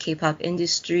thoughts on the K-pop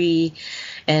industry,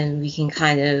 and we can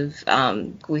kind of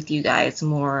go with you guys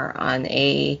more on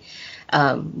a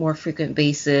more frequent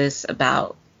basis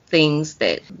about things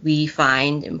that we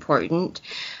find important.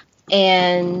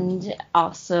 And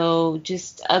also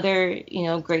just other,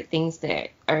 great things that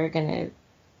are going to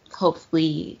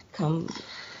hopefully come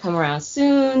around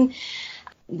soon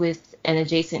with and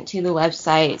adjacent to the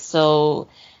website. So,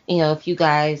 if you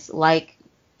guys like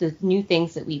the new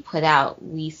things that we put out,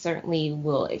 we certainly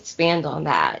will expand on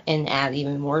that and add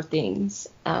even more things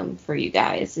for you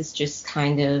guys. It's just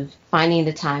kind of finding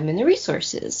the time and the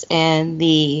resources, and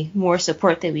the more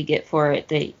support that we get for it,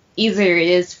 the easier it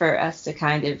is for us to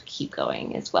kind of keep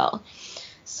going as well.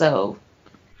 So,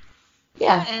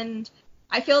 yeah. And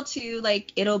I feel too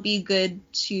like it'll be good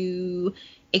to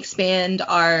expand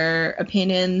our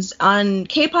opinions on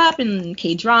K-pop and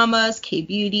K-dramas,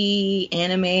 K-beauty,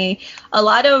 anime. A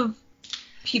lot of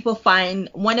people find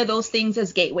one of those things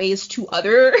as gateways to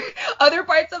other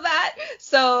parts of that.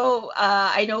 So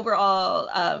I know we're all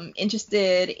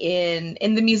interested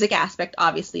in the music aspect,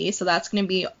 obviously. So that's going to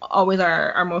be always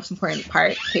our most important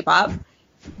part, K-pop.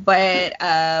 But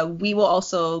we will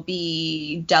also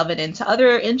be delving into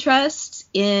other interests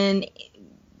in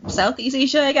Southeast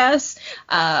Asia, I guess,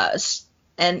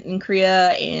 and in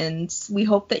Korea, and we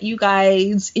hope that you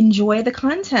guys enjoy the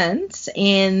content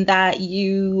and that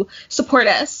you support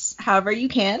us however you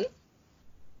can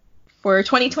for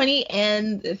 2020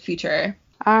 and the future.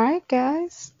 All right,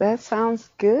 guys, that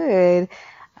sounds good.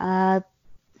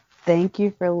 Thank you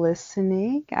for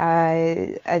listening.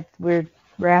 We're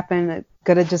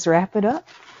gonna just wrap it up.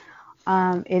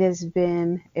 It has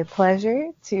been a pleasure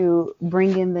to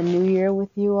bring in the new year with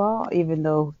you all, even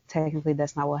though technically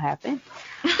that's not what happened.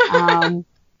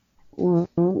 You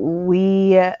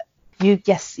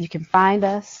can find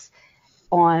us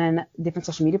on different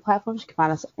social media platforms. You can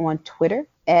find us on Twitter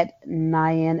at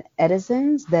Nyan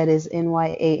Edizens. That is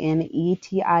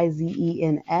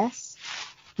NYANETIZENS.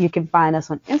 You can find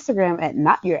us on Instagram at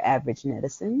Not Your Average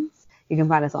Netizens. You can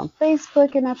find us on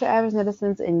Facebook at Not Your Average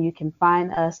Netizens, and you can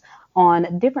find us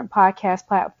on different podcast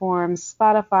platforms,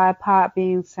 Spotify,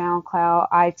 Podbean, SoundCloud,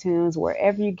 iTunes,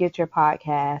 wherever you get your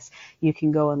podcasts. You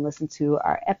can go and listen to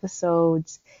our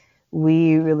episodes.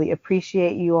 We really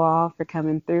appreciate you all for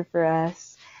coming through for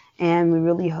us, and we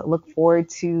really look forward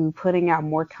to putting out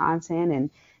more content and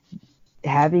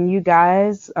having you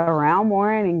guys around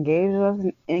more and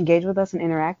engage with us and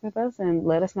interact with us and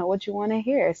let us know what you want to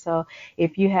hear. So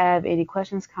if you have any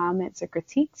questions, comments, or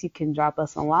critiques, you can drop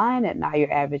us a line at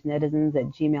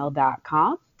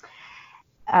notyouraveragenetizens@gmail.com.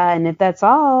 And if that's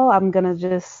all, I'm gonna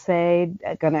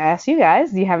ask you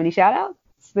guys, do you have any shout outs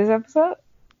this episode?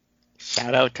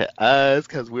 Shout out to us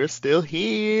because we're still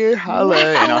here. Holla.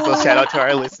 And also shout out to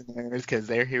our listeners because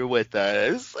they're here with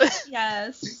us.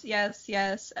 Yes.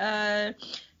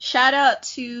 Shout out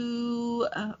to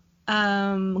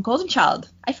Golden Child.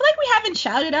 I feel like we haven't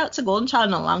shouted out to Golden Child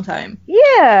in a long time.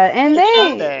 Yeah, and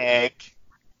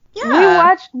Yeah. We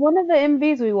watched one of the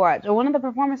MVs we watched, or one of the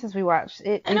performances we watched.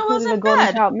 It included a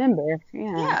Golden Child member.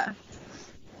 Yeah.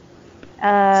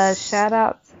 Shout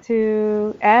out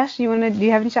to Ash. Do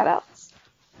you have any shout outs?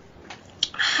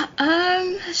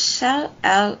 Shout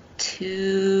out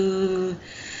to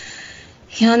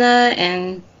Hyuna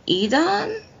and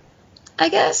Edon, I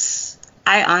guess.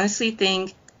 I honestly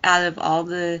think out of all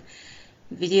the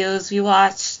videos we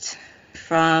watched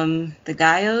from the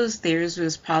Gaios, theirs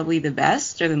was probably the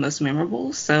best or the most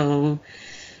memorable. So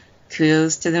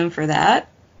kudos to them for that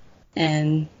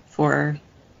and for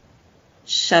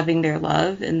shoving their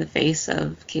love in the face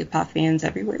of K-pop fans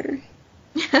everywhere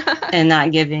and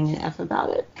not giving an F about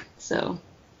it. So,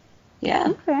 yeah.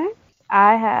 Okay.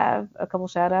 I have a couple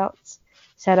shout outs.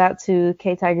 Shout out to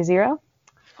K Tiger Zero.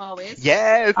 Always.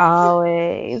 Yes.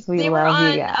 Always. We They were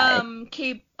love you on guys.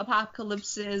 Cape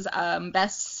Apocalypse's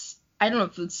best, I don't know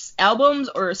if it's albums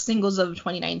or singles of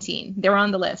 2019. They were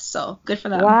on the list, so good for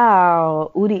them.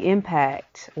 Wow. Udi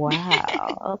Impact.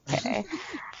 Wow. Okay.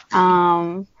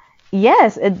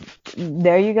 Yes,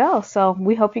 there you go. So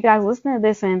we hope you guys listen to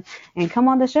this and come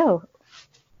on the show.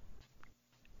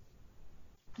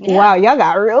 Yeah. Wow, y'all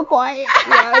got real quiet. Y'all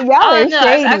Oh are no, I was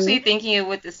shady. actually thinking of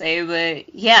what to say,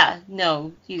 but yeah,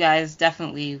 no, you guys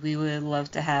definitely, we would love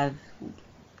to have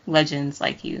legends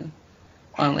like you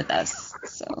on with us.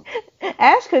 So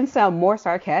Ash couldn't sound more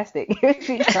sarcastic if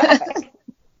she tried.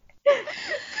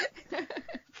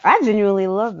 I genuinely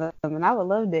love them, and I would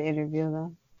love to interview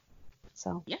them.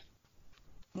 So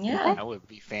yeah, I would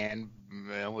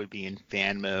be in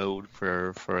fan mode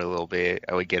for a little bit.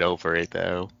 I would get over it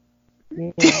though.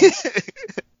 yeah.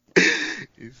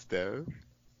 Stuff.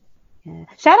 Yeah.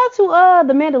 Shout out to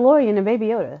the Mandalorian and Baby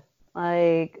Yoda.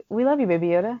 Like, we love you, Baby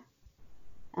Yoda.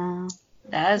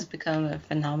 that has become a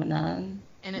phenomenon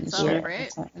In in itself, short right?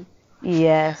 time.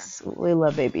 Yes, we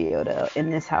love Baby Yoda in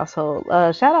this household.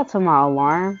 Shout out to my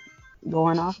alarm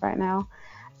going off right now.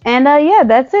 And yeah,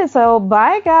 that's it. So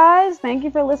bye, guys. Thank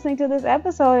you for listening to this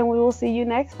episode, and we will see you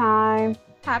next time.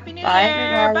 Happy New Bye, Year.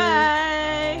 everybody.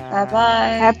 Bye. Bye bye.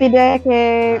 Happy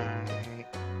decade.